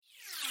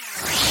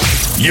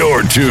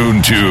You're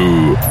tuned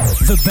to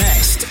the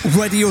best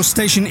radio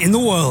station in the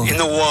world.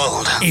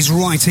 Is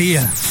right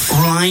here,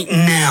 right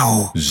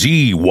now.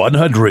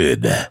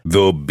 Z100,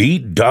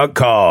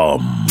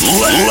 thebeat.com.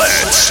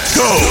 Let's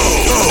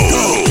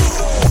go.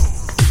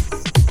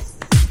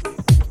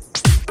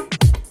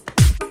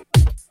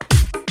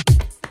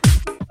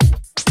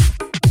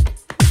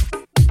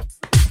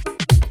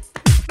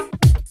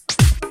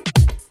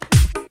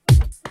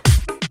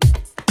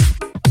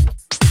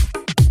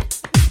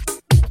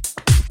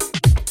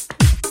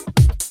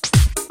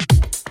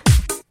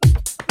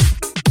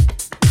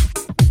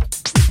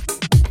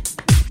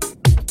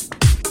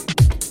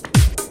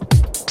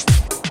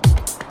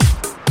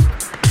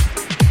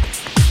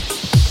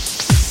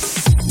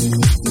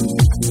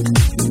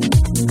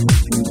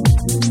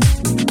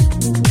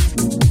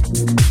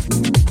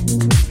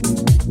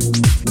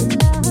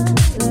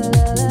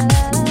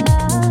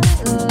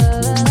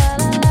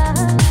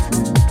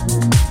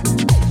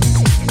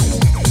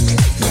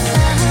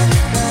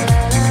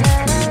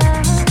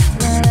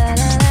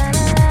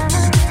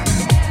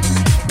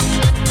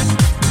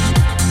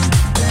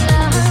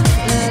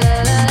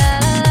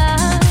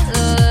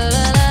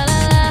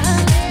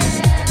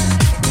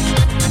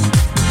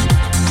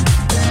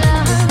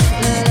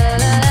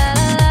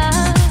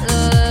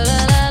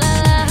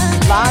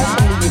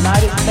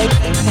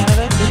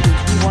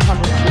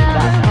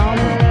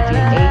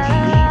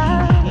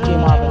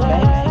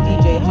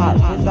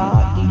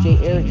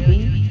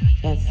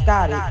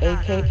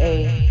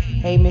 aka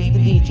Hey Mr.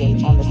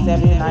 DJ on the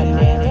 79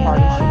 Man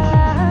Party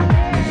Show.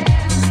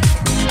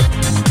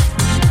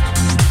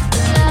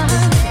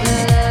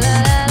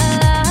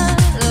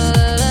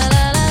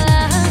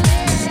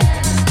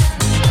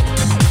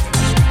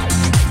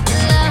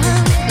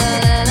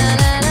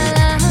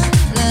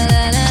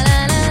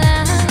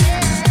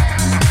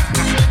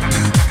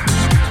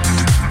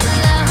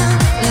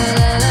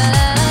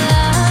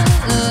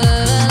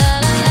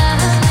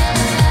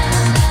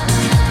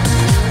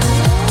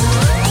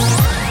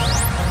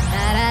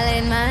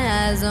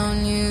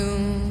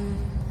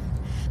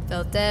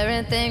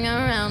 Everything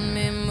around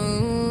me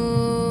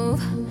move.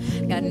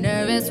 Got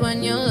nervous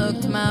when you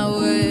looked my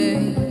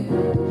way,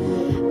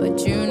 but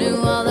you knew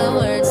all the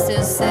words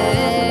to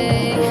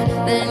say.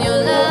 Then your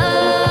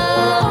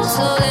love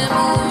slowly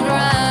moved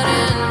right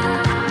in.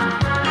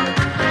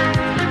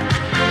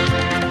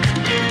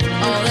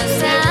 All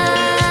this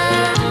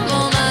time,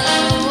 all my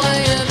love,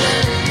 where you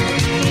been?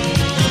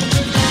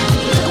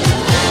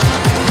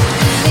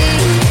 Me,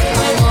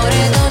 amore,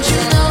 don't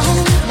you know?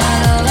 My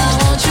love, I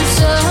want you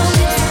so.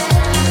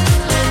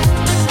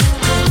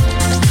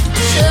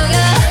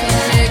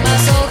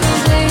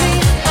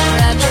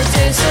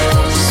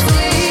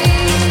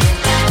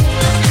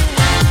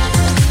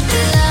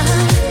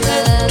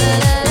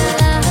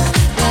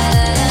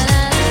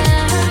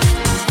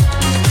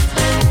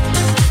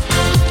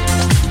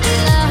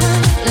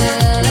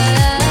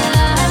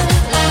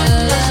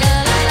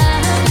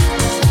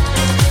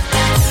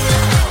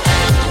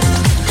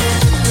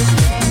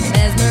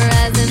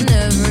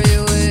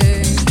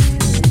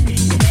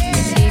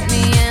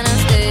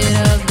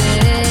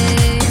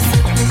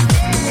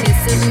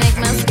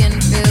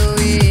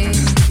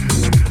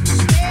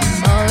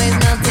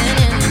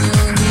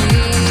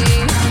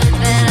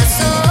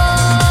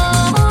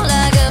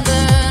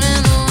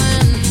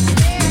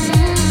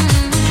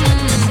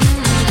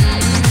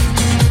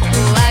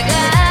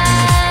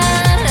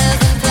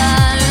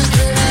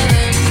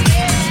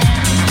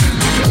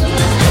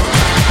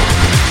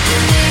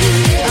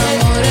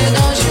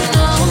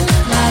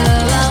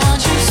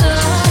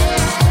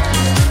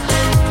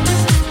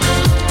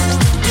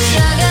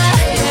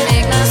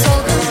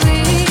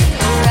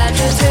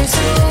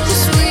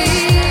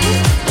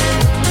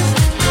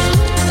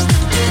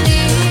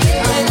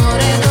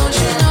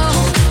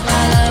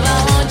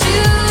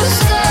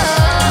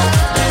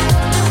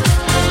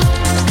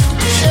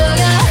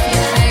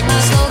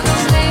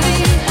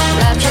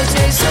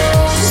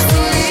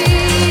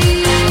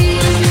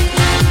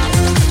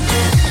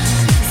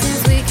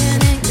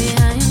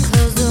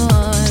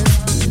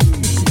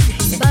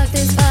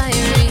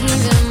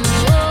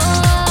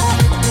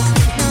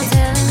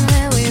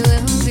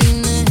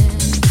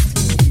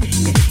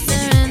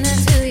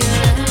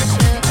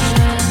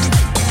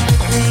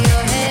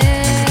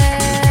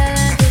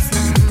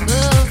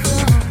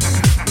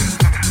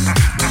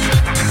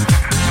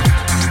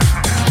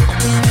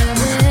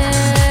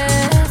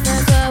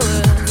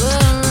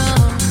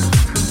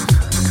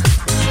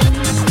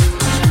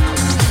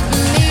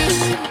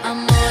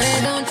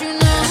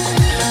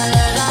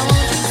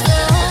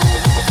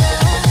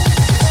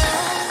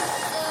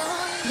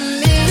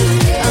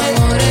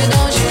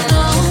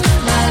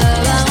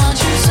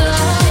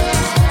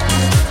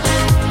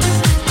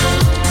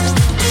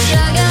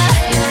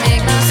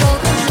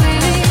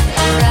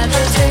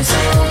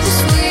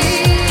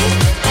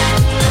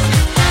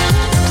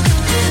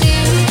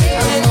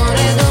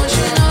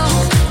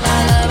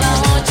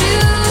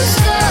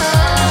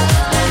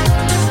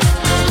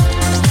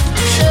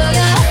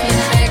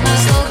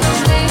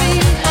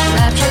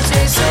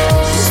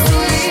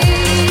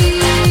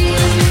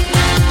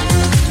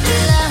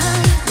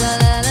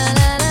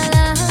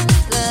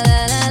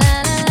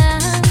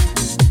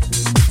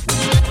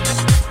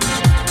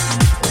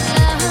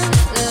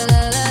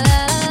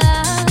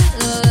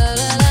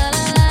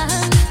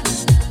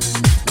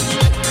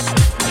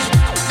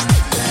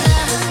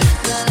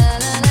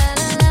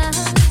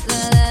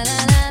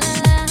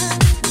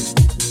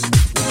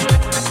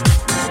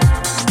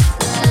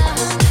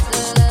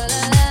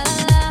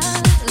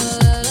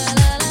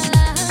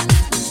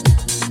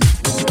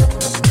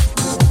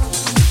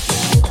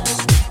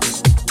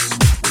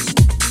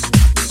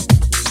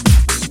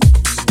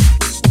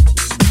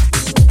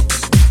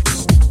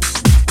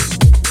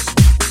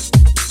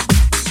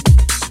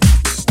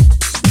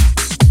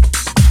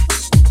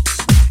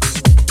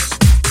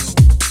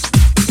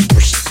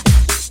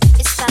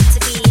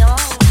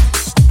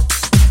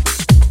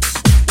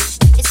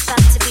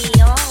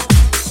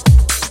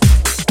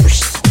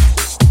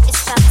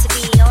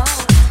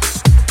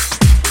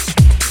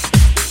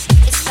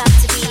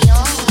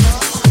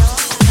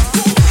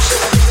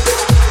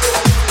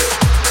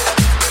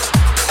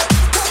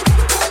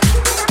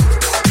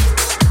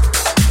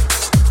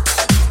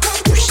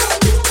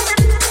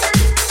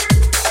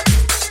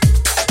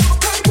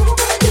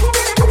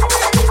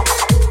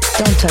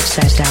 touch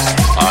that dial.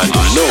 I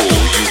know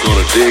you're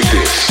gonna dig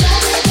this.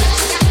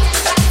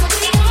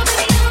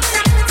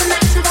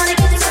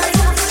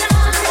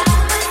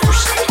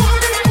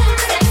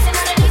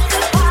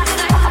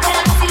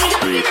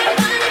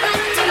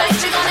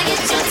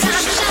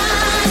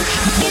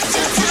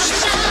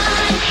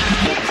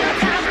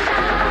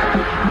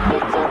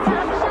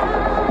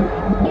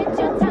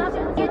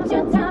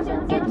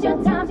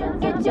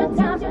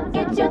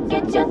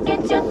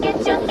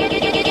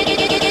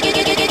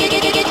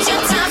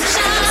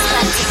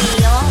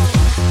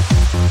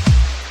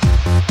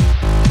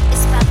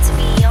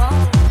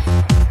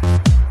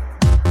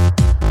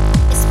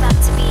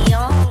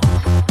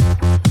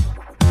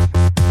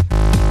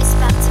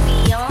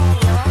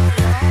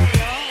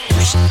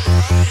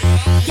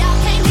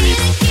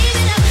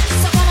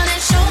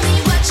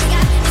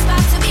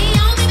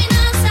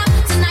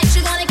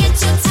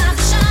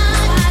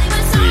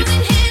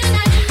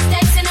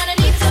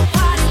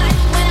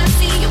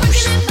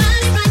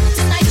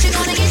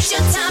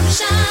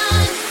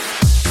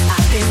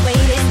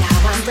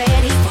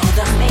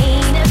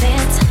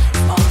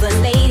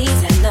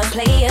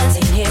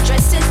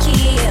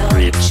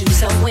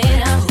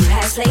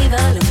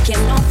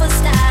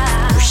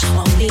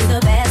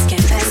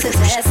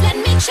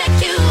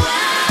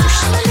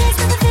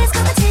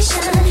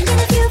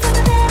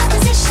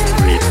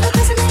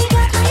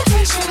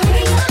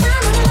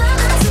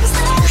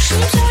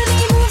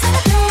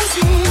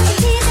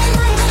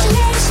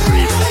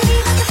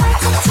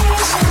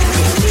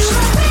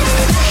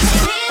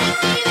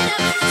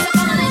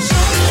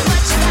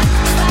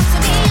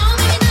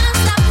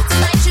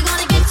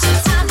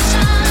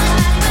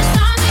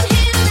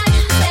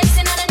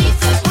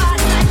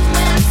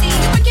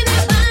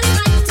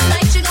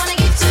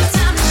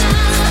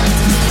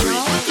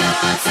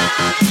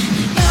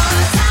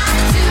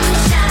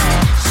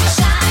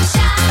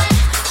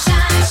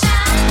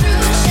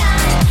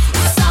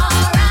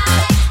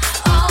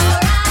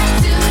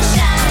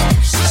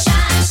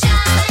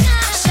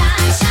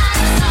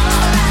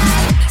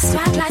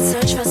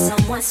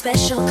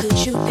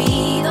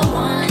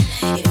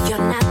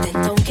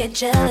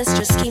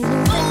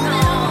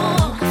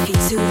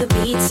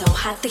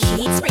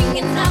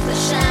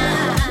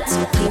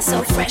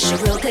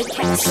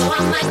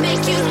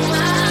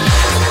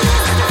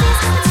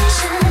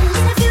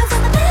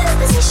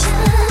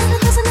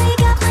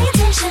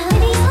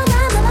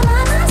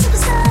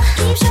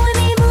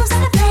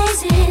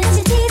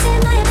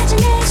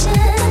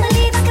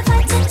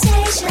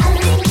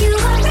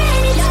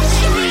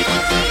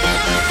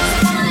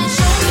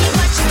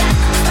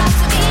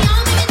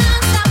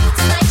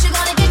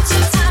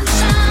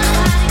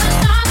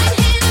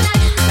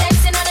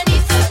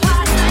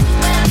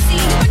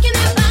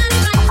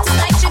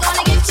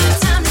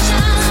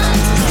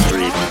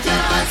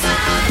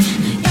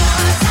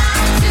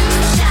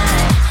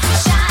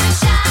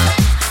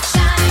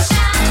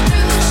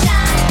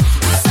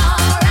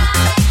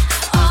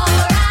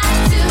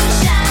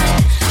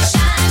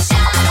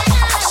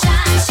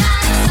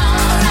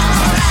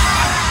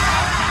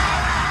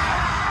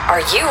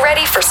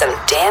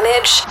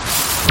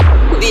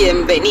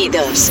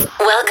 Bienvenidos.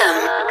 Welcome.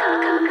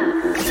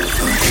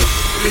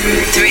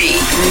 3, 2, 1.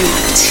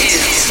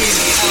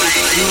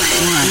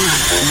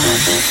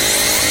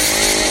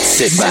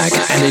 Sit back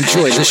and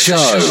enjoy the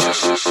show.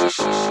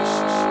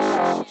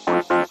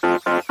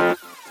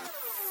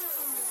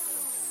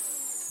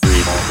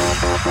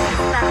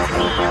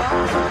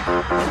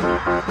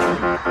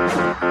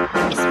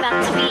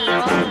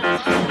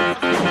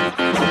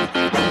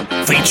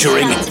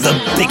 Featuring the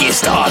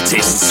biggest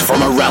artists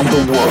from around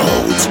the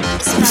world.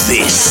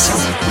 This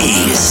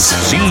is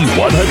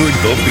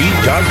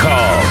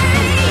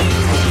C100thebeat.com.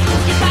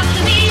 Show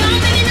me what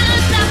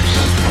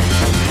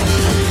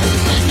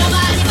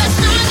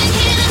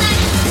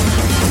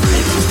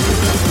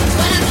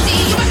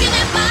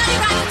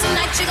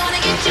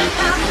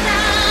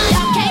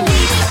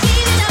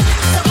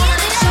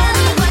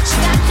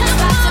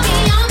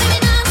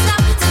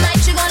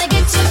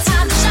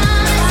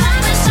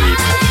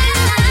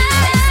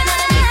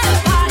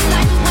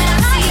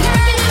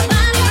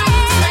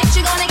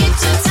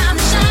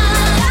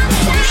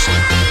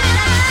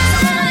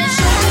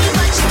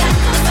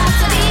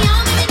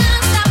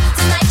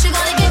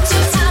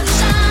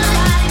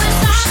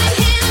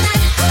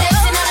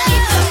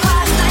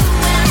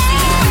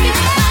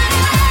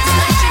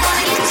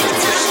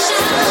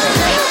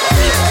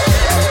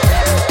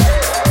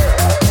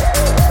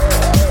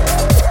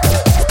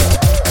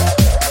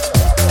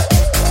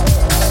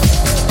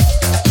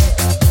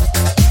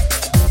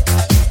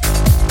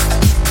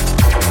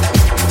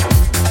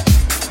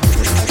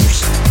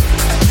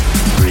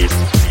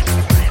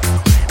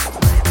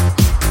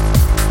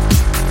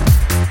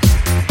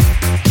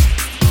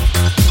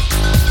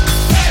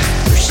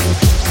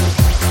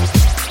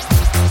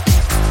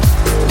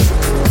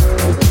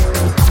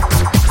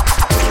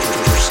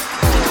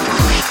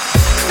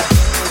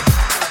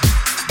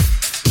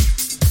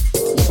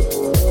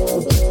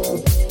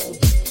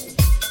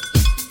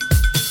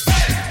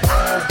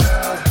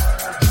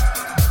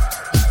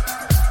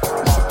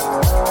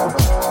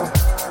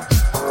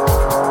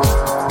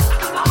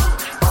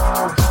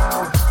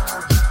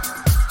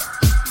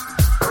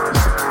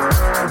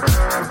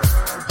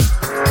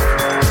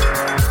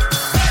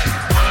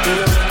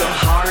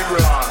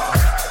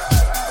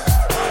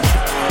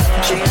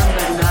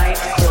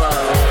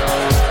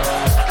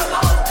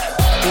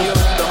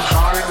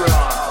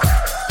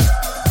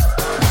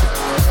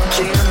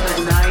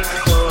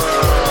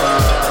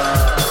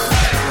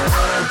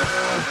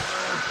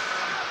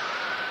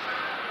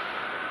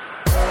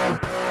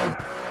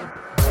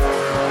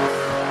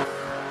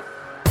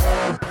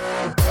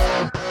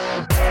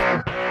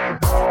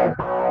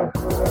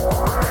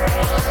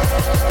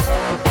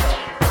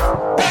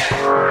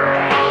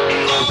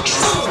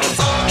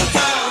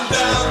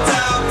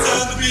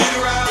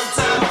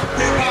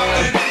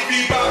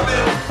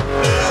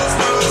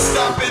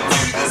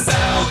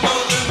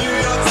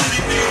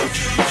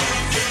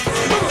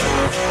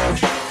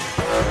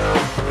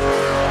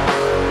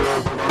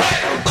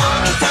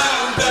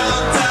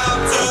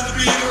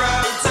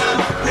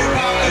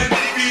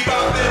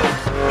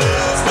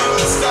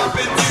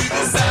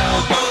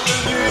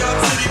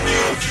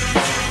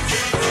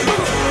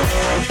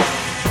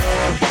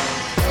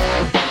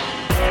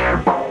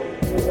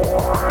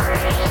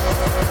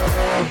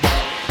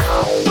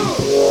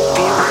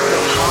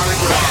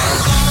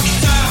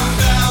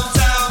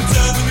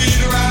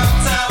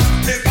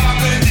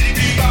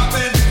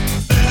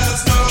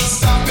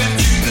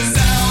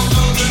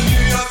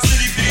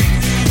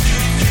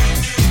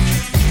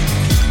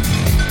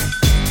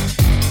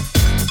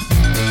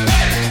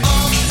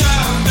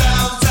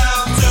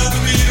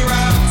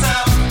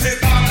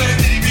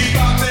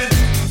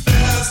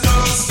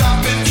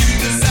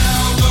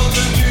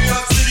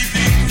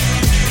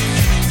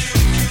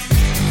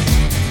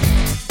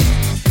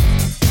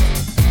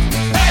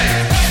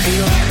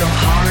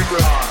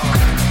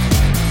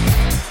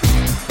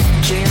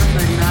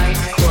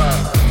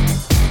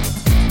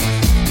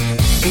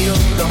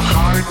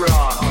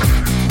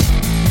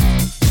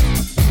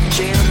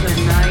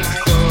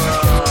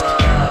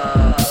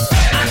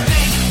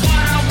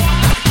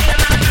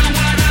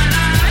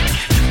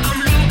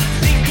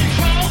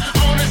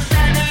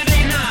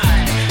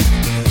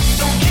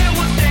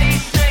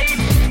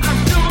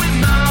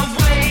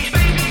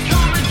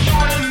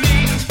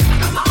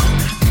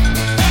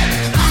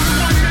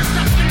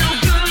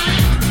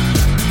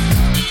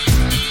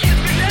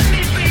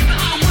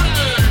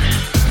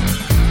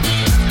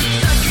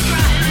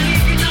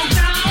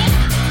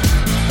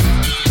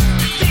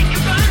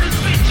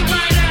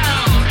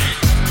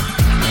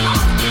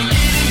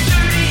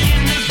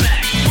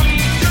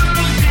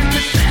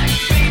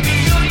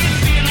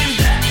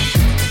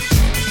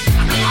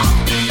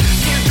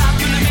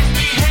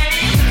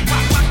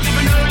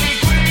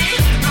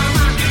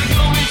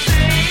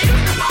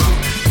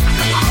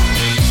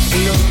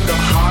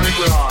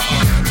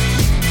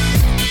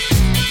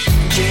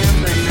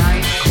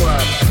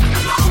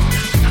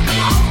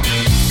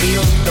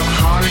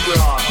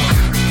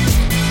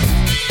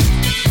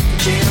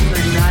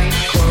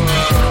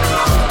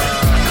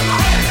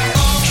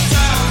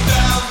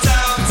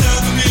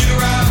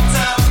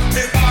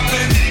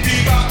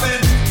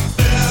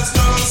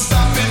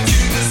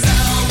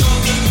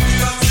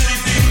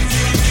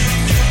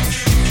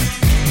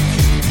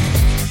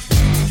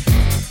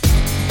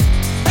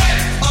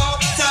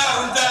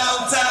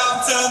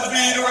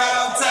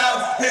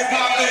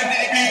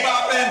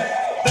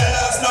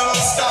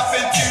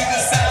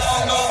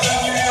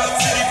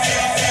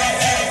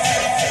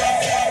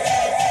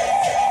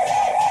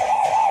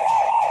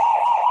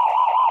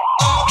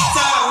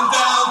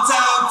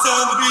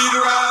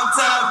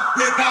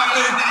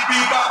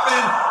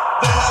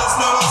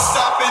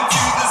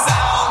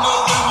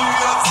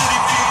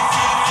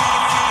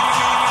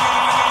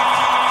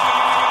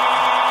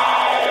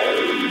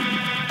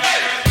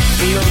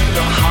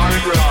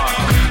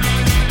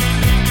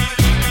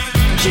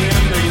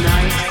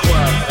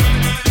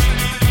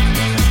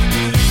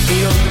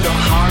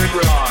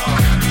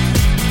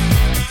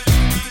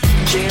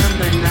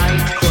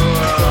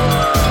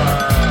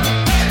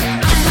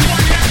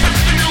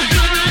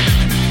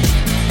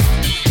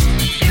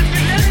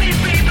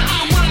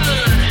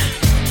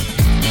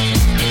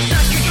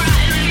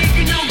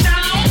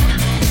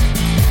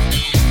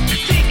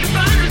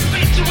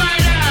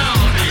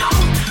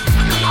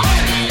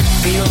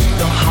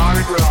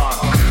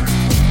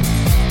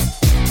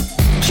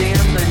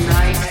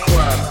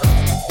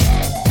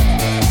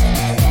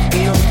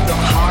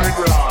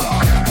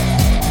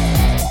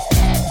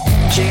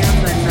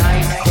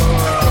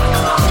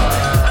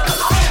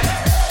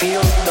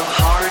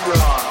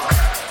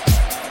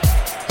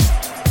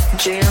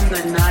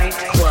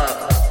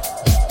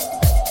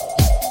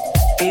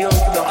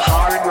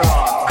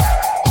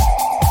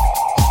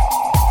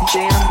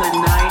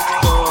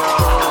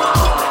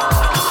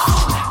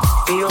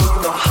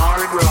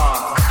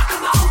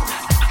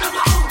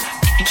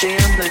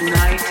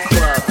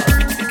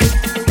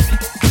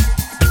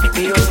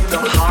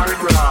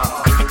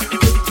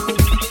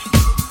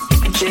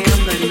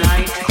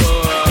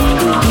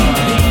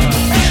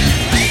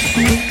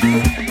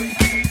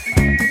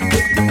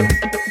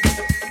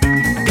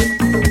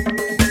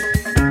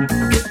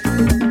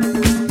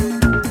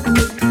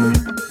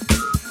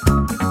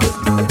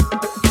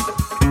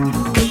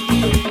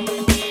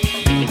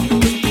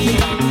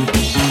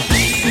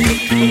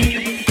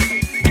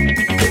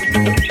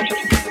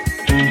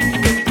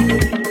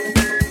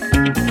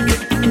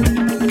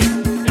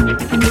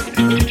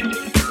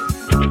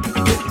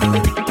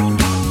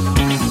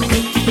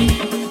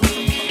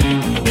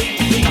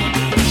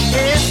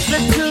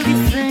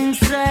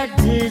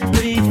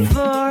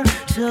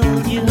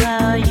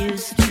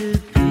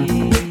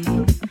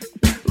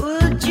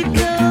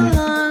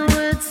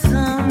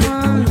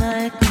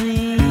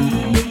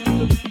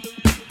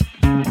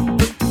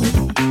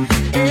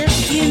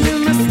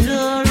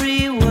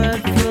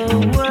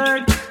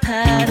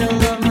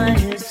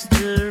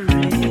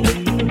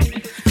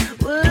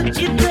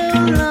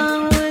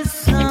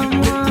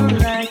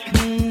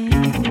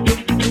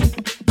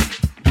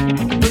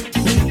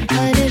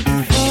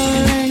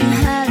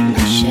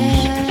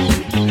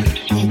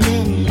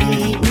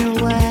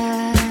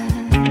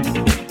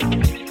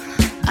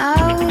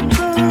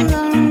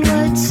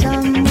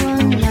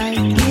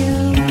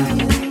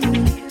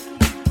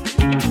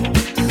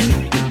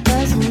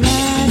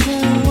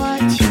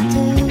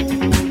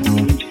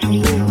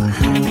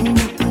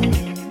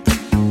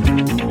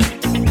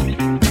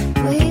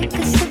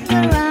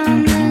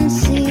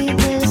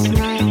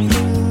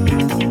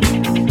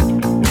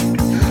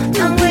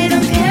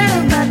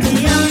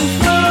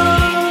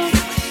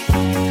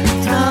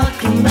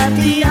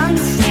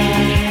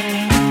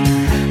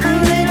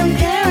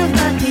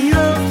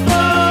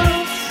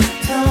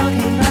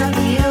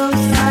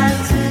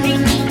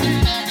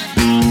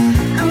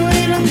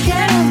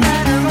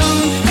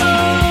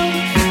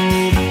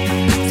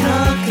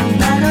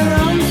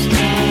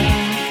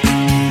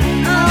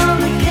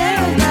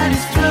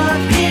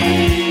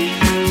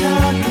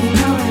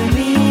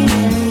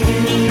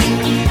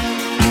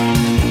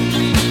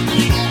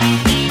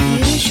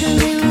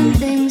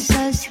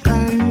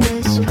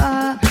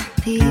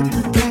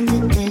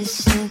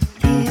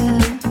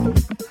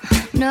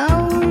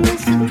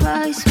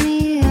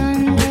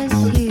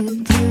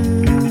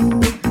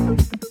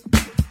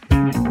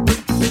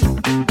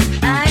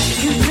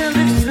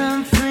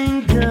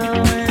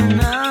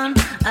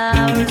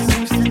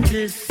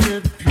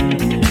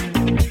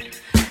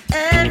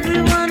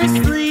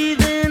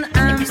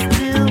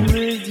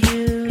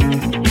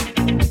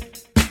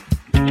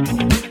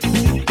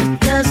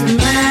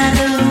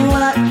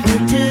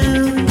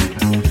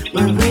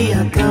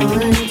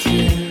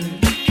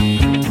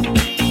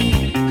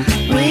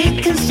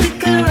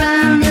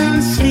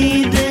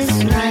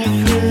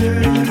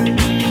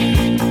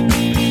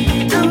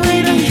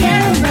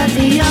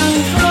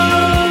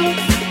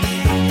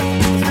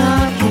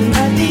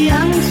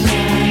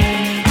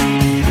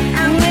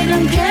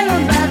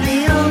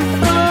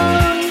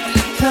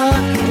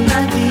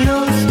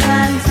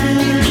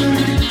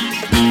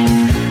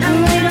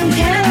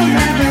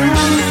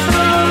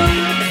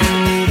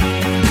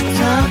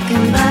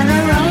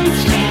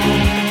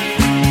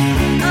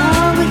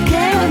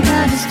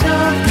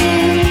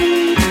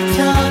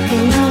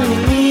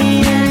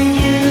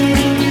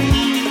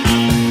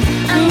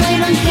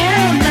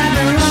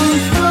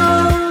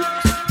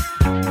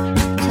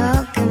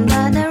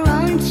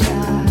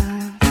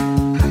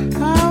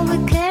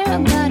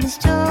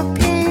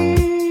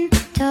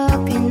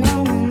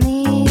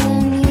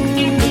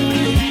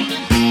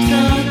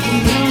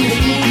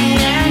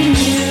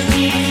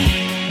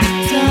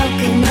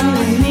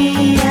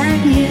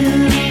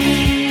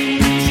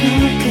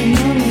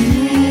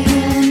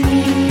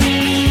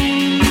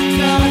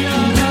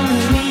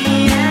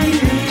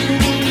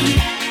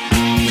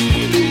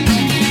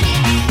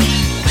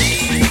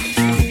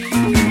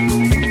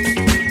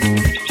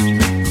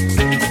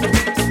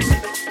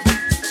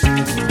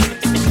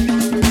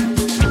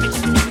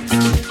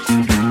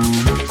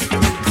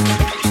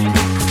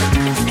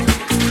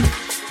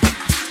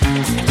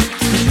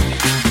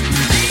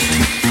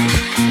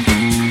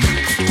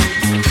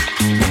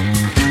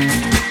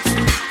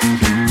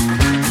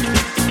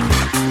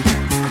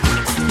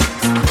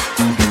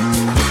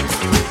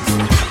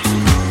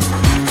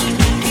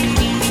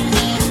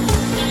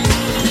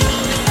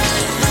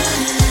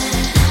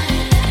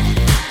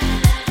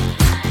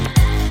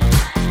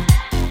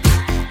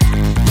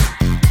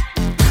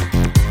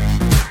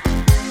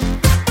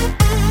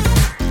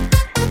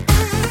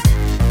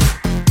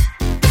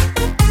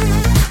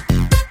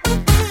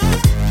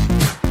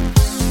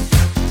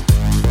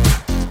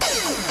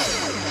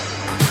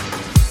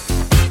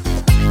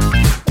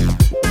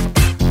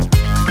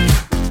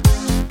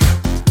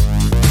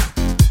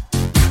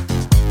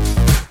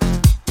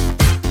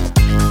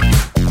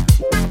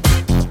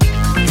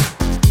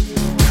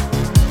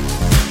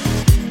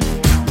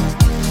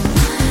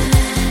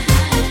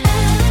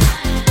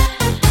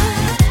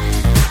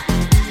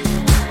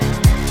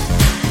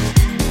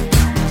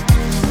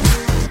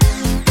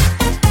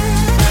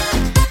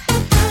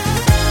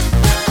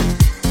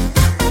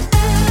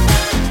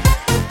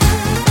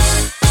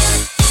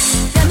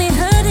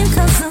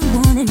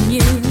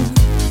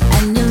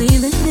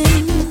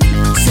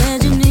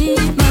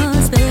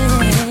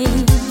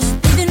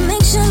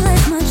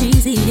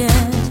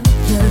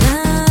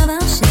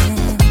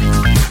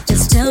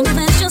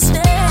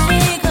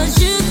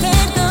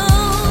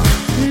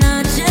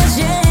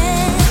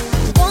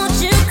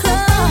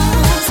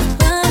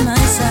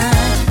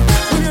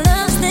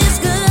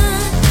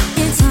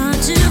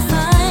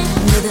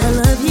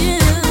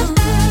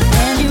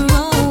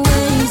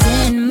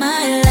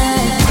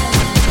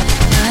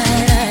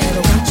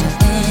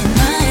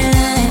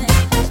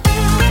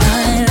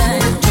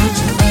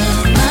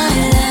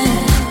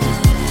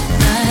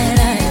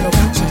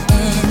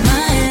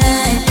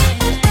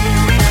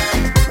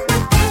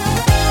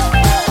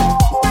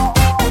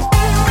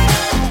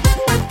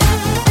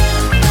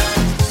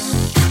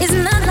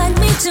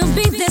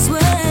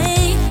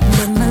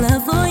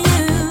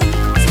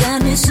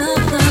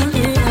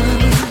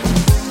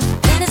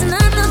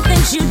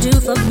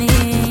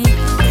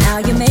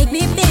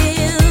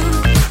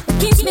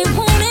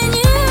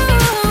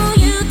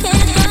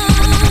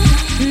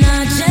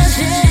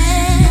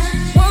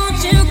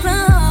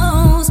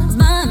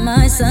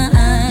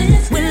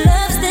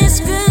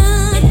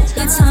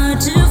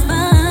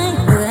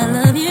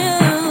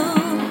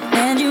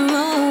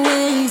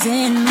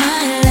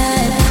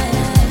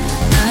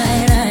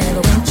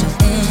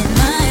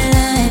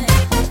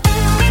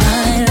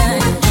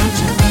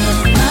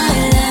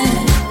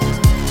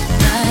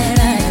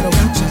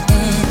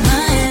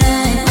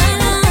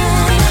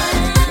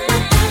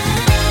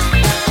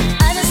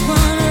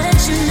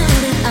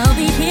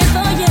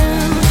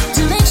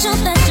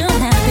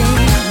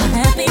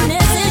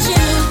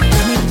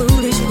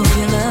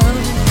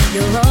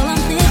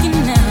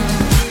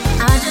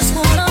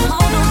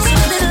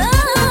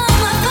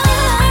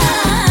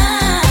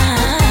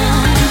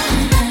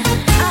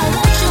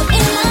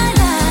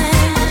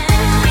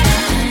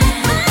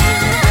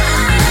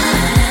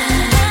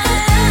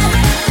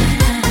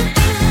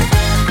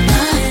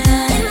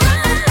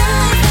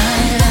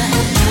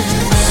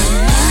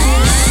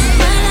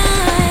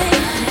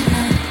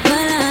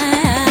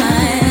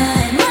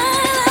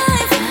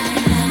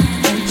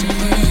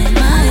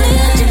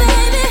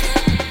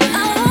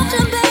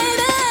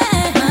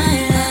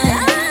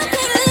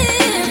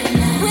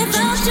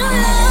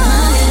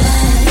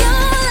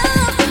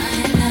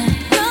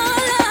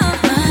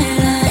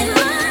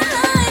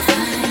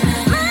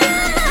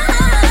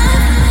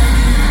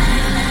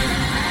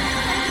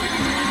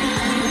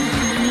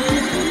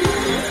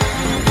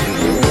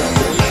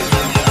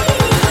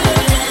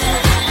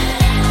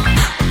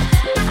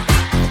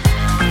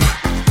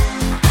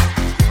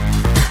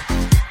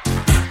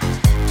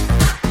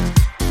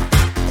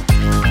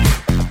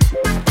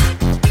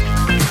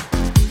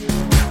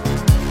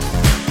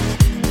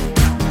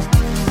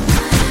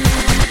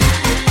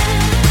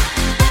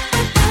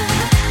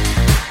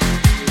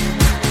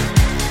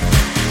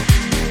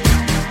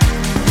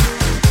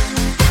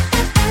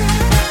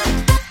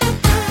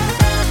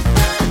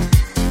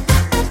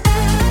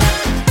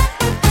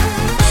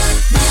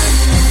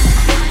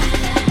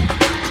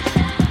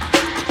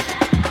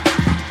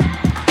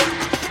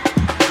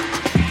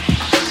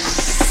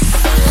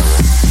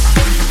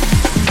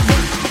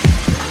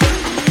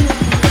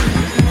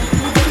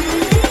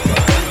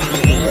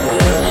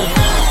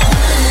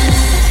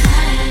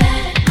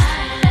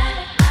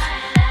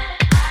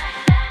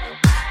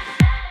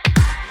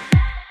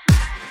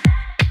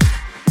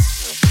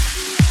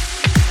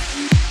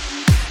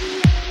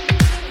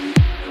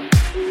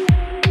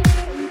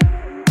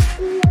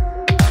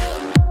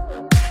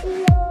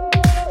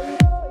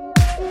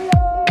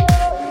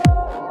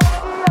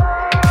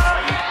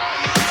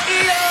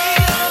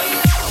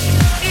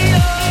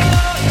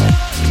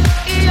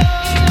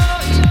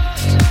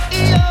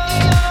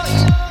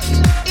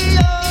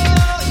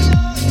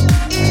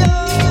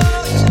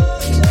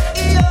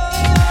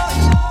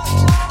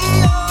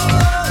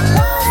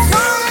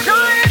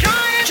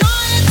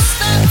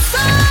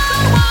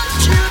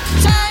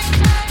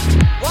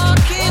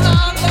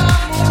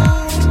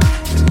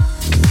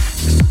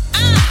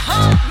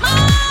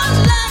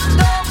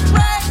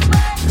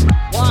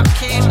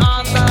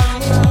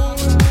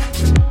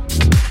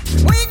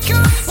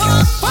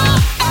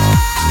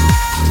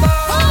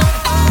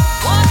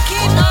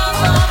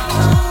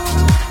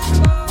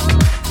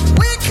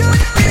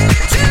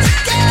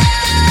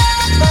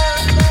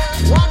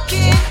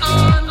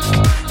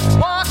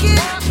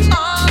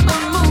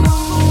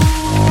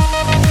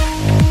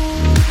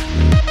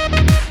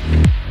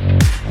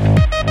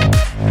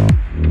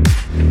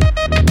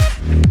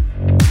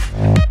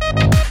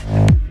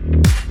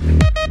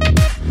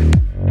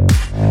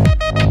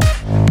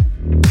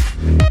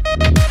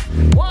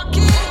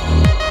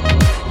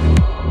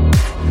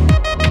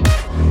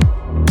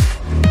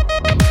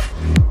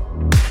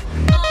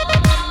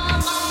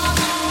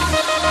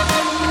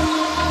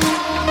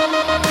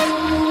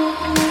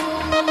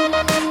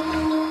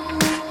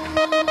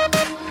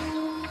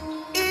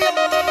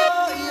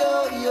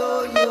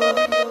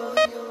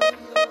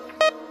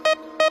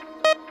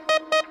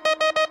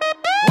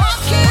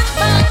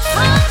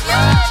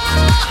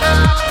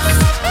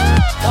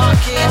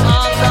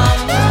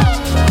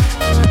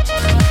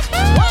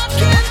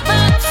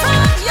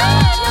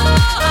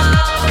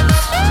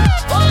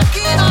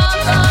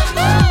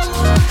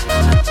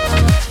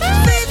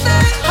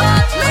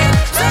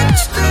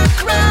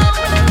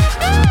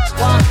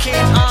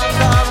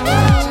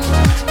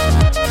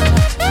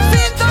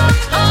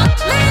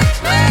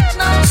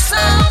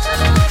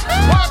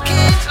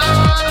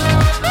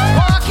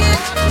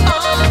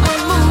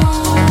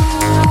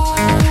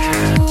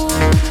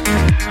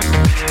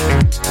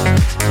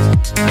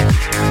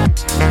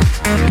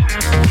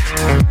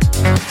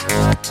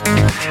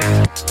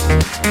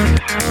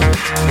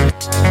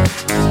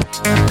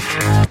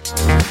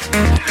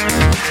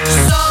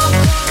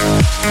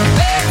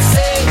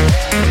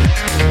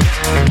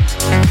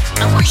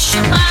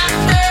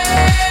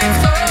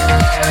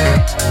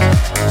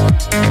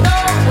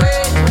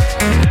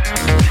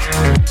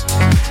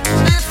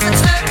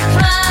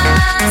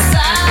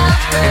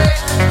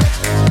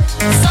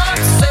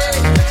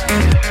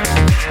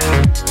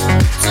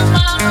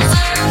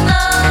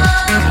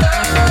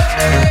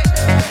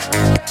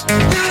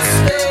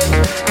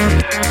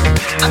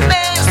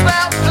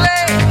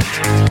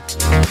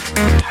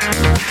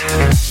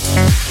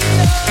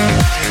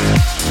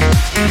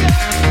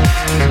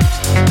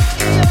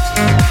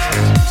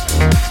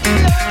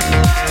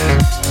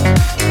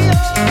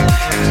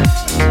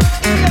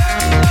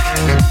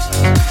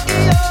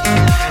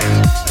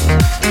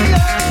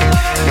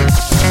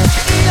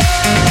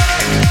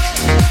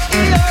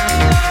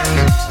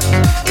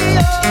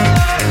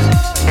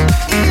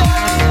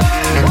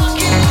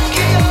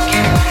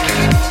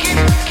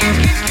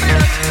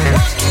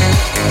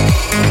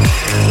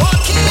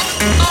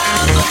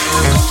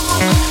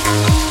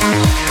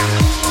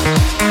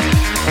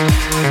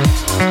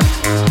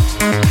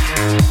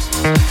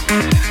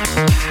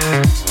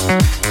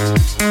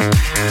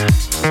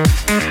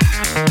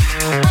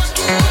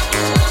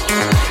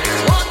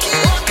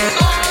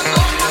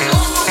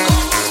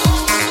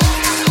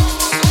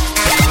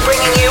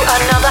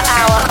another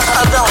hour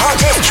of the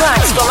hottest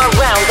tracks from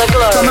around the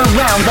globe.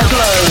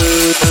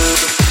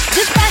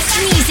 The best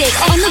music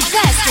on the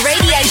best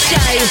radio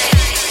show.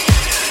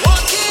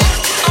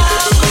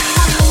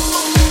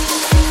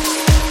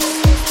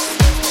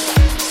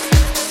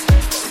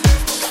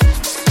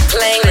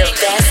 Playing the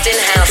best in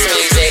house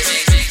music.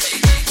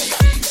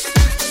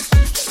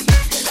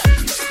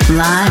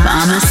 Live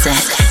on a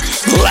set.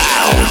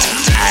 Loud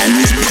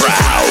and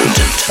proud.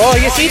 Oh,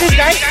 you see this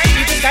guy?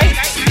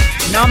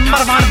 Number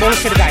one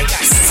bullshit guy.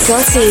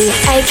 Scotty,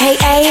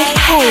 aka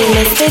Hey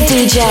Mr.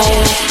 DJ.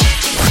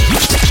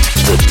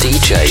 The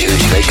DJ who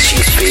makes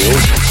you feel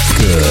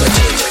good.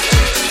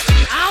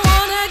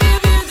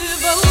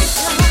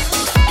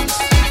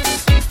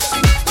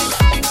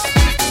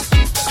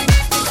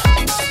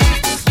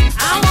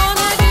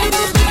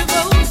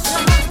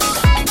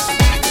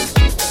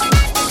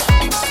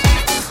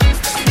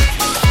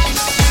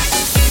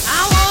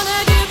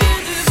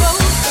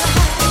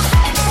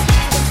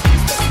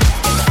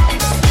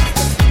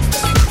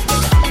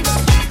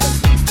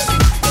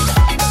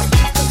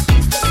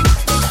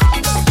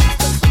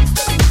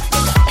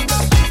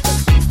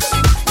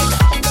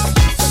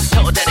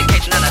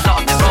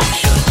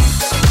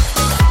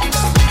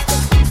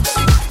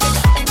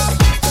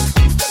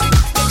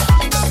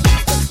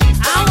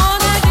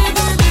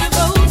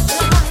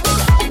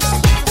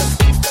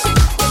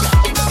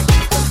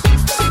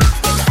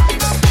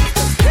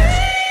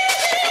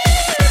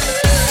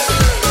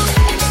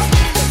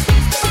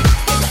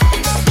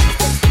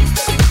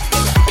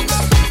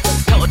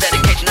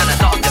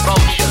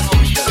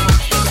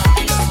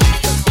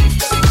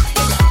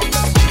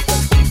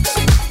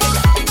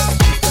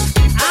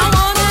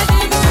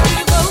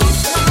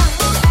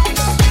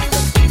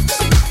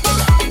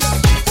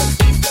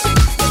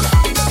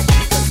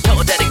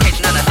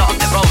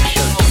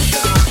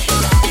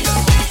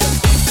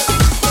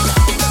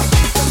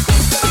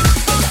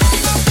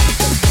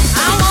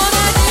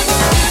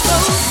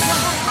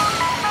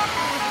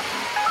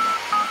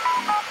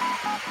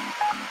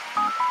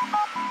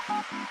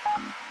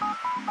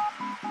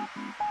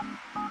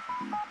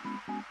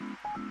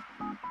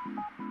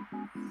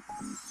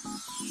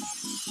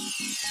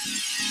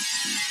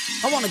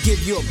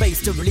 Give you a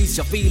bass to release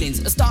your feelings.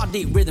 A star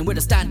deep rhythm with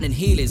a standing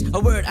healings. A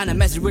word and a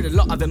message with a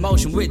lot of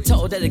emotion. With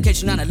total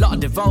dedication and a lot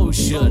of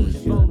devotion.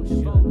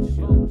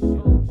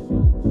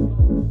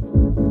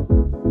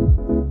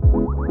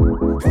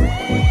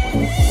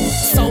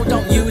 So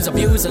don't use,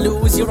 abuse or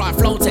lose your right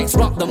flow text.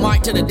 Rock the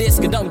mic to the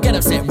disc and don't get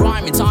upset.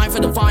 Rhyme in time for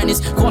the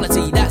finest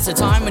quality. That's the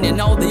time when you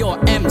know that you're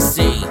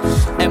MC.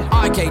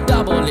 M-I-K-E-E.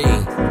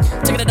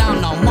 Taking it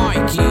down now,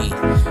 Mikey.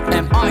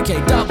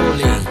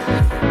 M-I-K-E-E.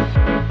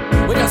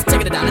 We're just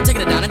taking it down and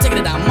taking it down and taking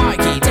it down,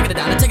 Mikey. Taking it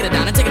down and taking it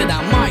down and taking it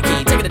down,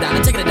 Mikey. Taking it down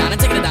and taking it down and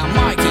taking it down,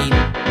 Mikey.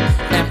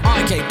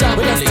 M-I-K-E-E.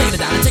 We're just taking it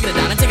down and taking it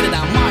down and taking it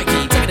down,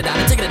 Mikey. Taking it down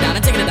and taking it down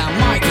and taking it down,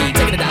 Mikey. Taking it down and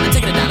taking it down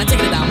and taking it down,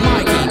 Mikey.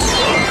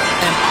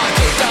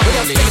 M-I-K-E-E. We're just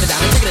taking it down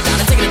and taking it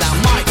down and taking it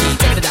down, Mikey.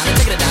 Taking it down and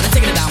taking it down and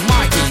taking it down,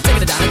 Mikey. Taking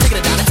it down and taking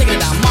it down and taking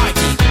it down,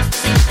 Mikey.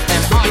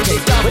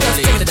 M-I-K-E-E. We're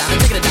just taking it down and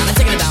taking it down and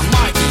taking it down,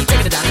 Mikey.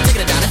 Taking it down and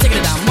taking it down and taking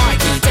it down,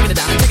 Mikey. Taking it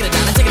down and taking it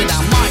down and taking it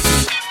down,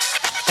 Mikey.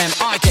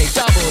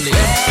 M-I-K-E-E.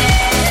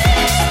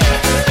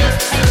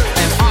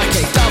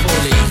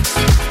 M-I-K-E-E.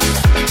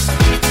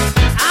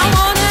 I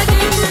wanna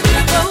give you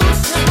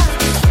devotion.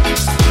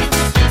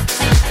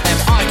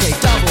 M-I-K-E-E.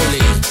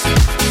 Double-E.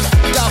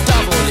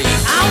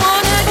 I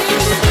wanna give you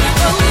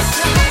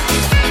devotion.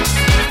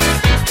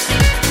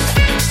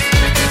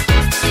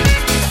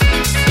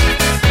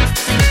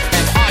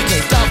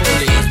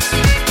 M-I-K-E-E.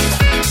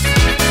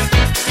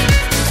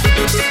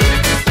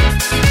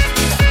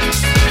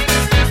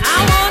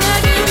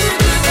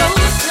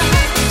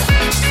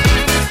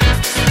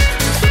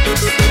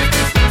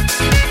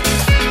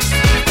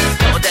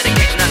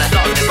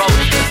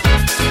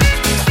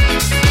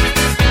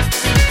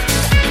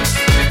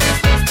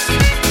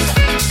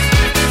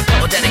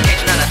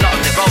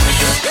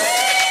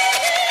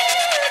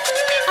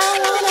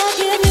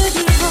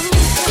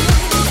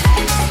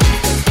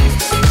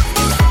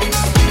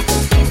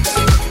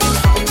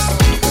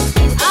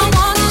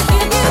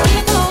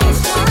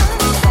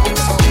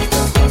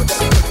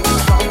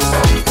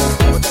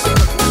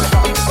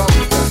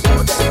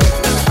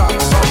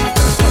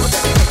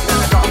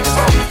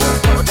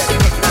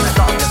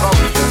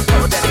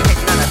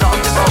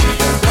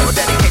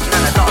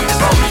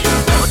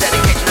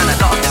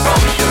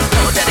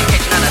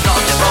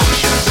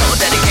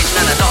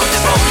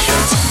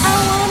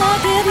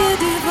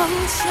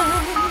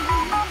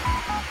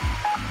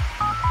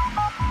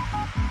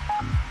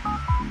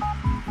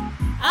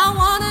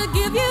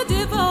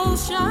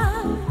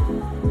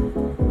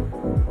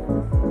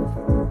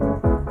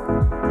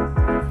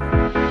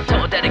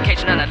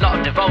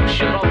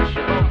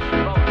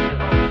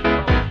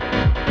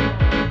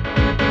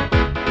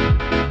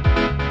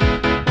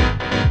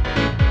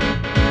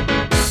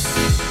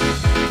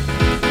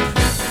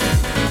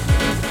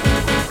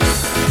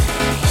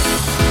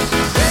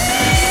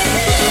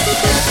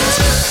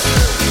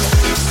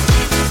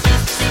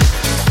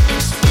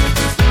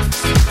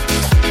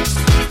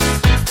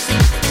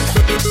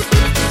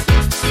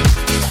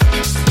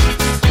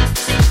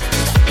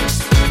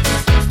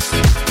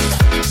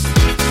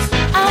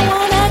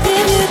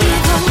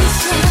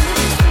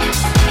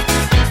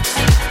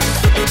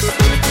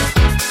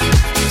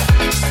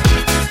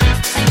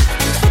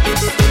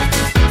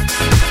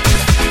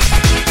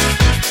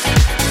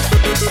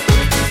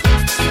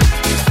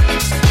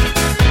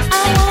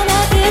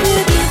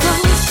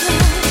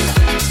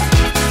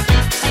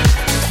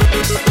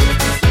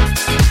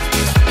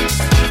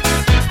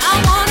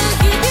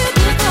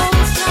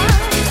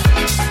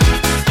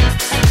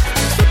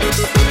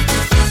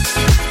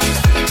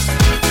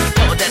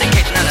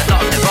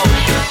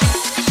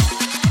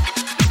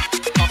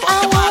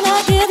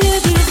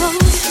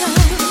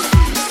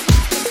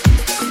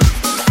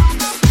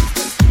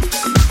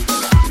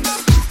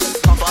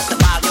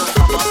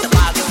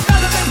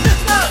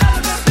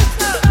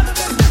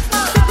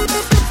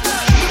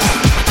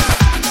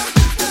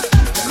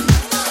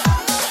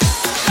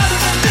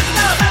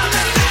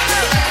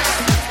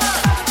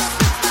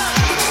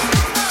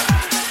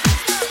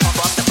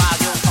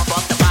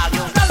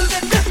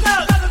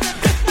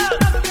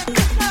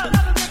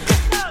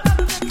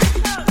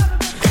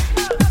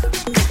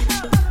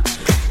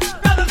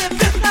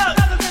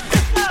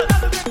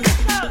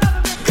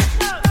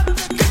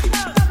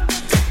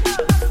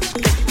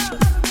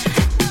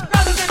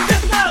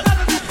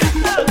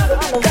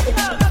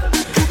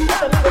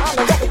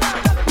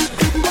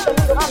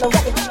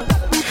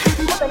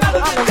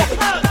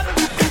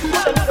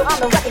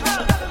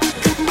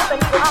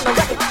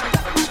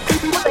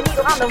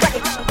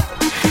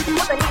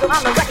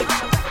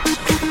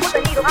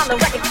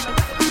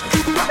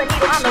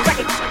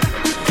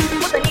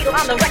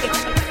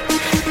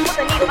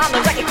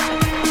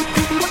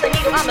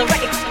 on the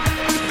record.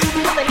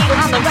 Put the needle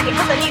on the record.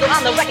 Put the needle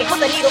on the record. Put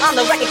the needle on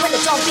the record. When the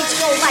drum beats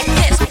go like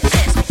this.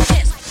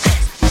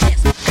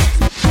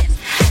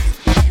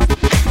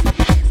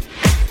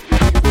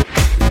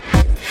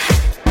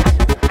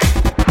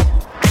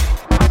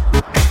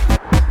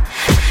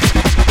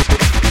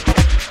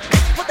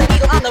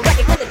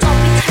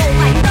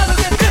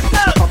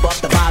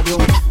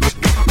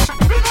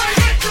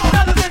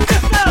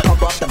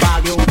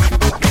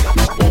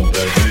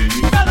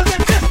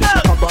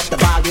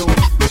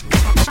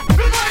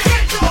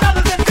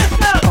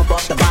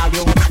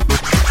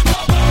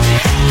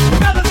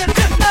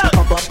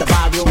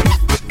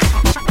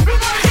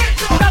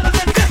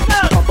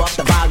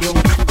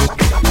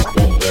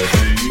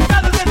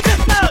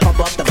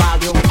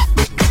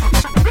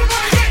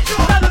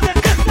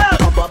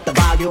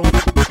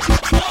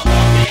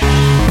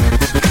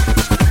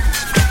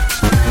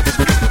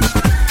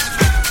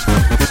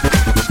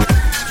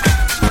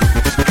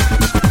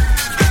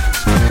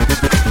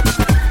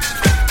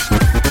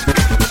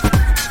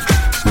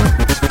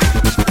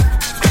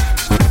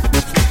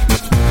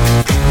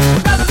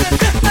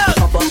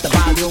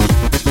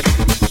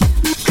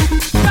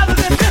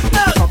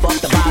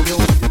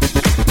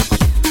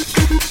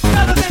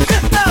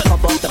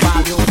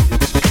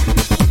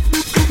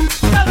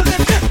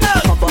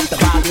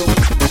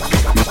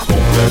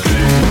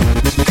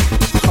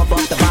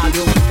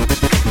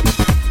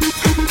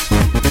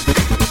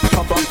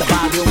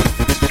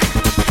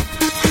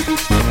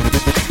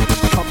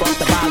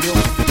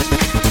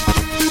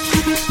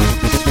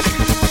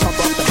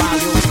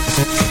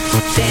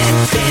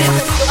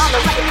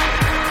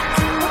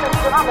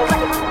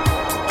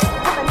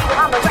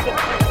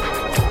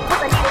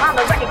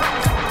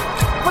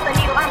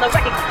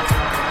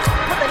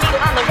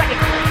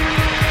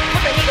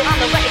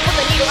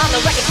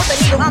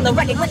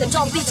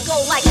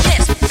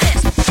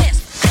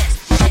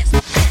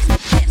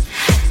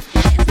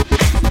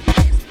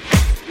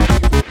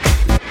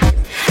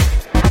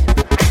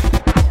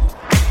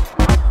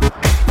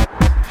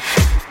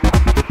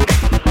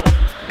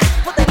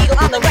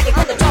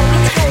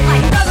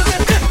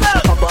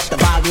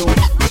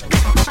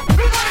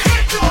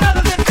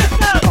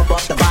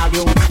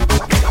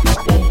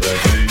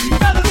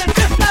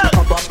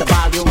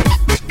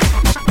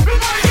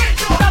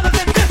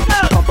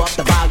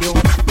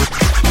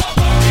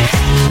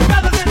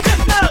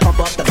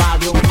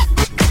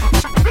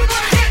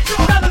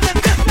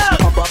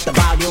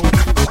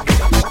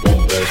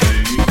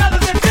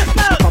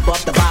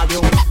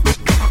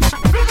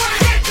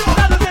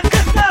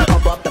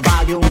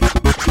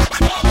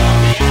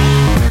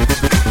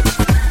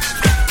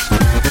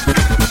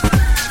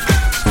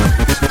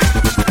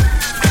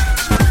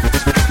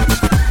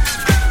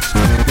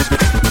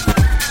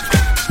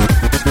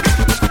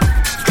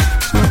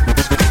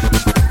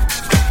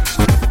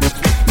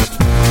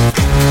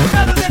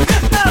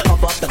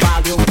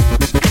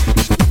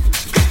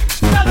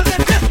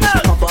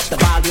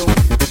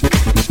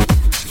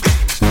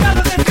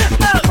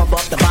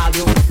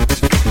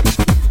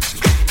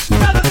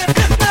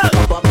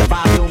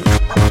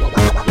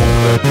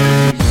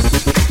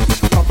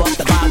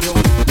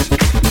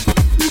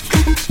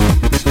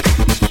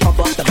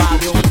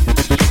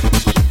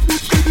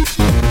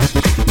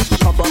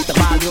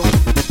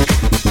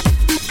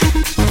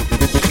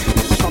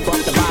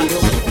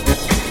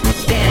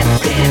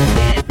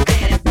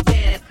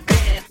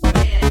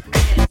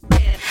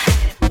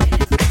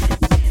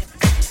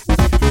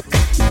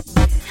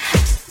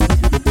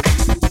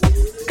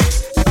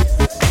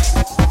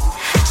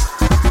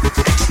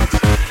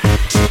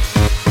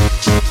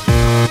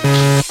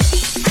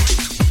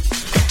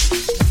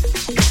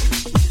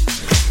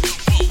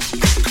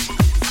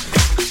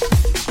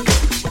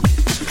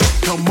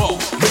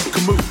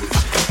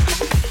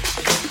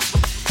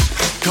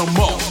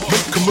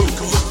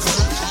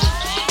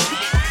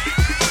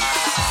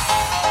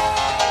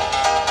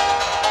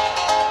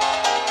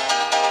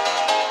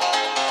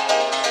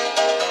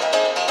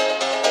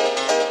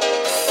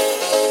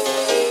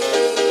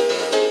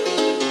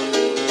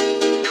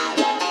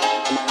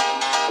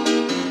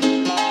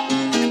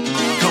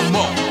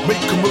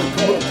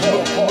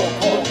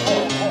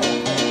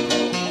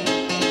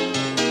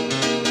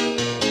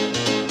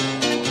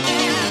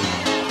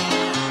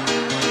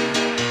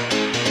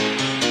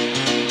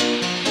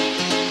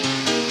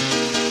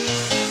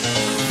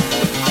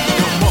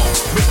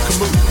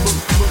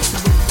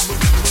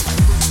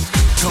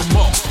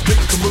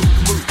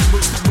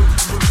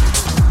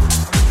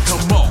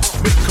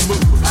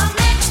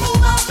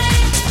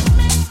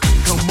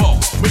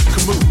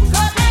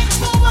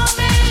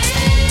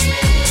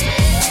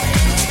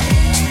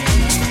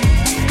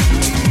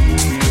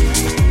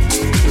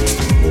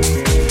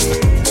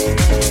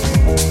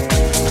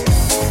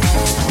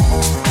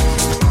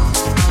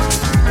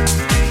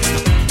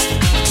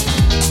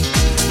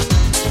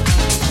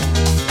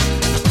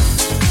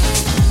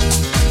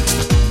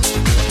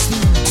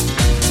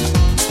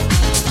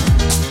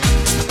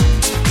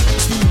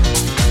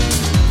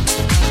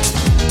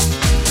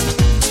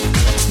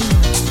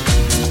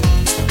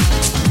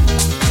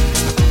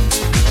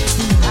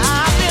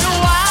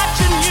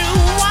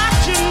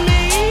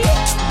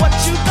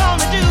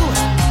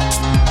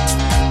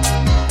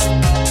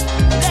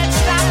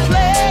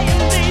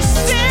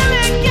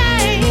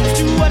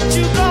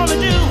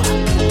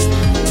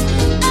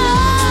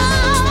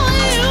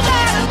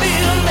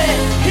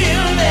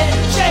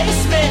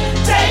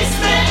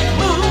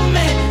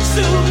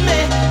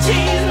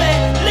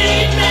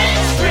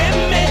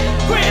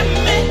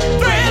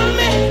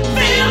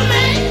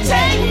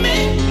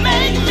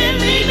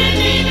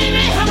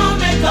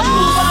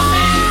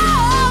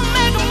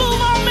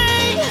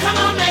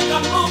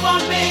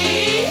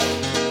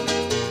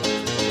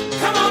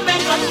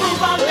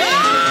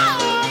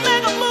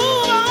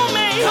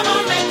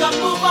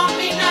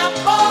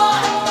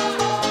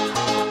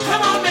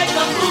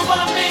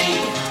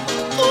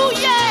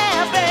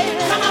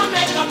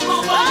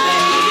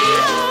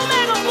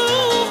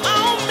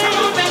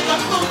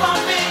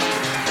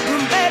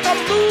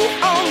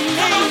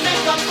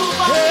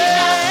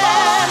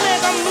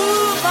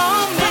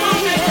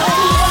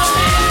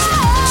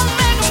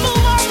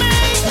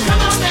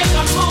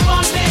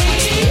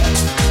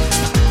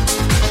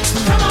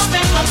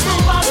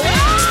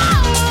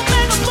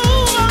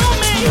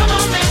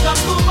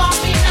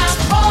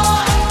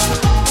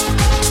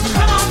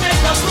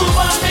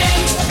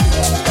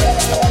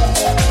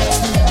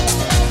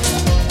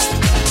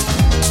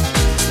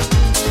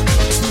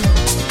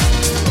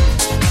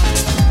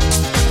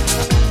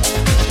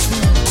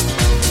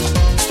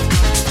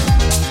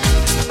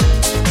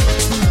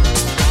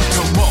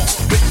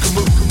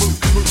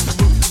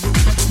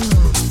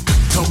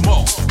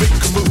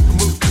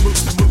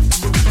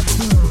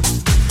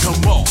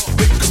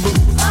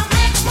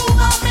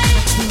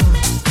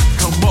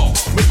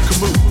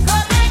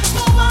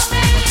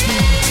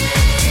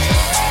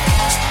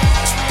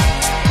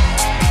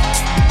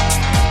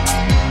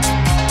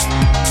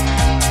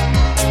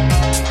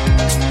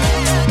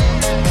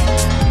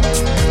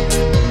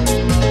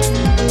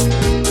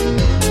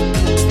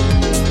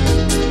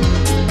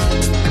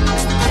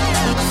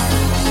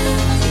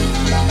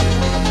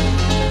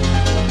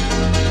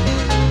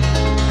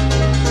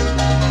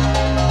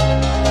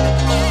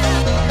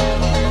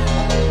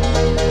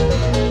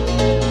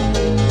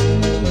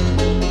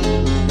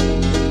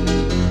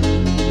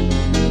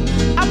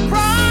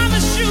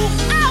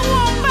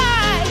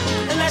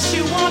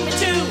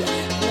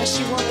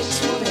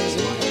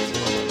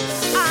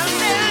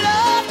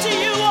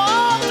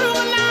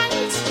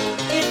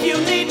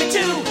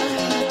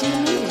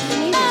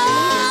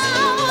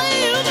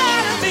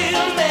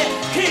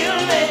 kill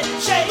me,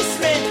 chase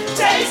me,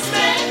 taste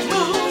me,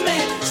 move me,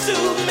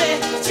 soothe me,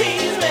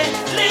 tease me,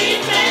 lead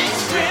me,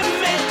 scream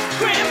me,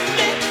 grim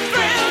me,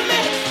 thrill me,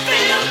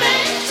 feel me,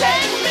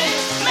 take me,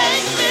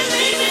 make me,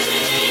 lead me,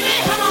 lead me.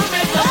 Come on,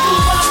 make a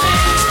move on me.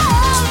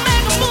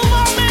 Make a move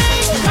on me.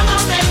 Come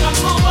on, make a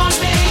move on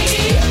me.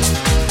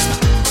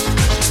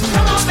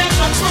 Come on, make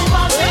a move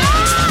on me.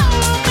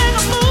 Make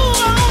a move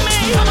on me.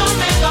 Come on,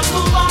 make a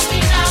move on me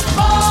now,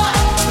 boy.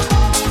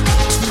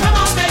 Come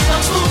on, make a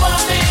move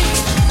on me.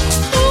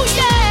 Ooh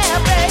yeah,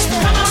 baby.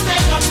 Come on,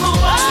 make a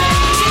move on me.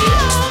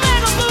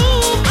 Make a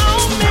move on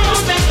me. Come on,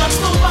 make a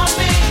move on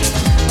me.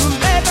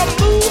 Make a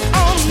move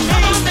on me.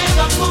 Come on, make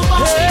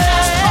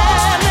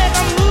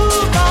a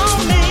move on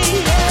me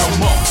now,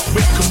 boy.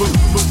 Make a move on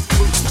me.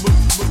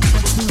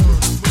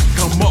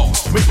 Come on,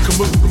 make a move, move, move, move, move. Come on, make a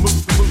move, move,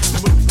 move,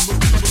 move,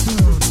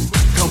 move.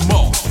 Come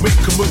on,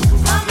 make a move.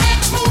 Come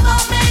make a move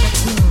on me.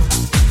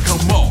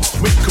 Come on,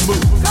 make a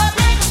move. Come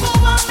make a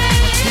move on me.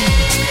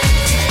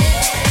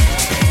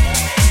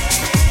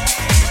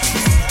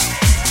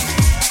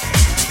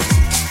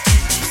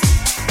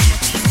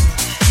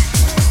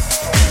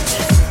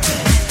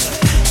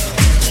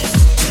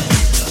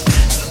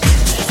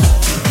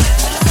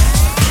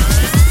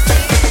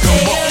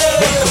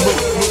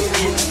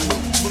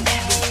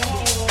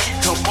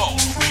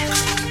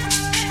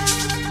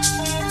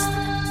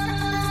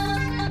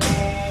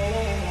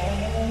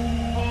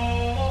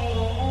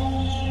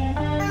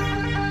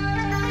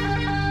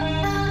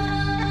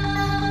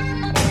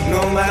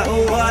 No matter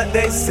what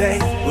they say,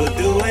 we'll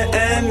do it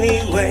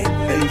anyway.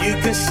 And you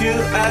can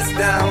shoot us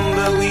down,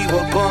 but we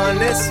were born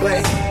this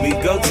way. We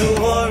go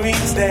to war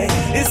each day,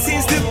 it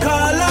seems to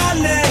call our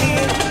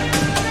name.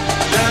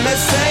 Down the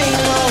same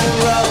old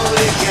road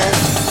again.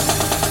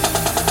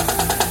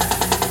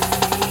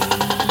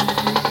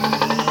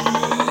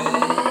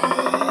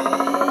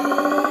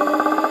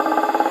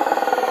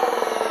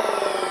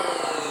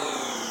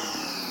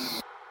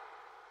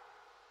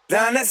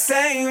 Down the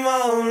same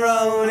old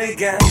road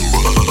again.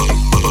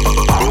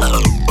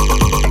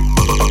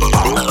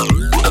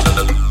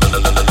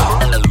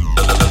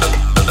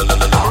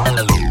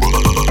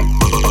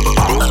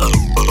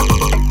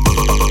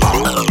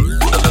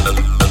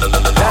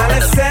 Down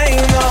the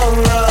same old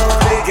road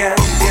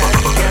again.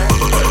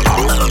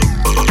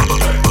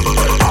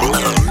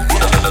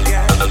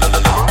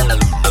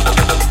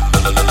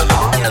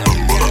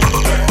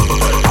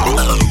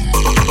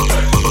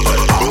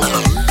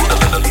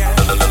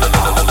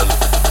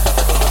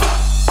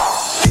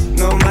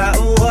 No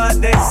matter what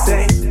they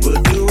say,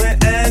 we'll do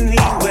it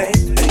anyway.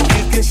 And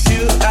you can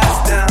shoot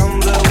us down,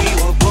 but we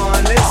were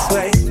born this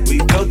way. We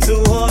go to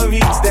war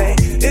each day,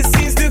 it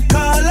seems to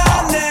call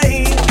our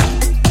name.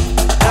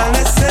 Down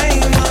the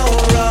same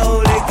old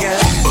road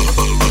again.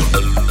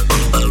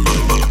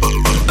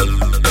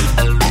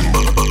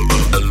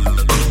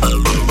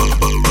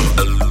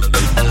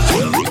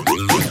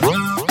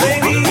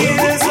 Maybe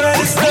here's where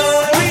the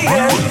story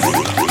ends.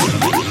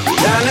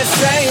 Down the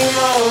same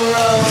old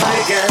road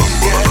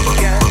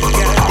again.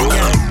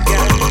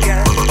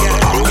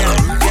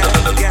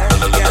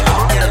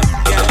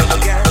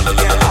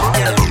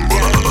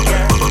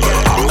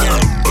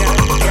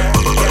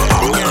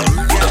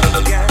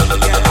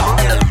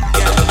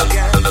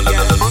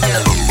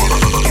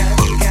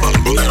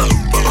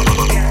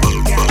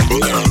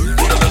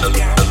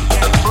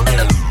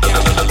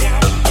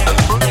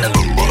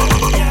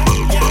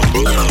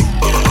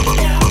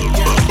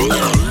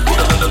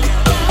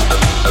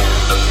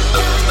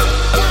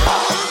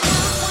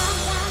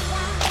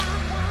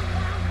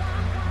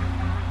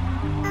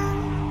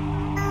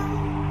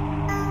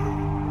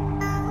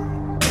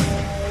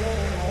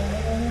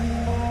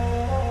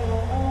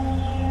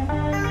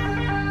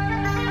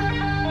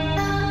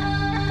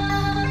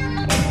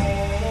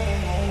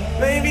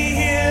 Maybe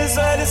here's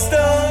where the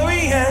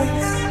story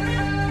ends.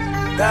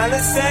 Down the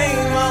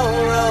same old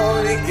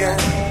road again.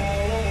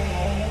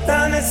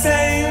 Down the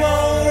same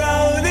old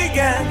road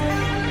again.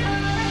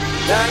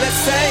 Down the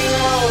same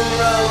old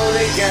road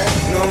again.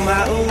 No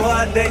matter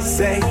what they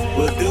say,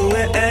 we'll do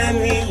it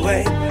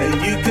anyway. And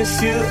you can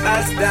shoot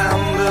us down,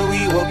 but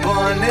we were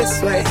born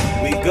this way.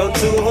 We go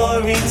to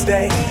war each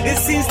day, it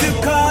seems to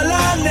call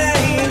our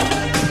name.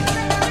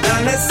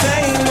 Down the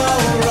same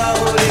old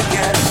road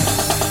again.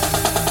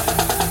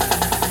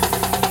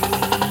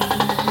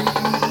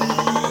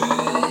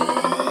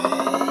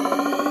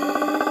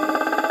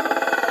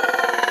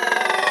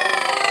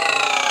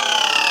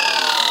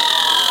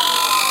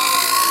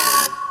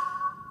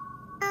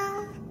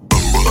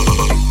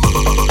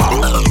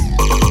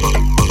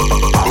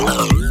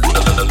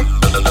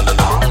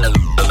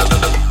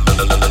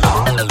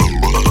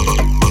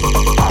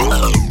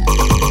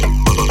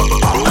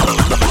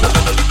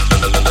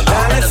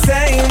 Down the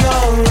same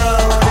old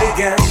road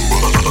again.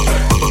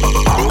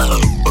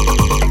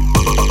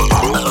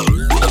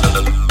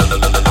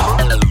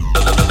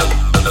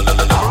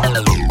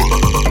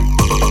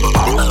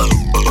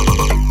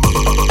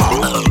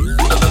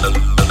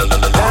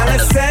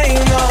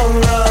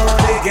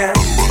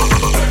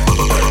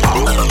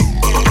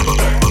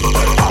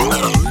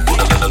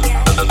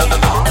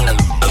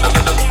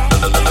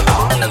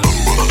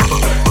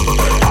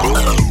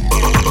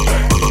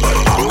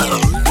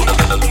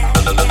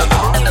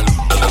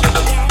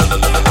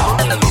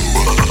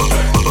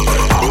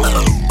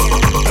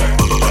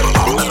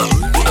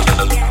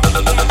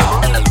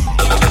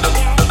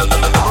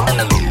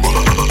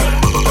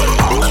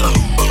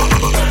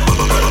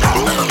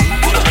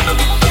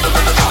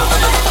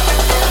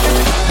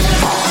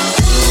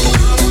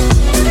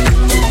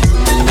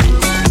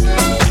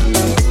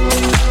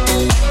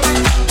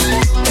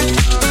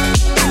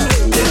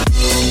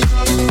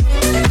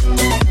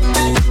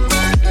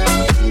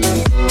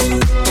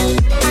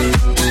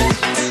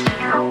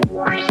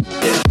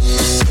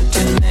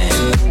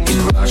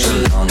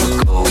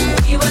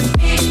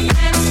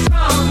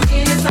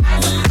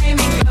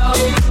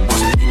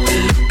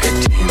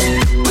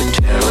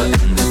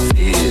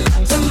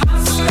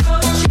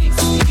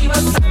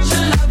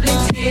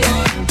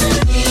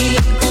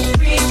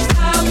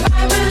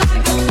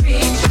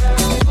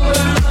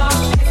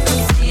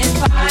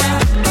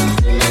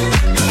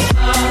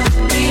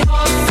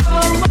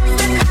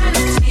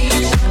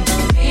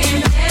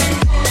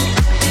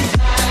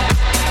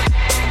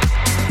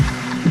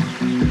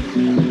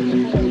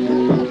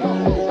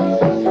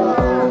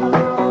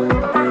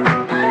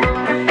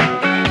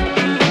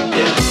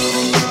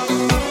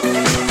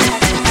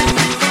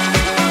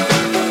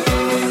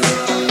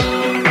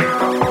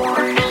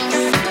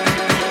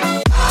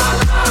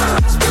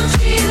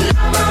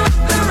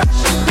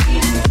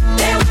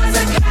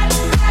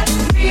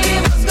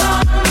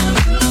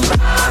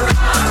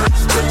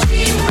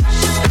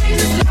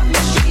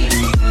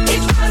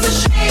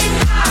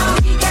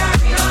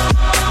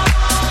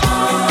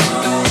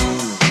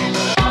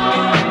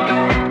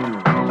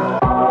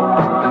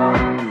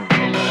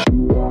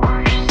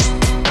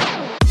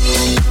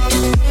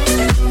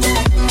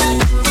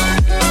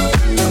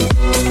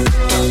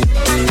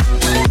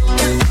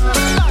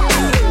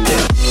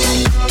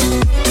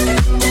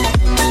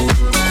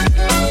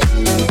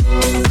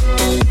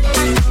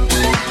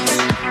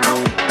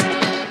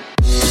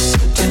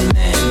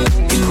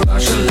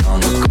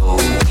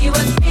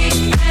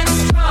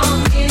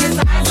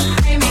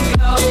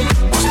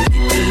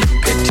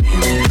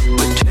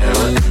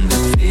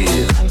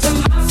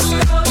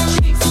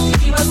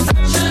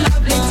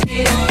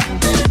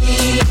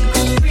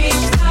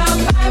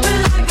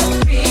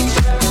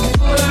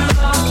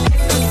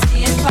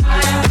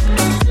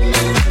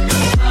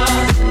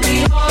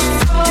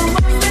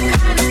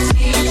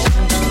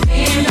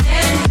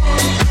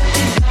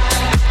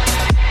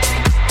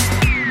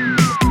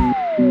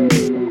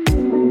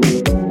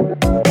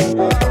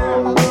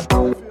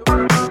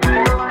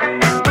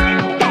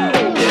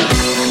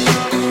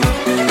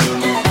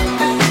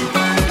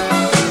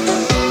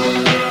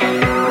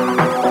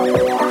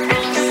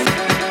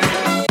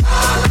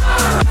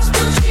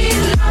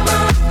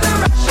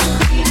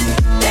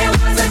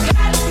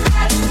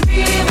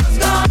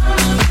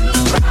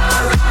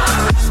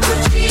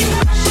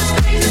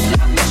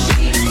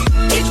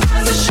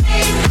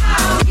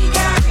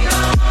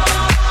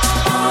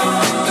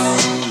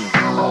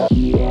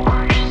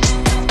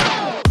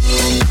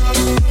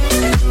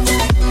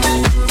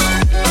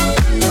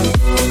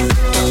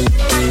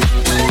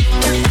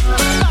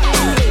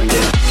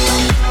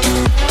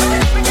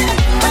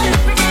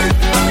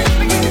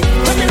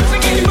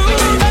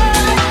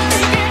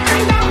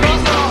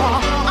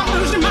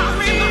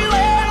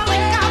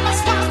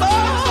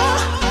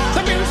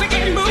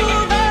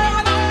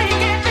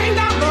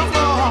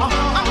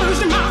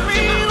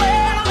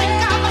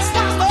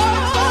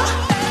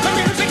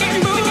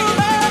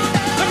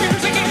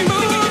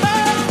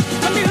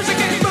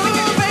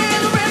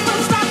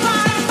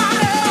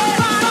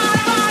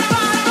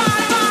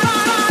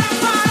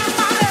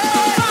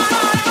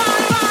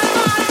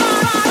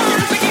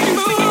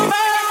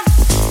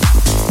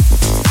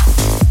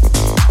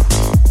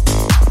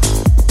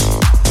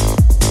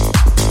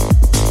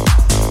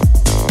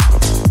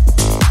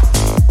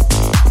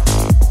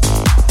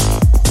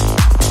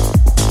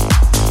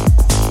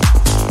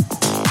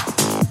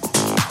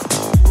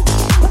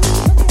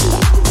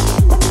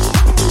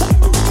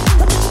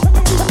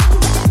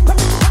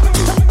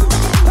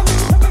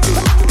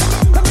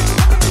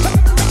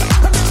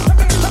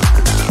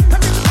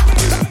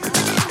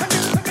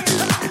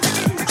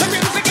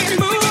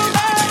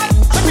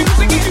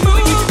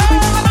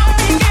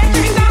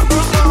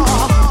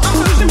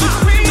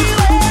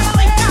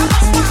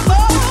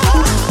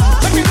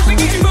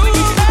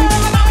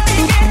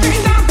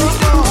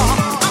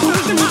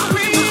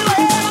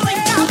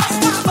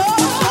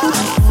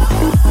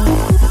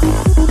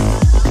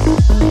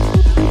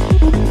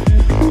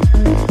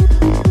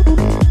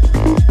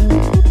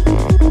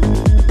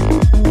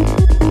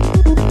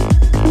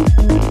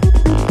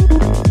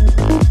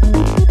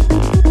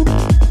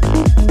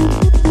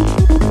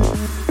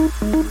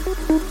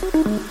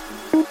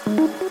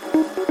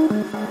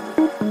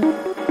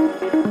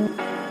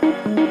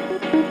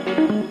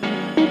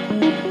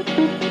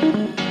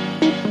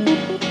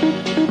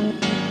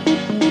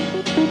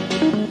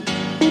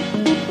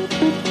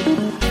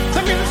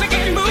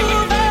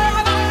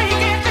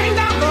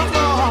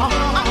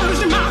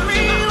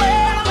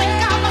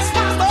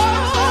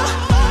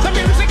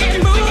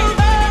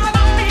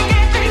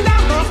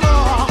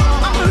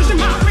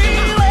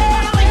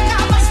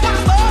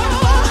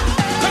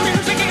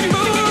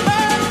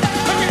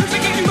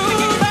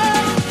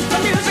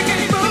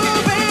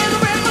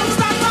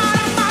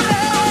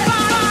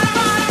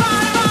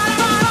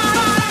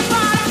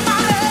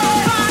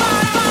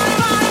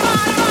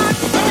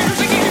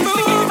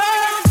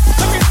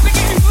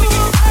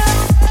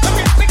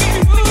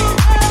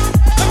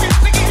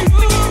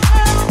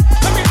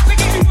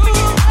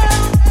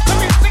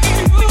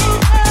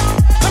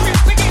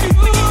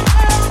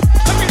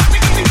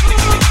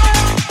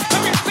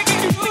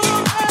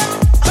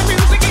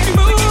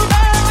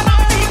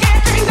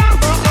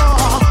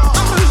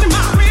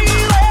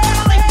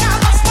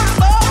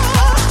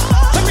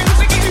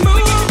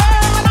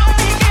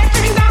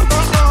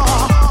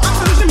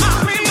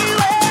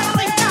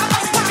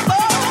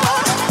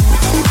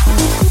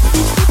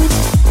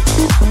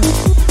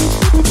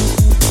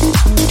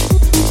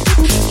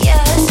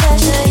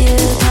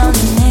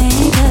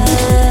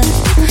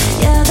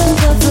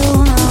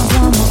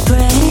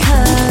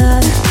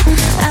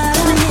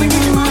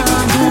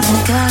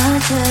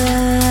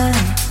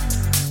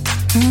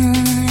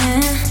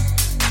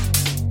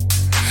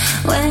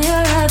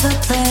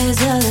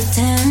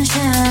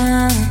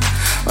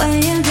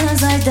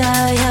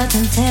 die, your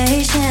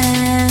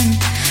temptation.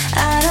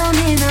 I don't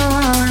need no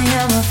one,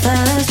 you're my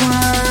first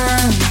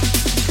one.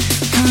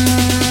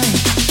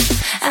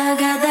 I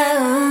got that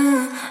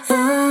ooh,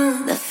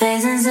 ooh, the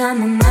phasings on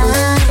my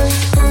mind.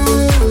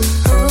 Ooh,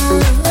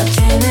 ooh, I'm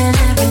dreaming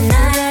every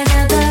night. I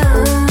got that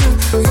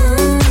ooh,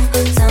 ooh,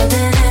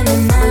 something in my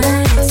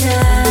mind. It's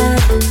yeah.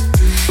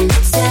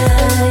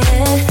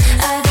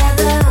 I got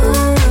that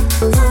ooh,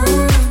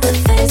 ooh, the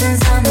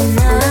phasings on my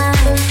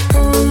mind.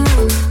 Ooh,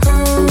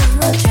 ooh,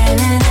 I'm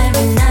dreaming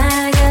every night.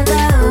 I got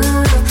that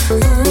ooh,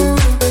 ooh,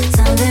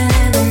 something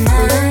in my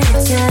mind.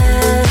 It's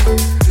yeah.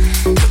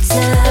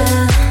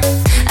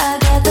 I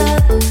got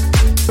that.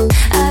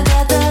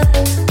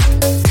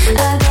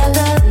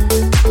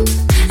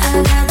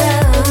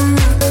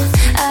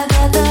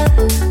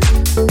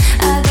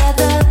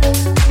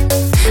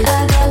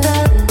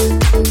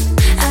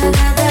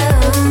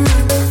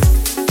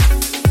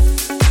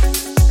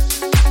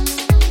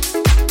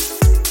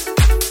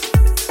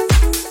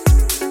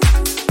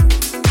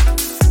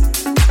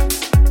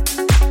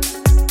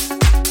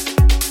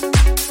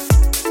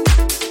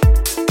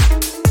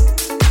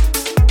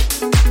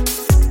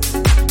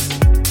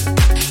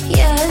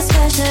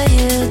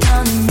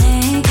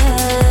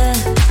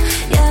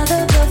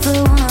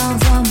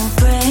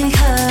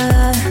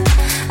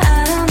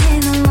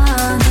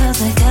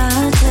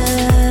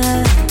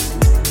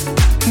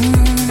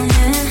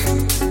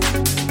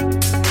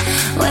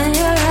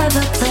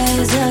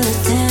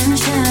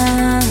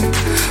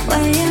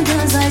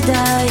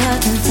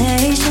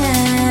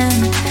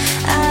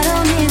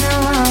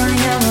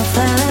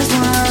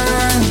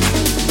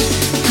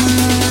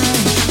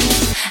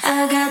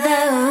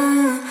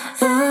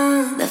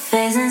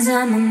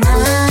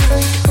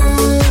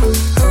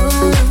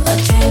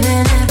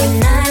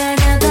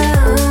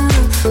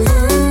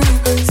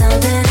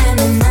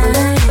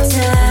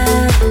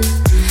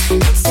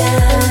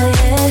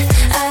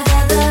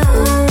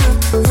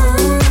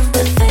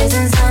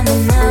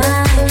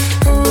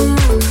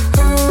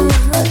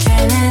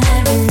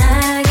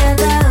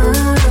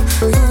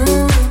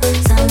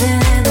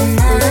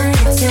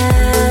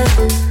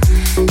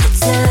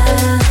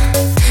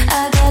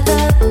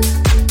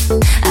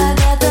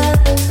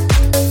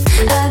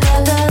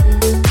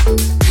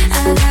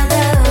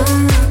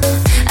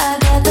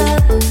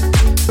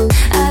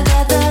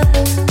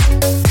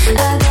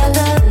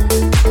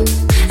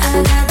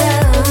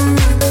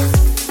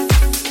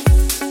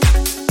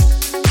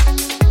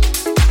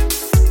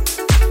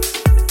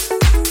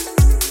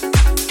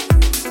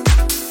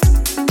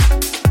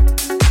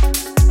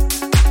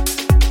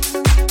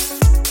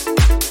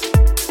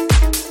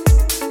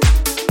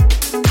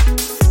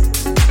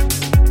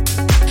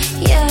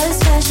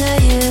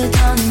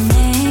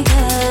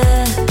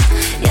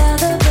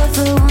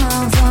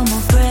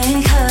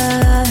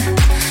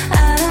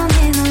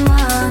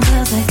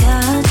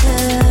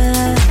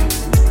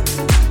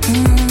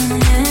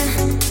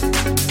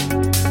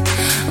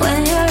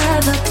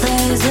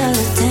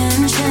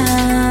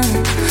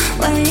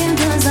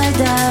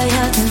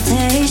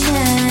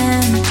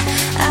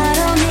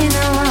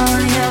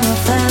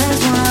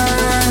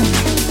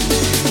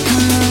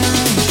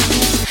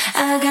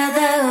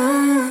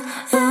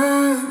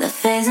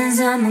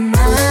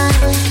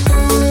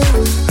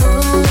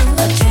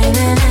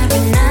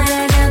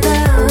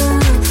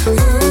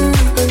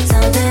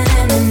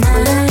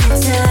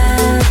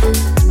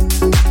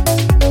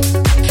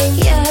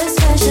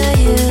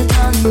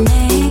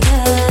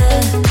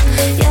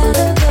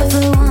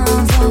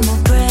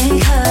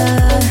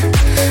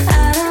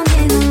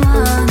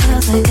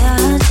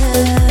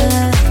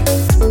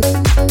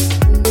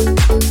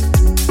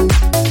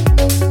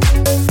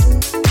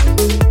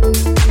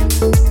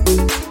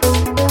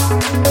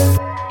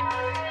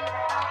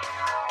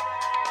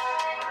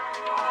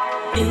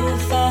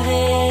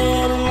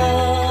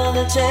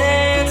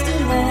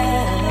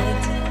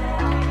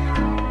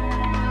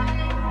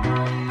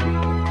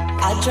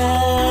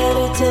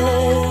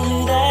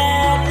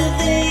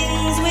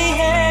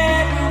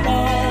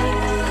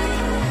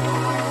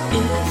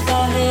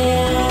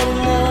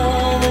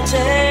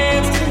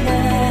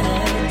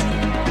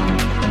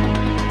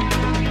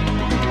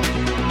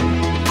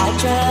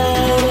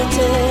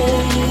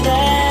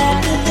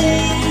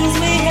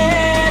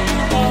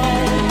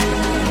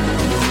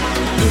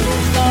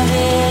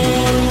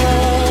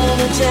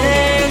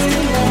 Chance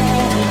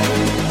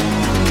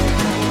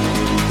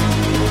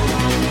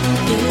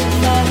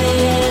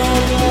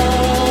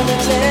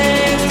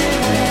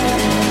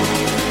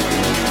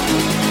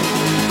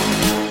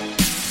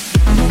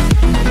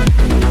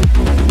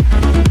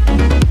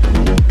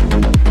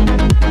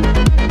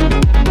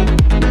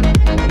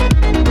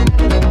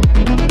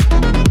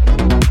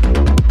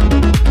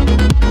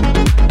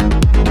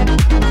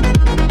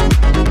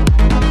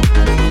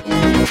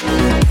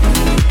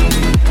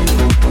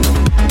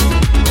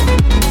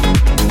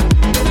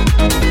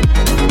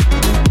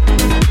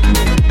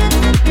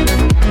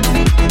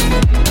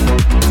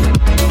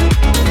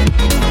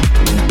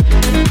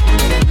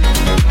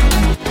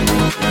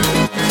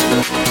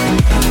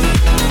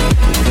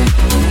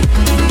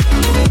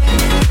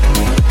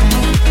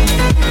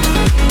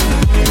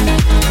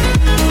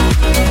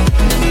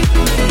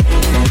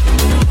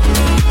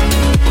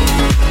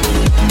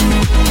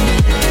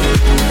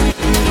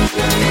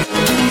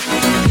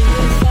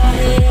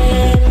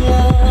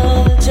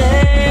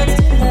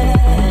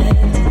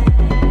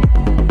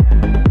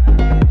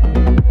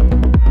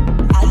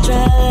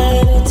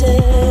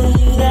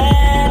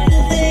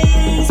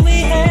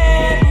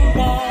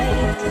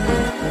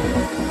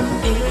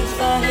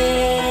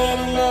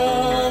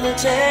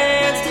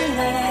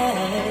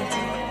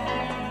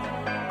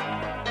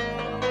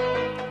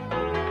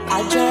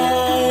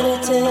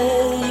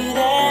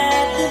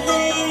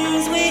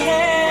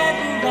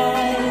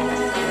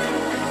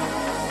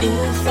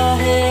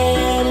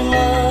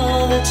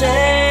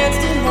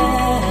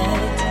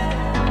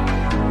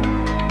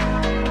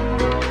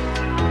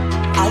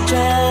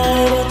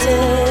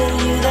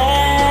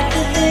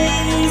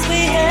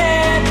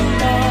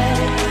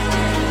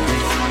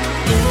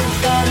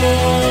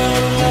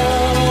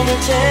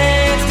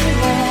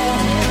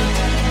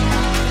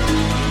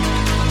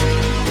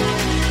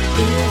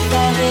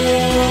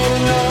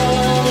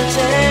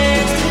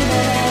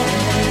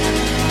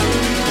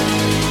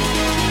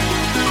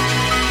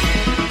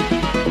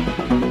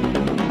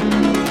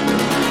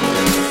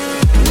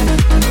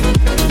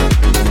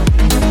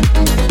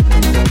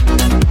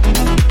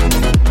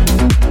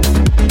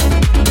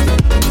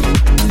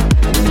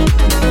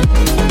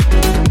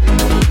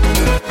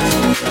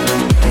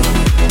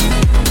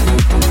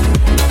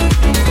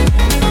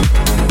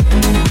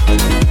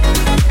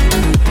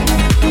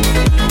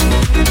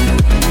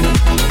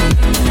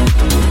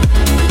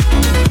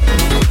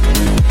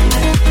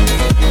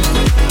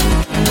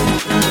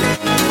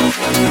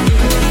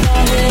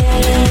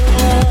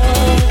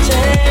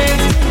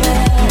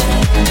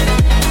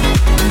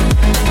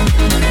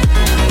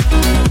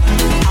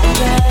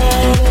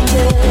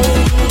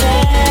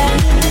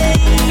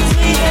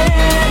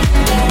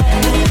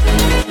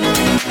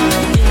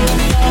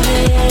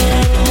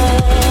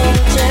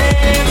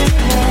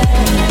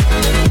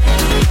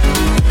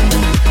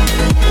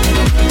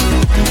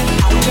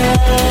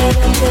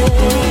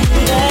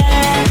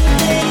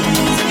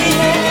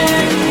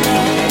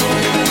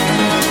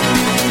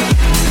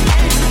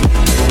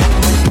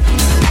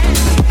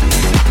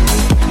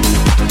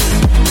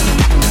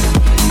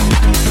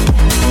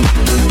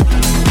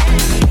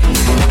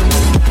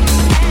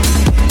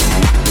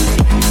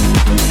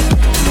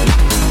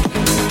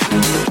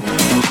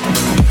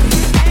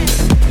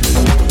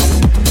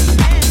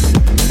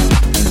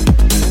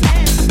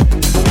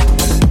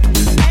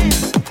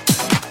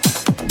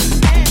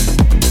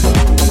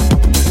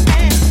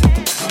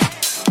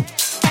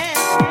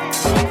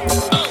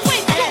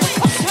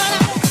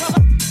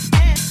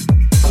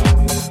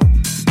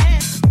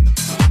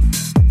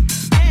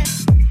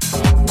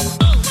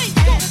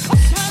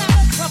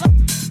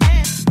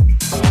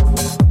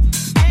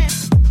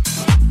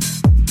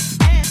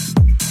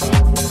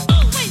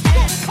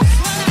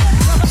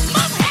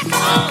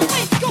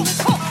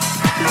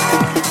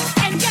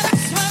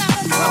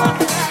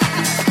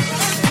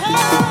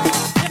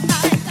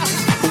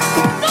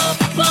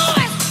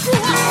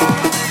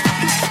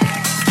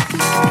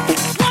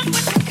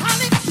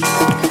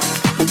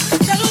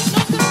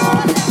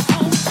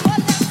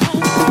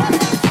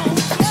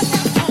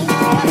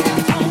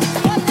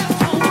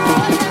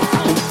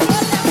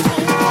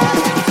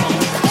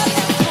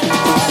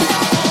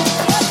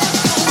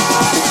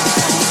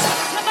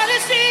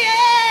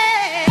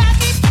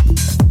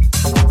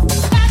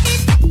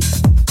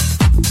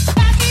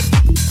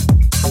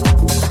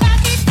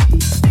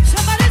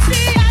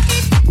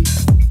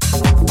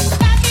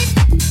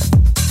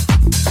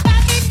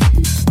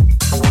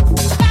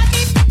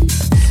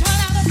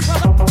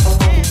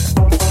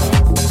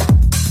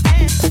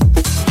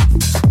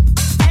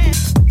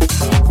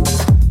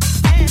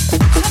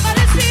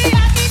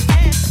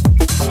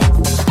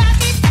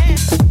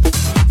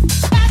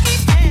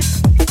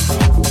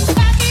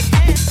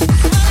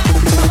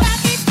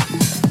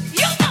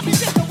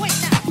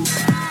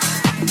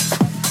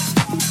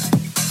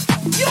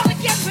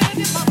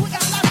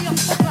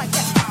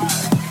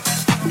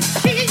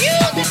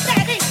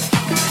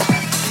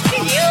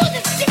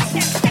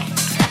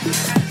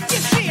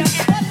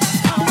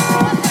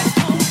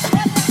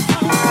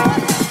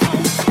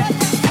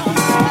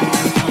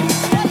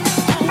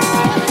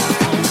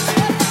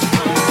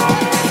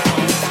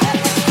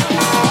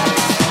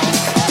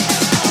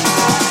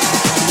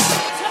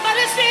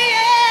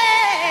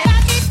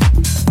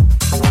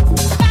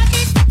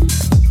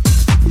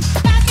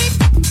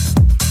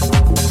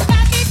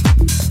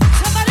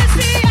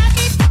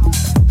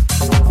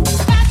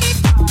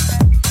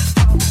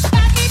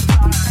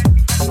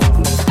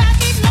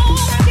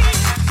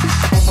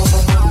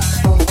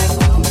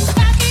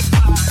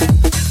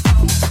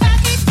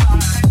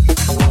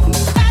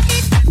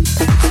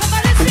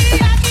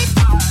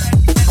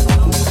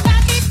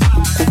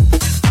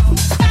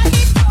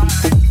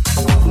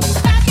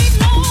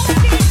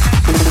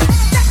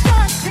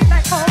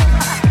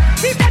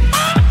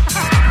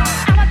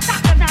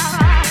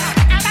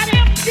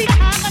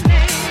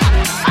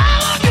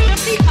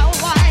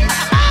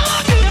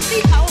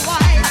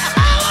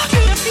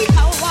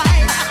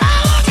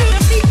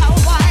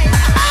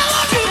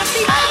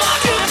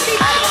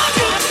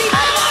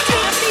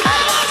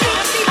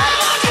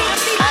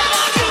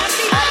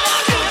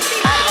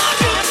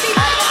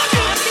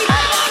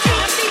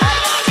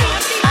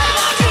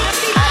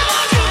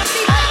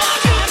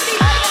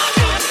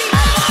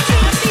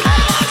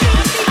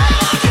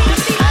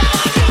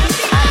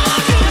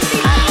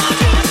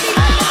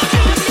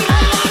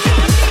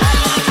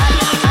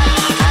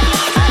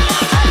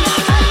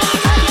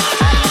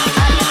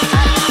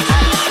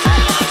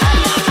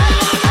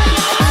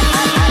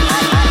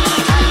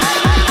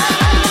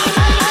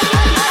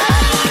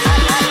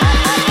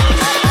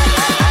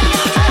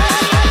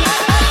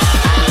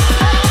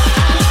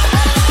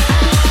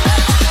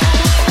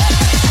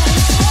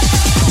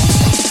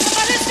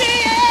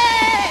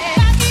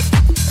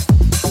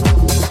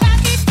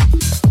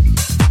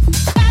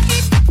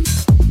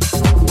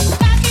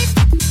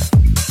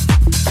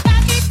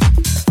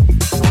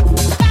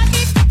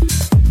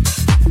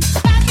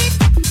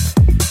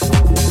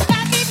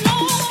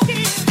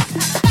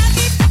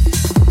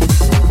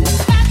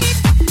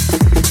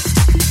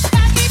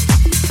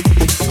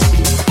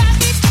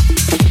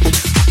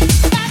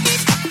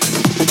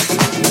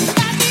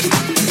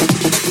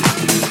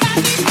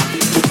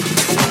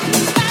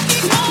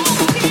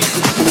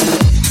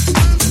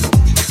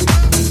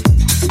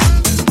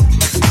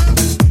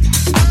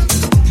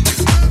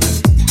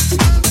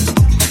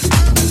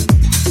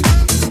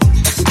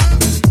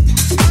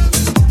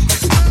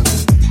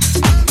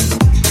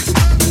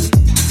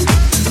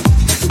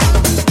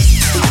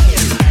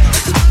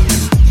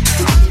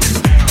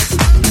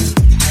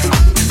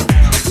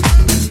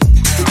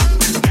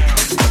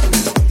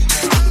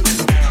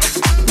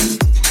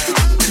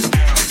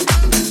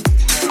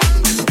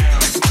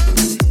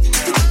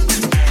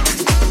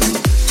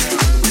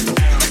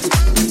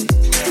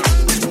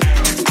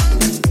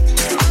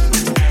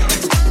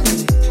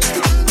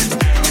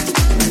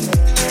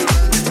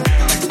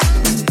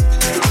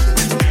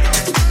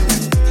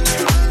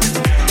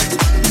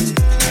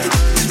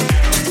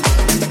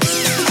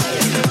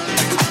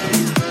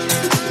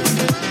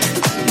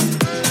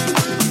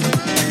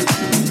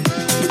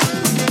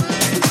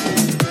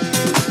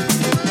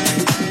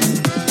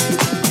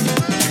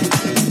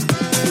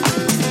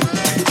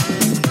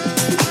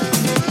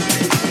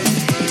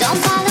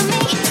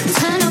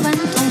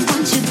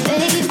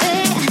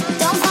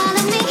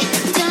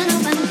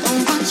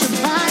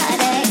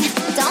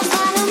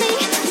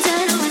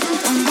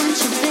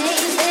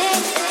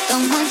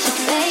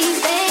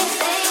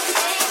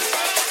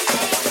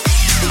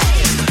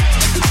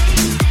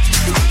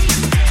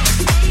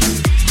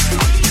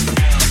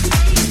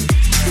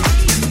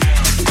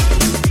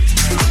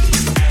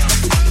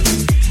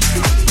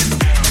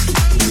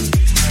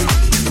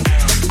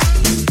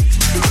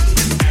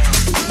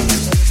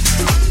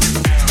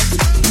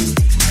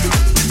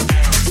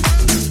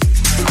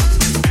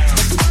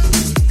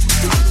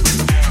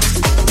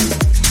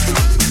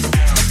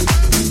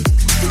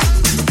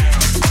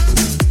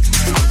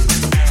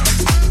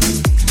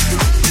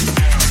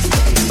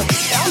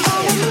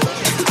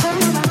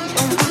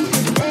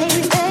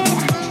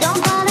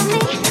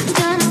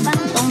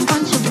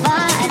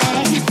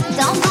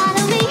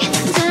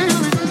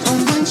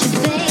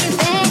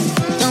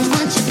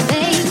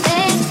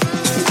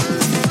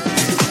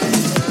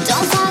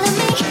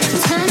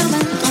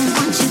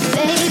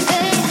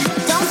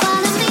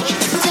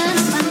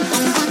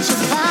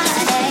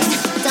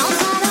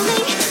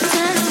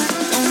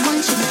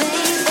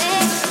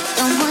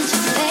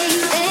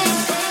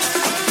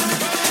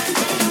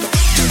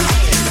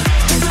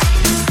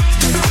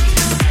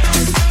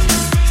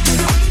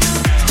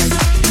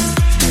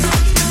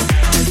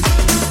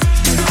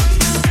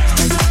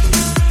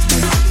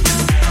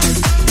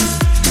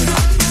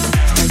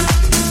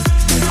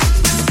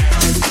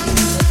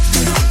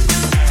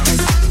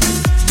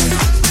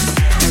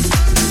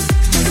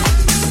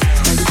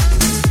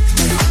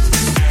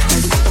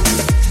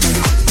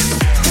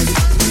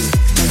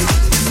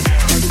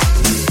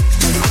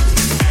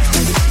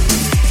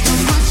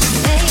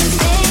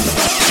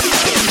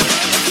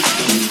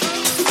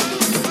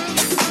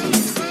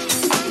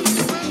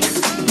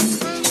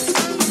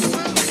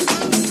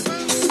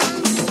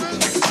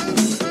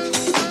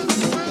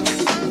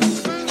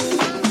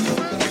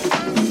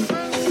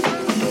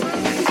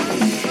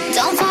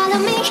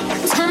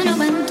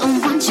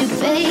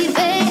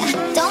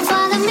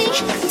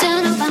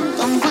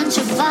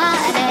want your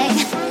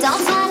body.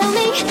 Don't follow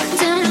me,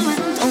 turn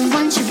around. Don't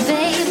want you,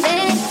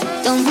 baby.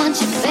 Don't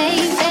want you,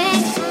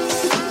 baby.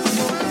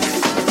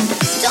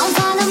 Don't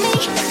follow me,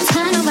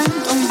 turn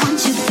around. Don't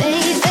want you,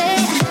 baby.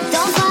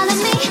 Don't follow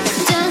me,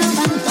 turn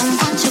around. Don't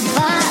want your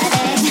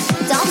body.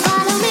 Don't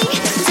follow me,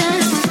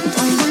 turn around.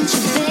 Don't want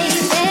you,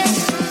 baby.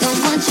 Don't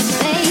want you,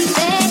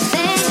 baby.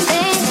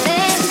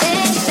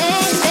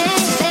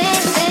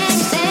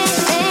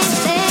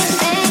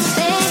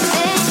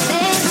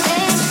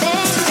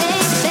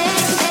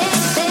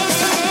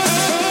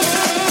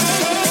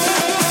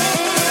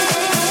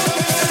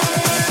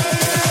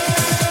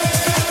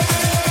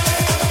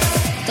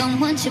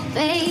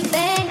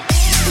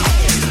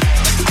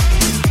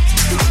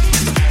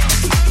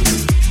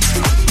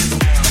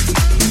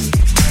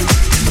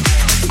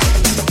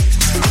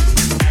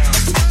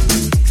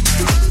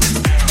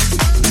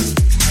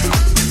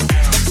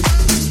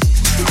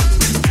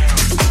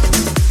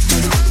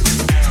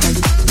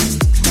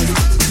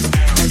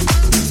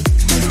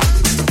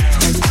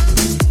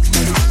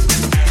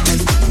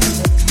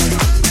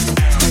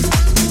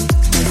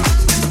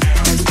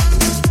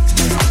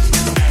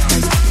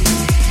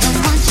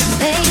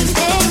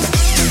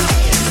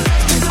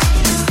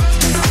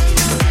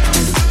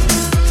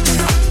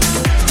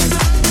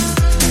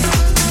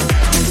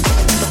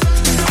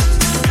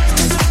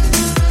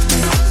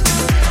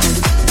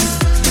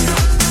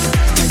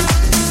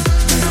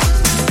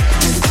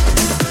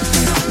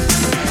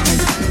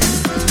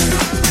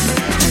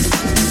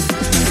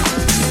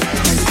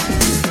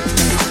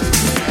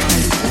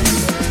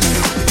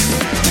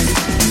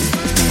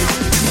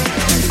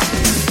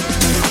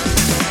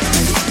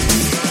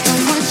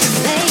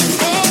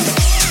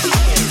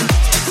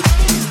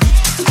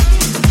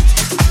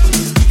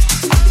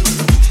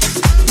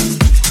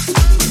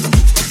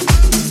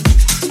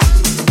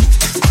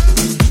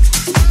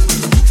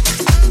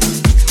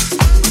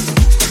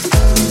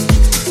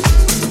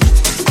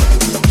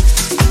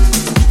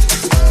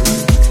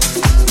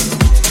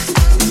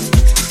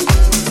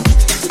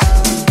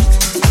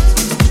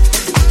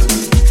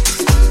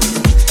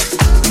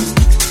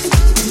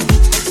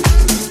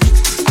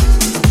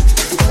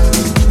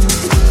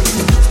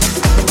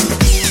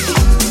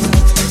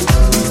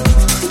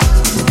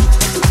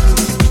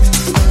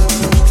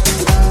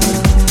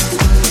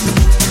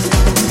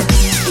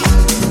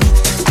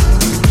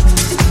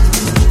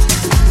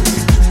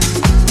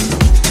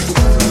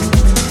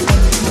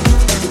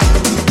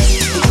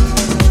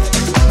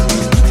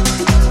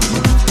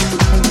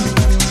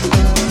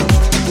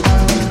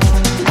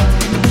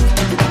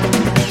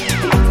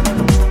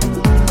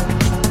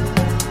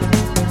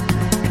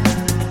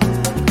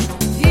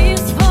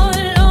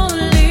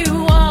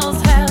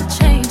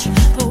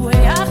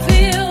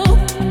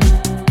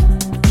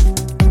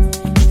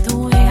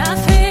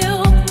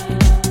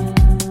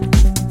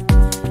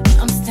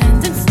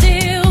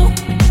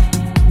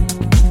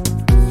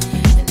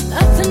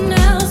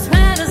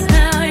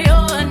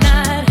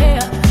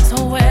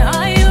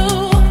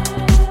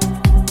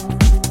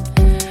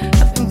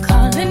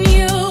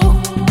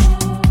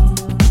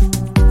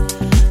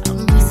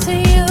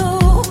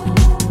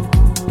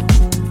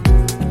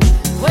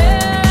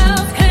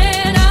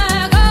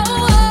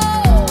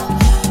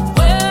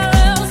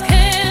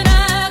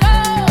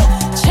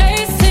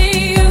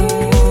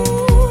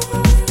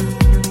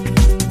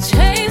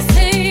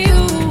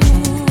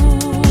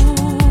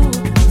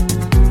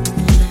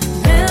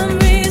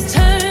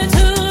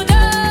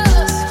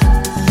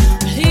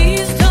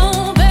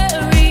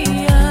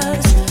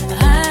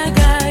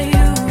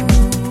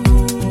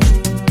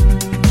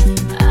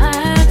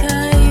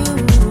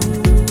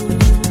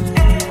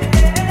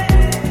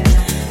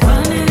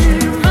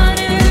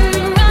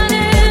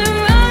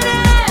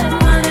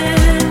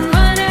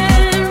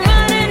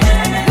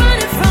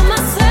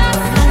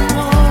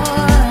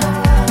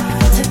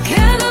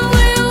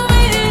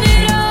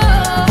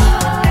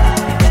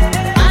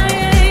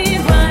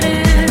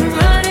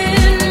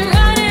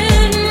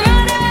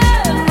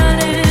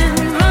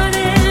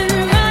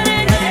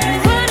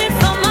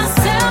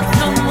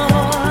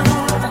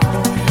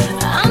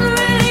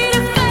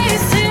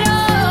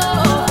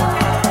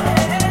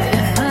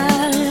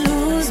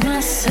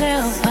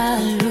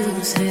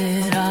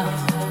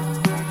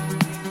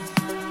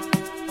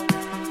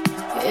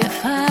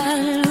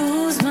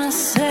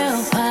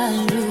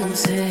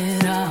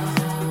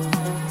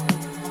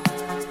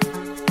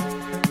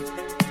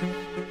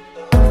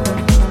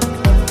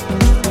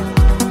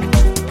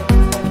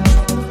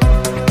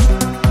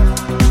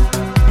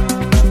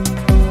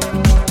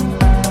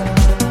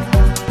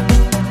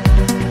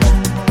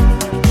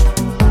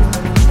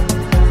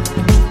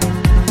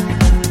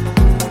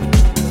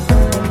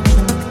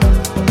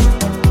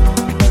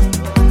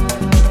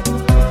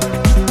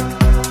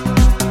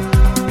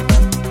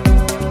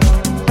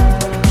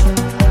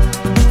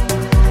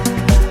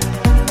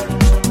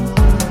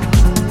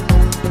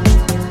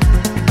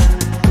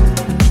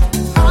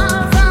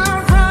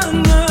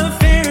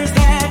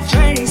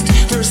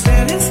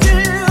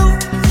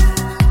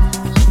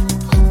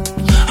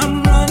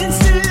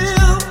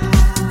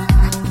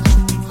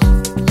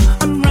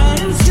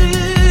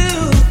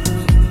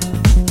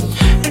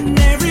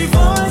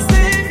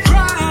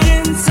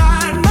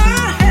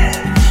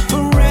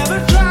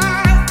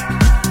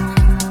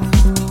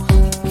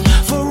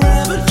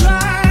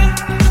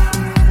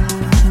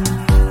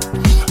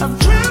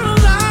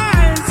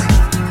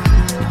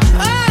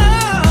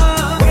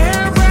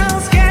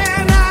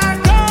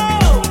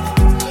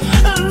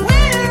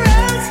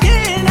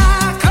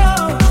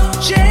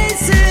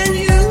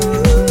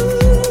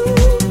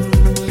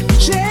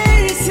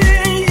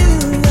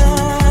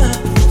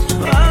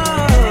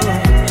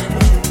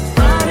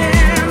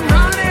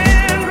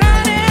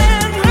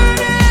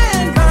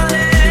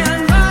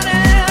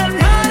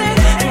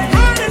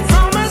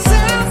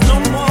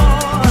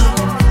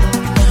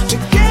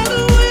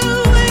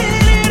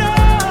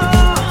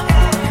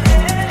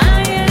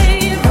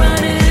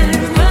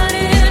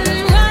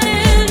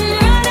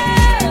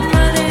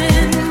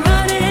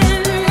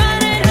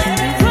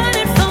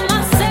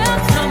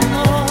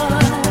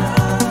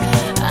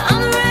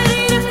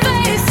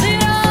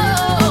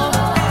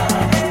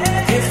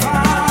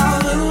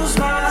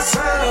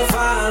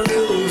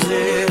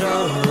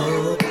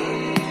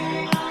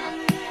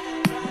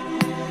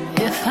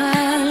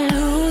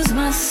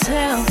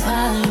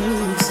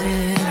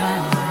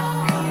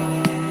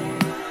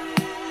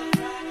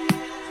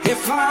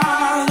 If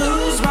I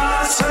lose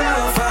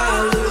myself,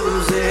 I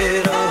lose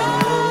it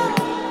all.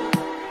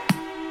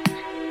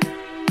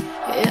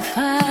 If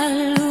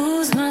I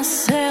lose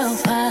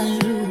myself, I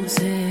lose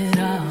it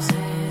all.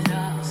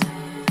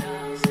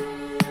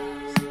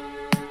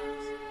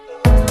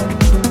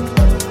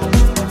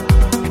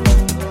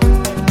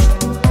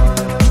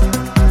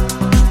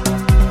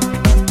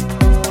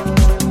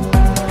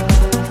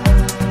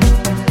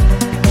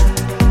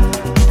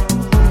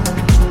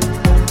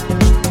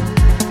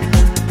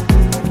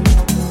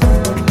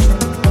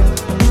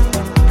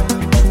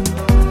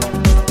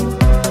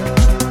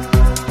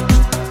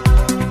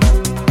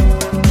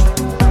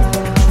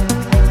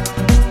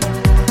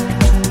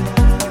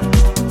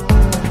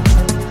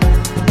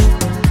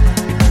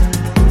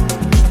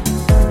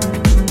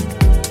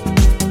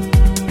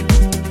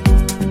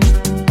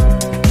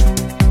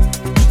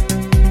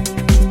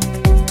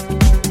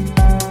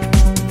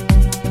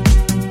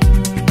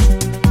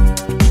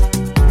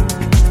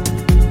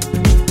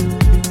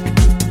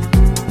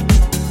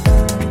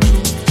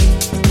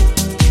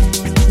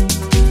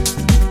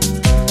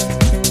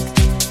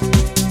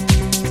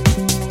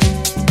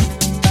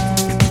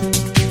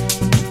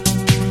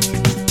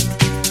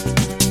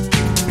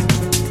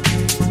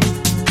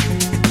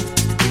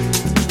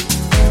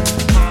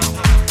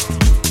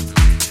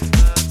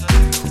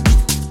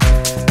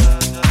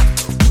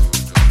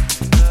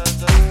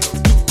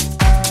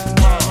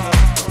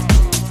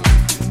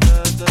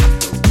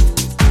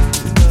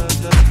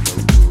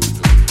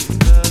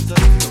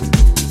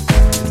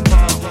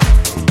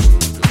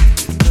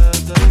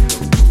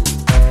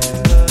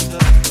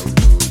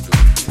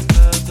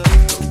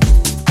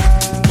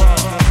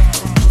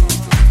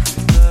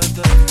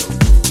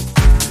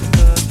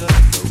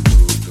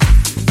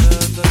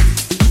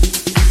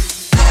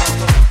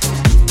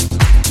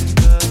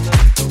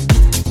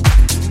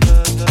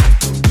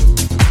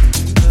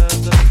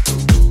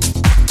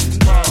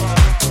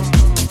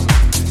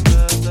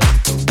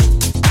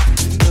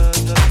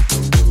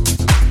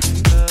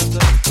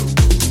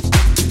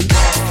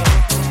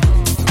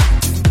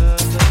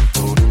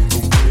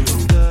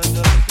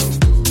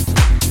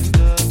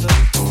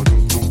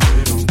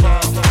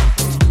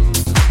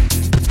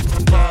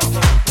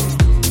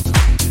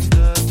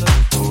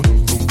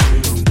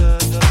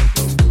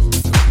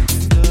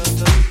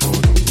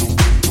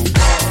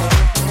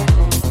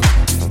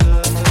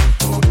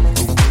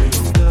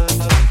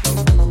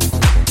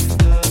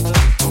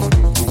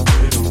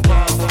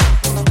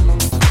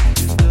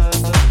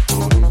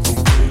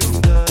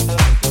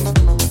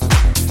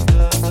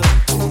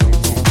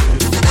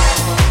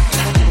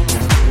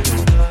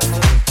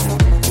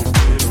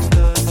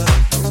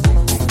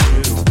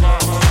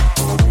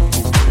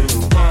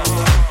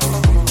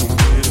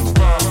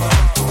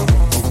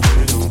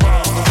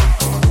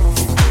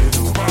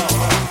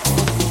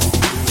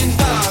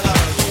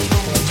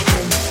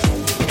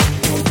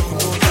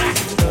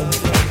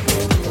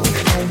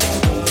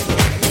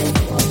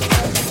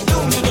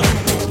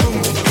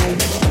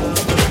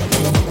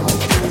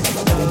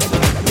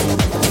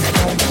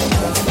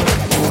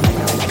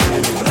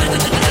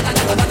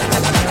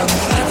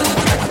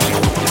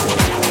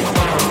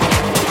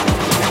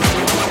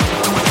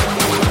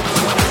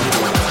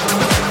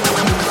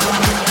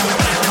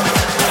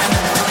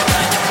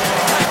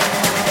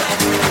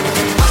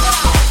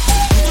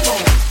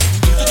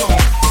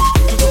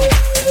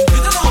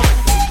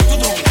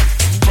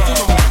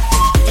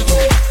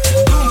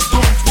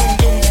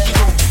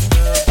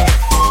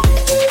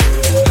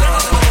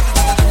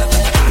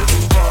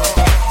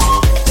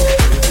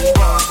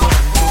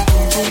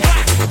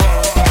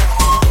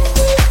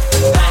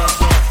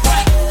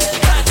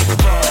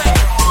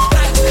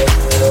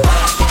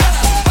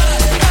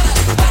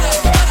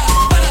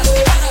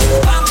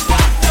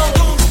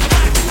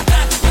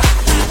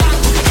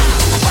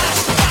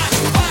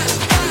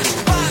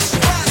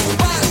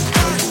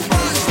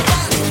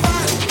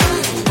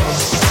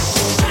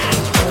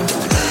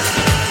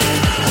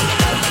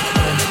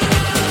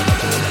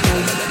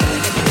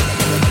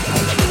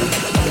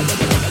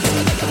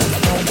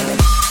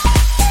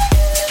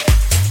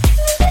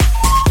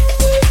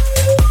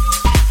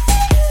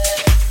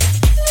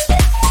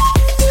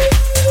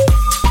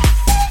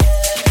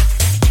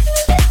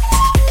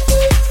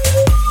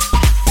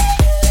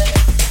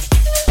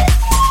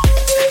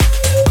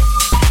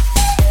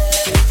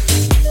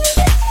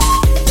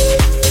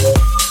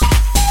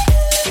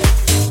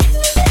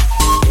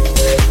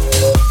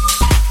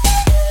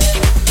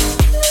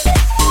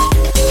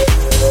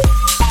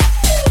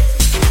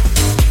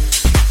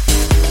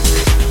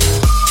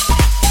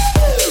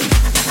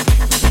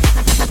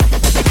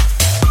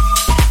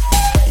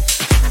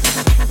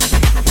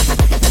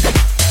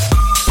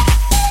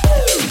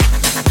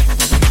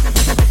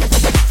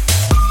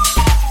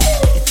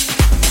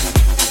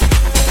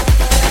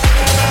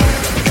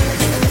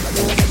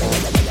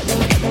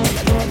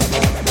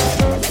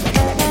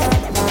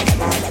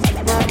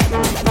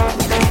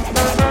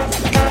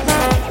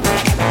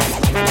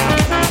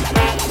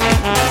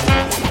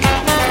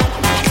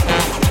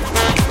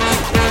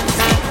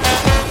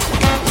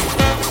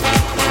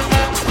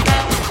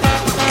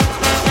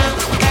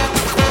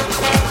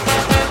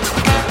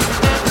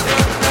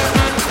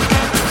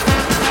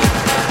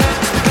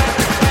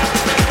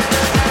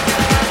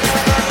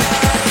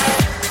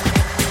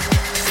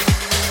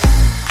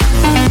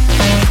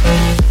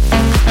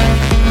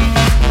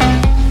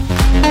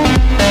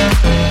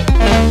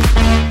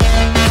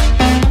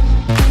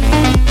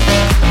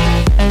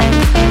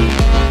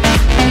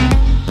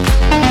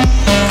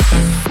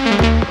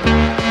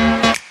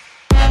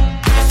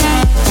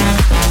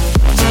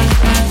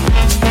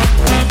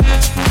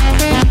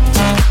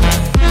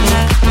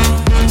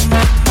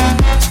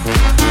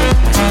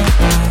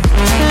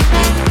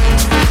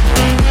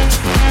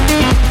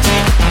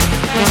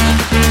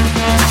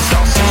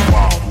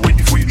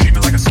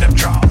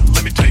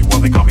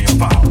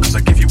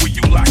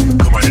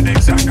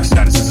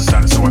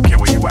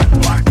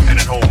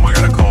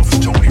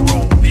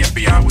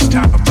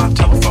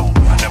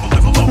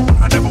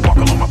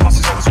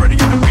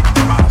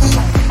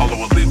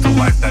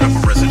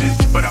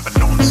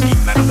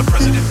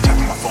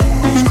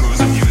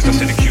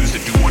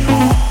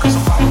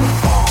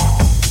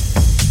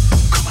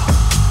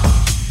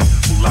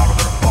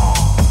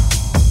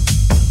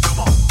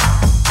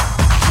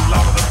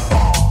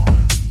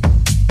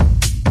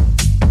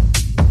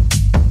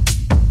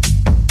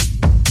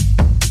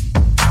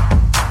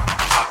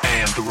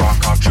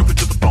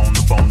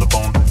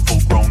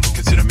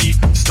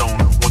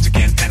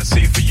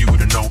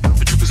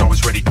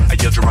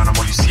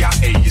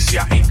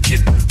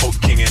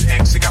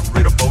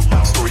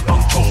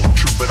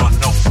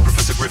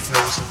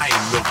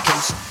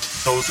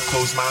 those who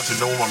close minds who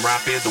know I'm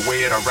rapid. The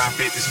way that I rap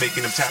it is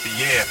making them tappy,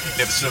 yeah.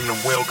 Never slim them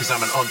well, cause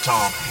I'm an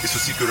untom. It's no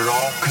secret at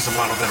all, cause I'm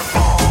louder than a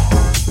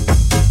bomb.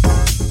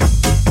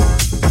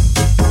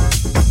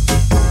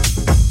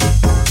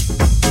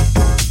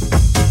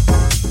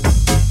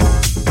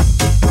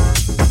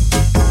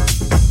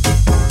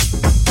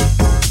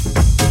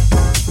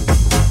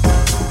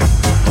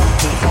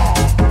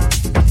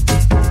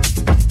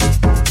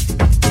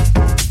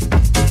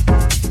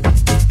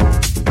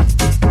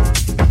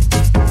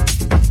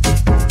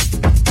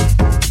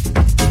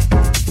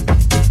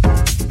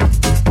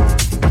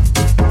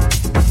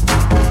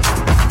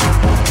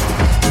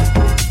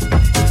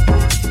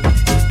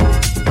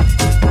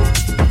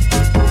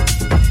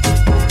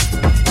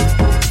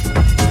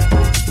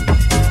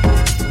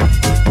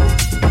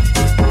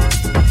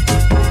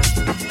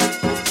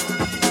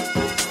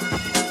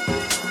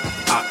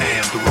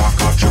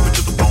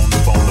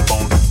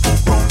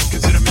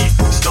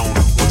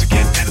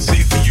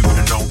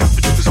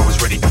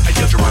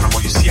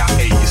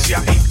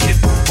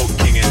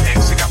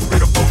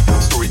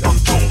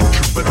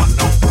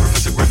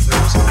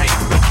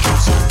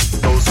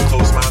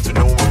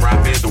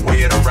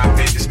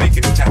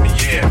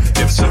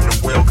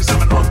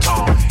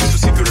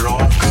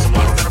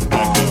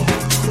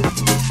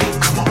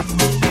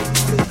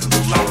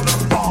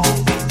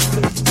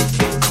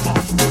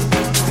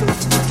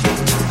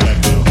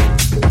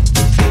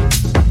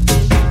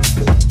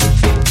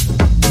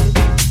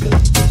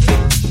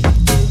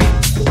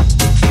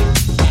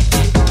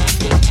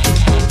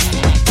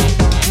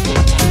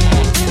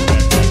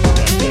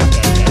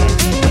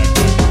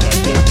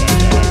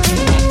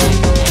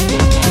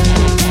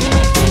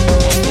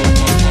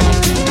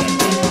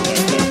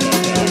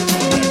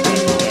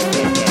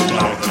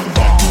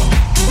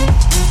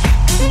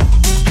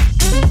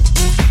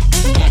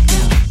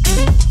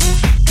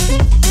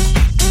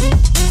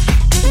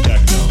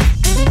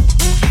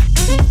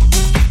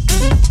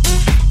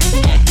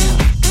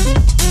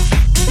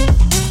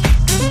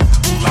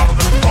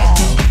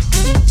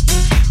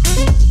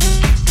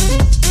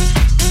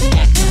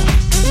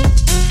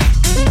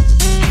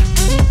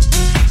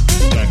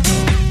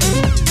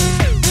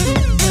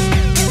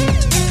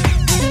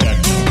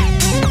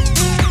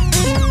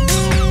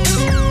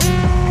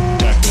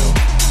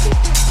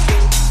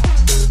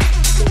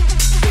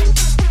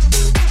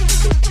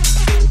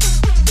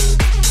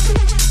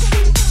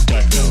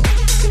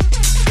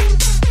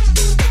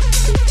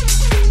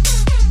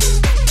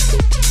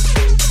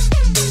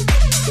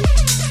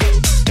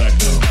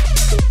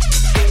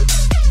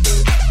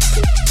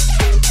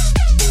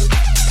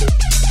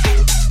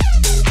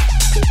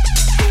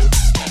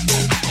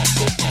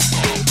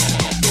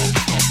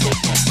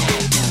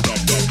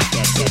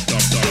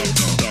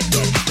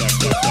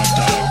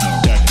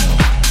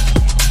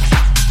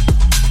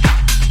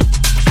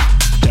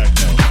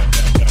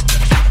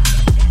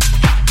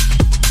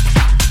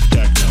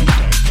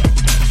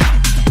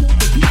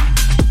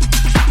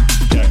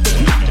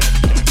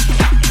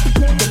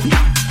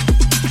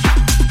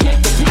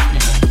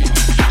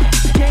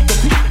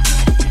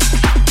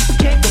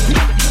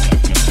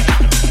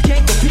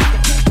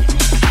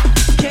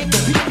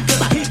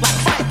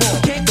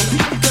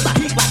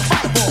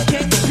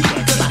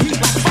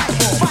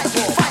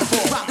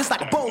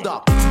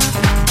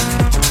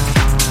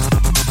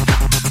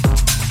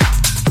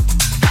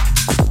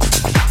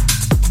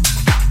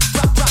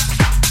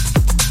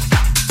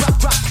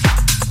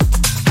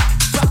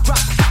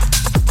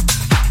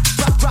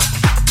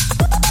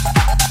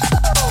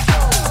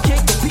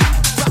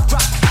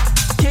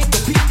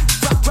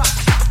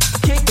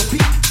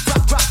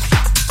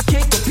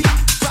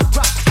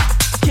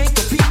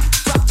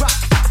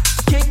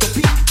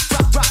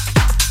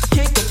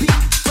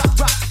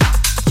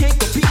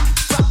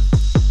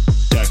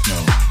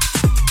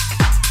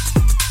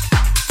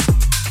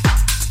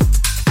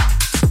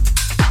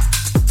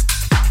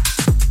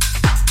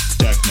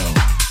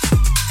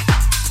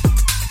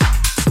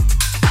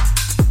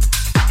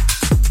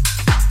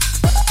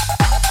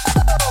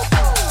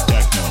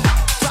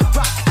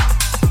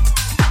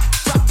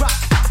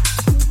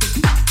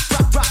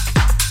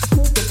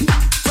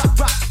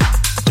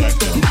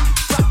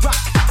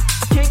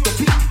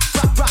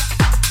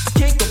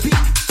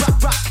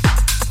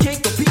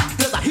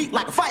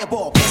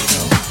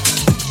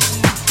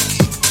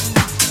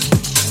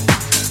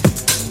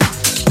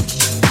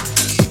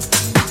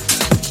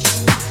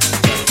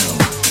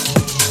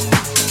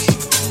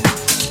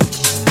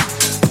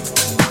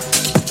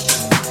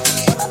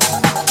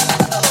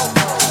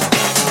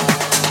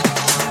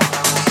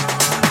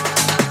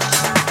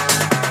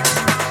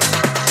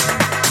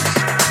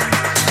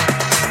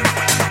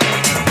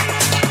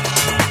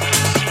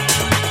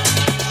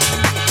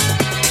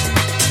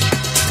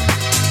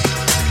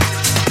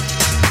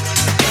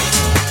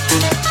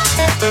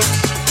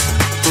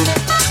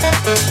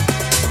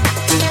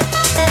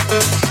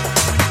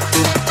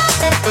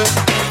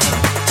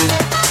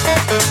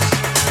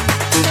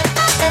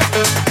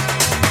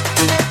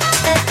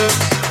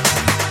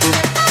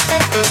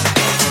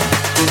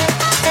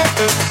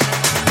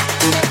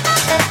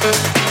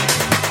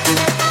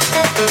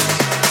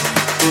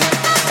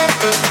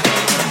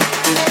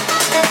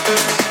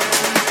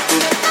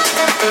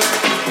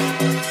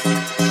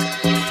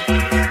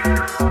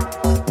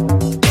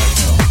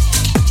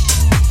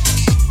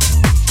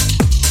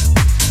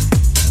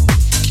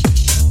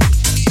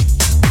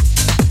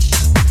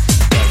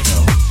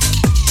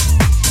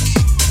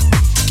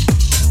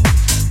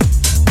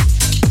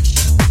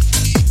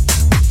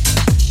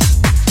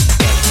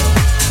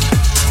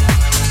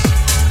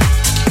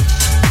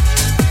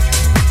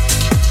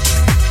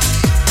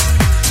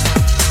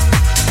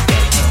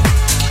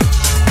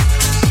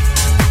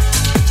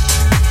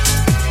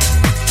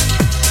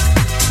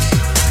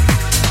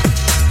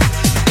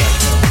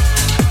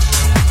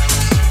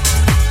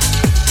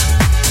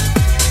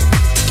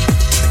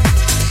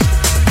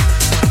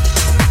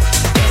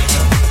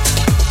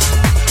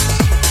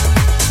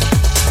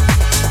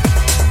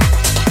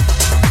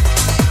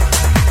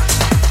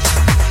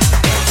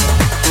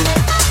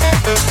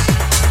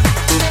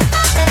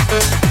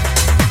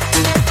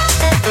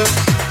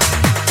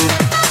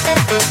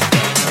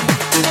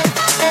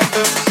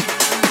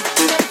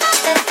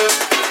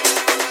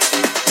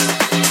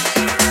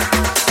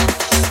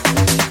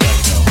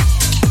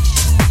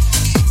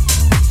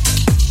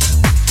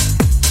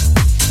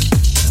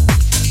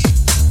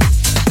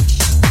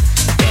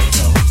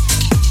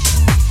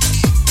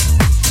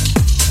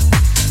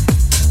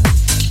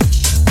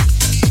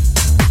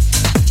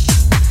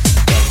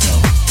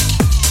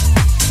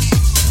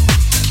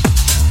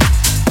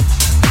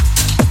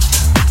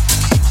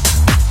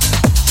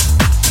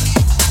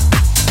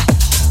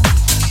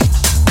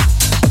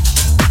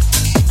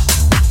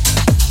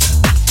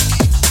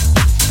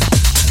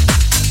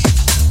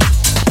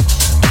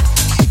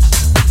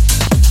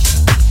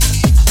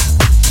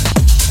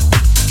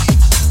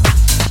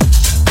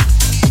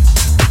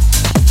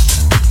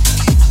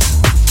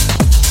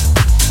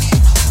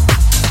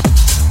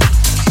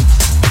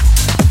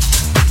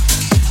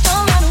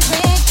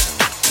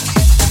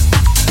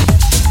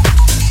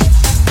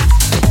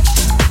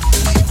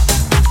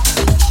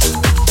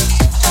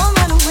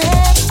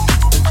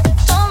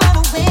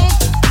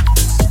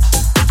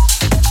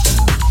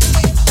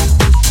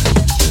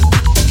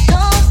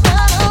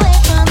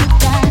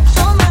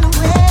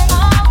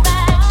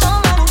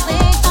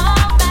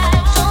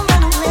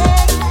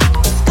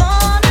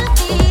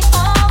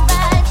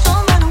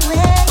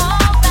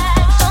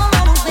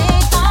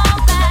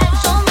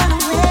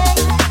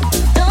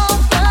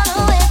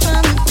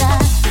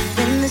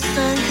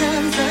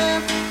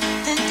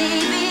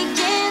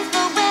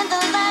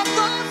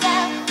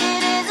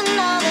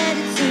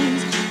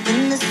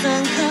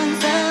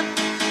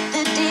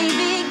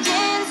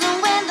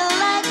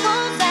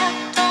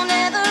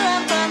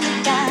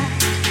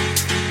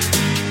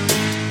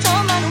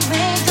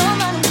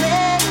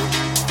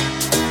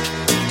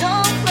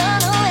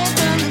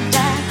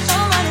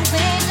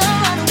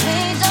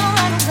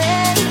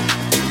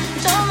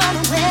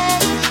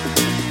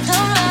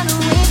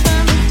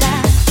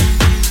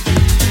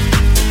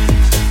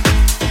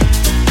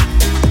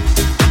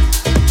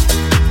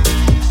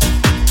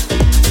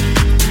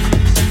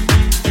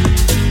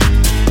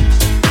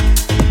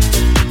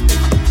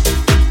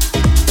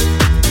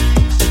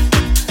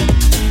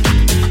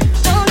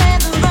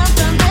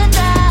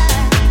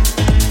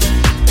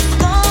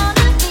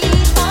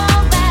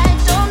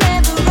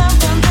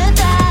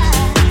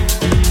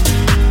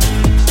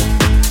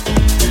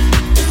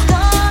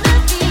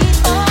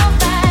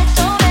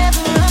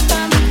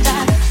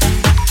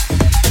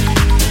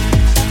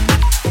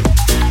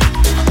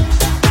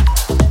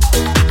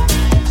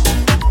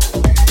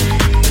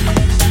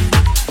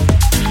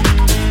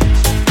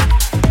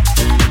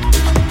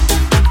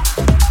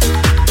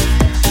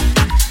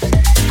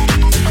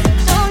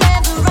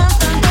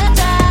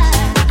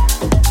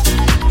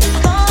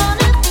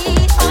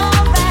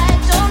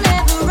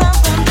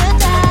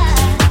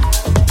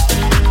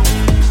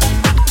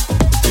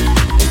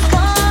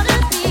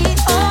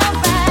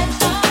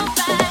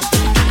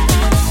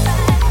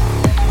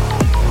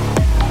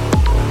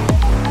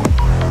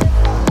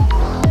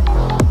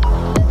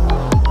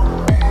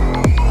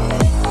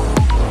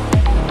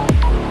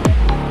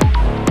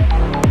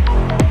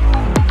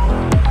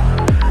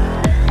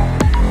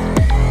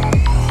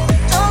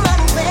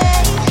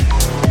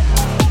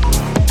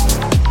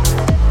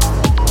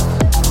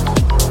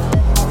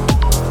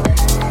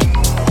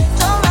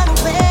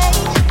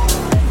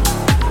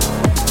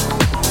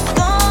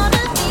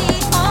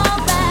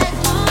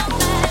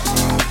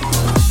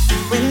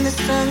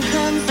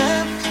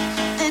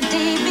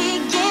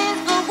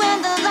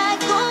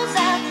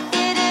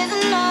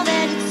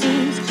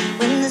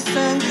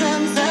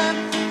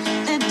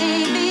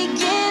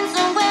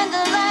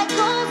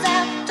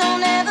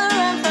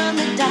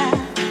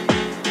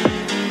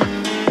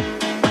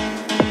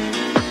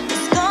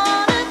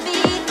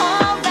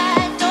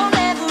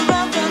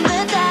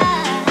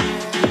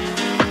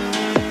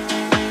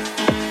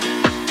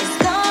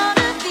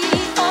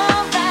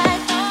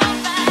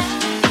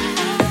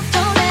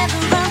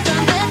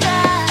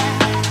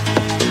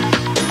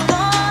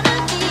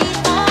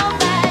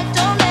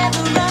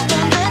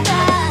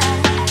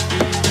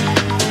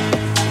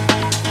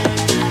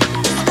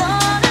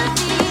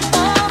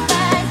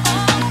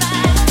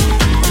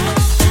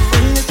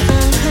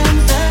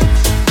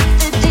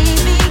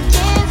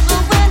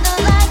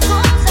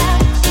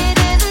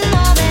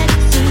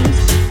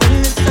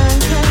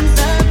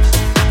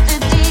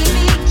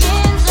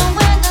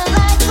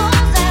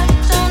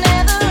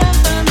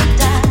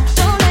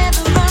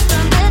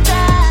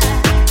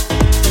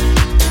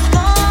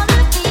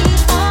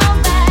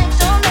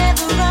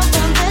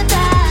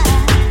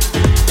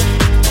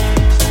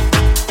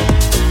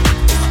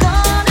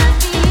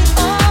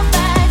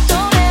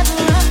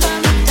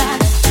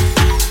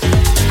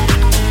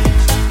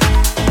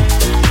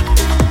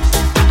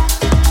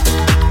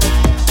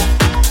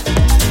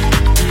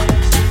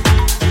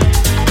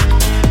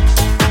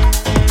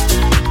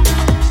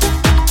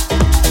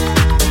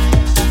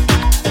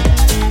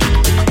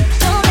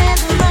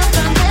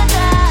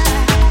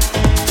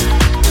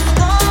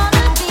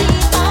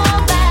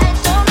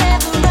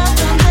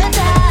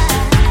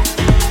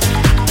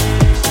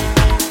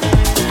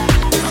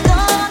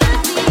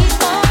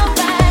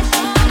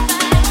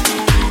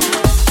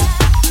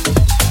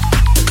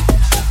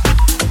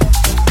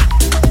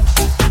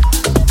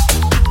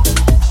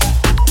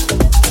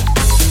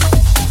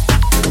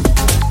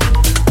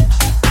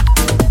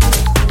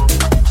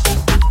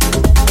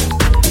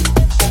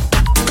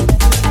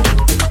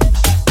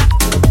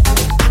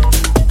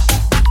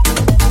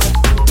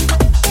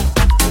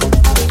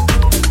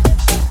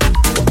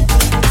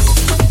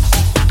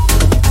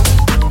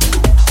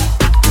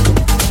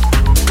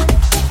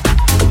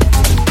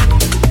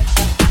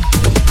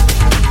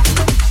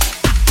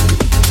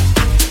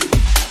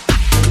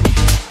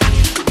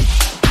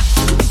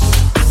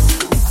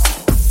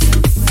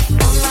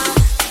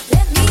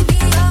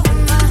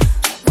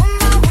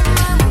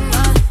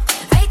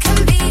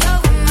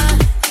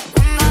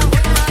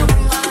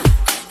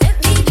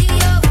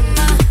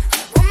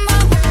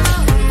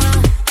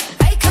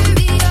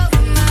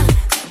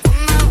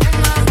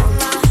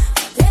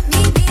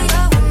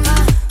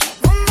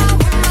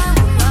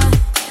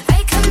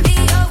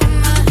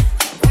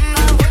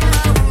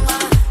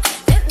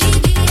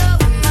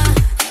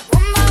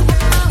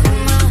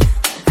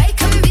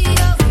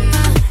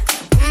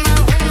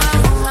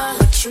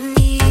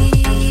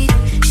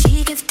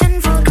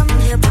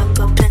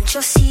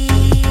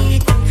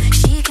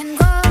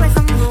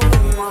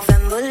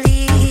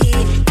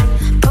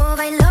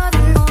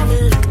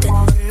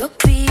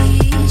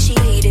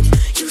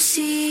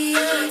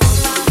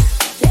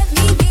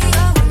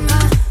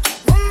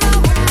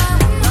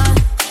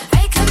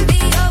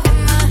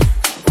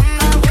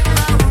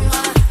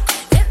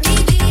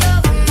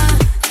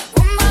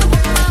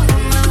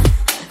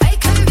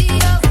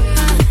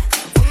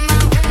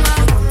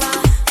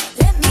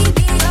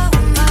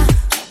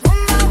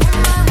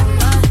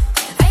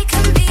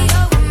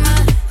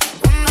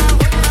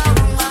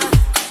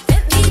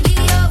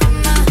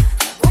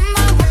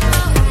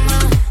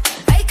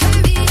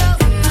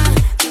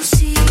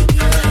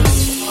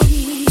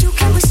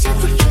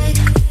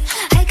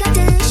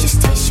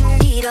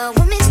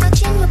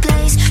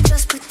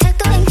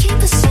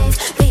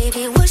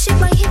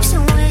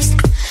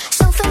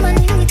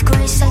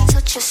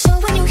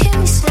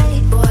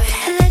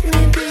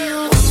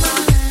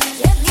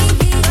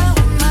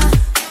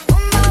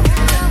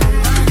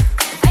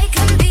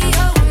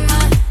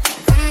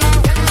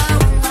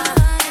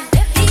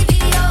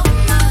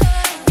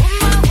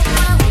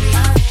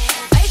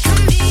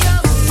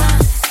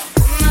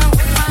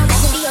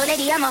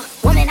 I'm a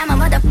woman, I'm a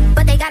mother,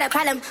 but they got a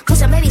problem. Put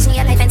some babies in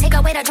your life and take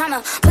away the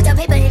drama. Put the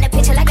paper in the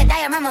picture like a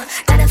diorama.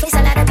 Gotta face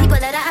a lot of people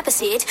that are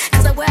opposite.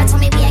 Cause the world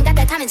told me we ain't got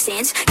that common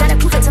sense. Gotta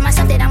prove it to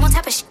myself that I'm on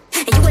top of shit.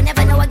 And you would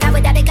never know a guy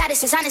without a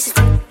goddess is honest.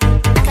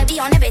 I could be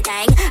on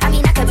everything. I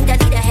mean, I could be the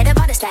leader, head of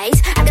all the states.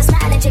 I could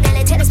smile and jiggle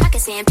until his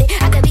pockets empty.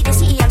 I could be the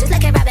CEO just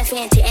like a Robin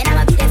Fenty. And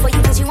I'ma be there for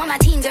you cause you on my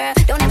team, girl.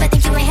 Don't ever think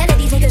you ain't hell of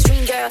these niggas'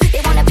 dream, girl.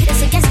 They wanna pit us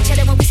against each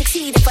other when we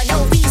succeed. And for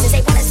no reasons, they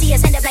wanna see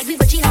us end up like we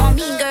were Gina or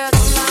Mean Girl.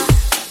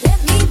 Let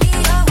me be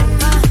your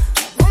woman,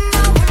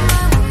 woman,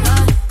 woman,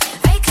 woman.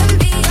 I can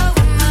be your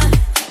woman,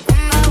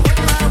 woman,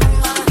 woman,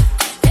 woman.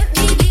 Let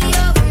me be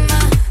your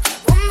woman,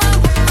 woman,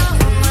 woman,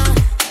 woman.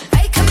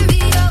 I can be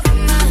your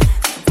woman,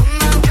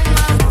 woman,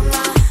 woman,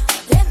 woman.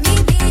 Let me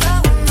be your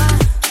woman,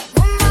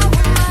 woman,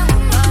 woman,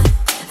 woman.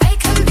 I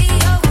can be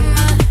your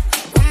woman,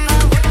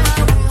 woman,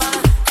 woman, woman.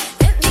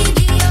 Let me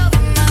be your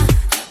woman,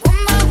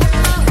 woman,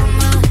 woman,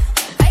 woman.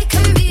 I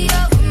can be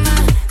your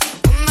woman,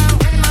 woman,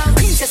 woman, woman.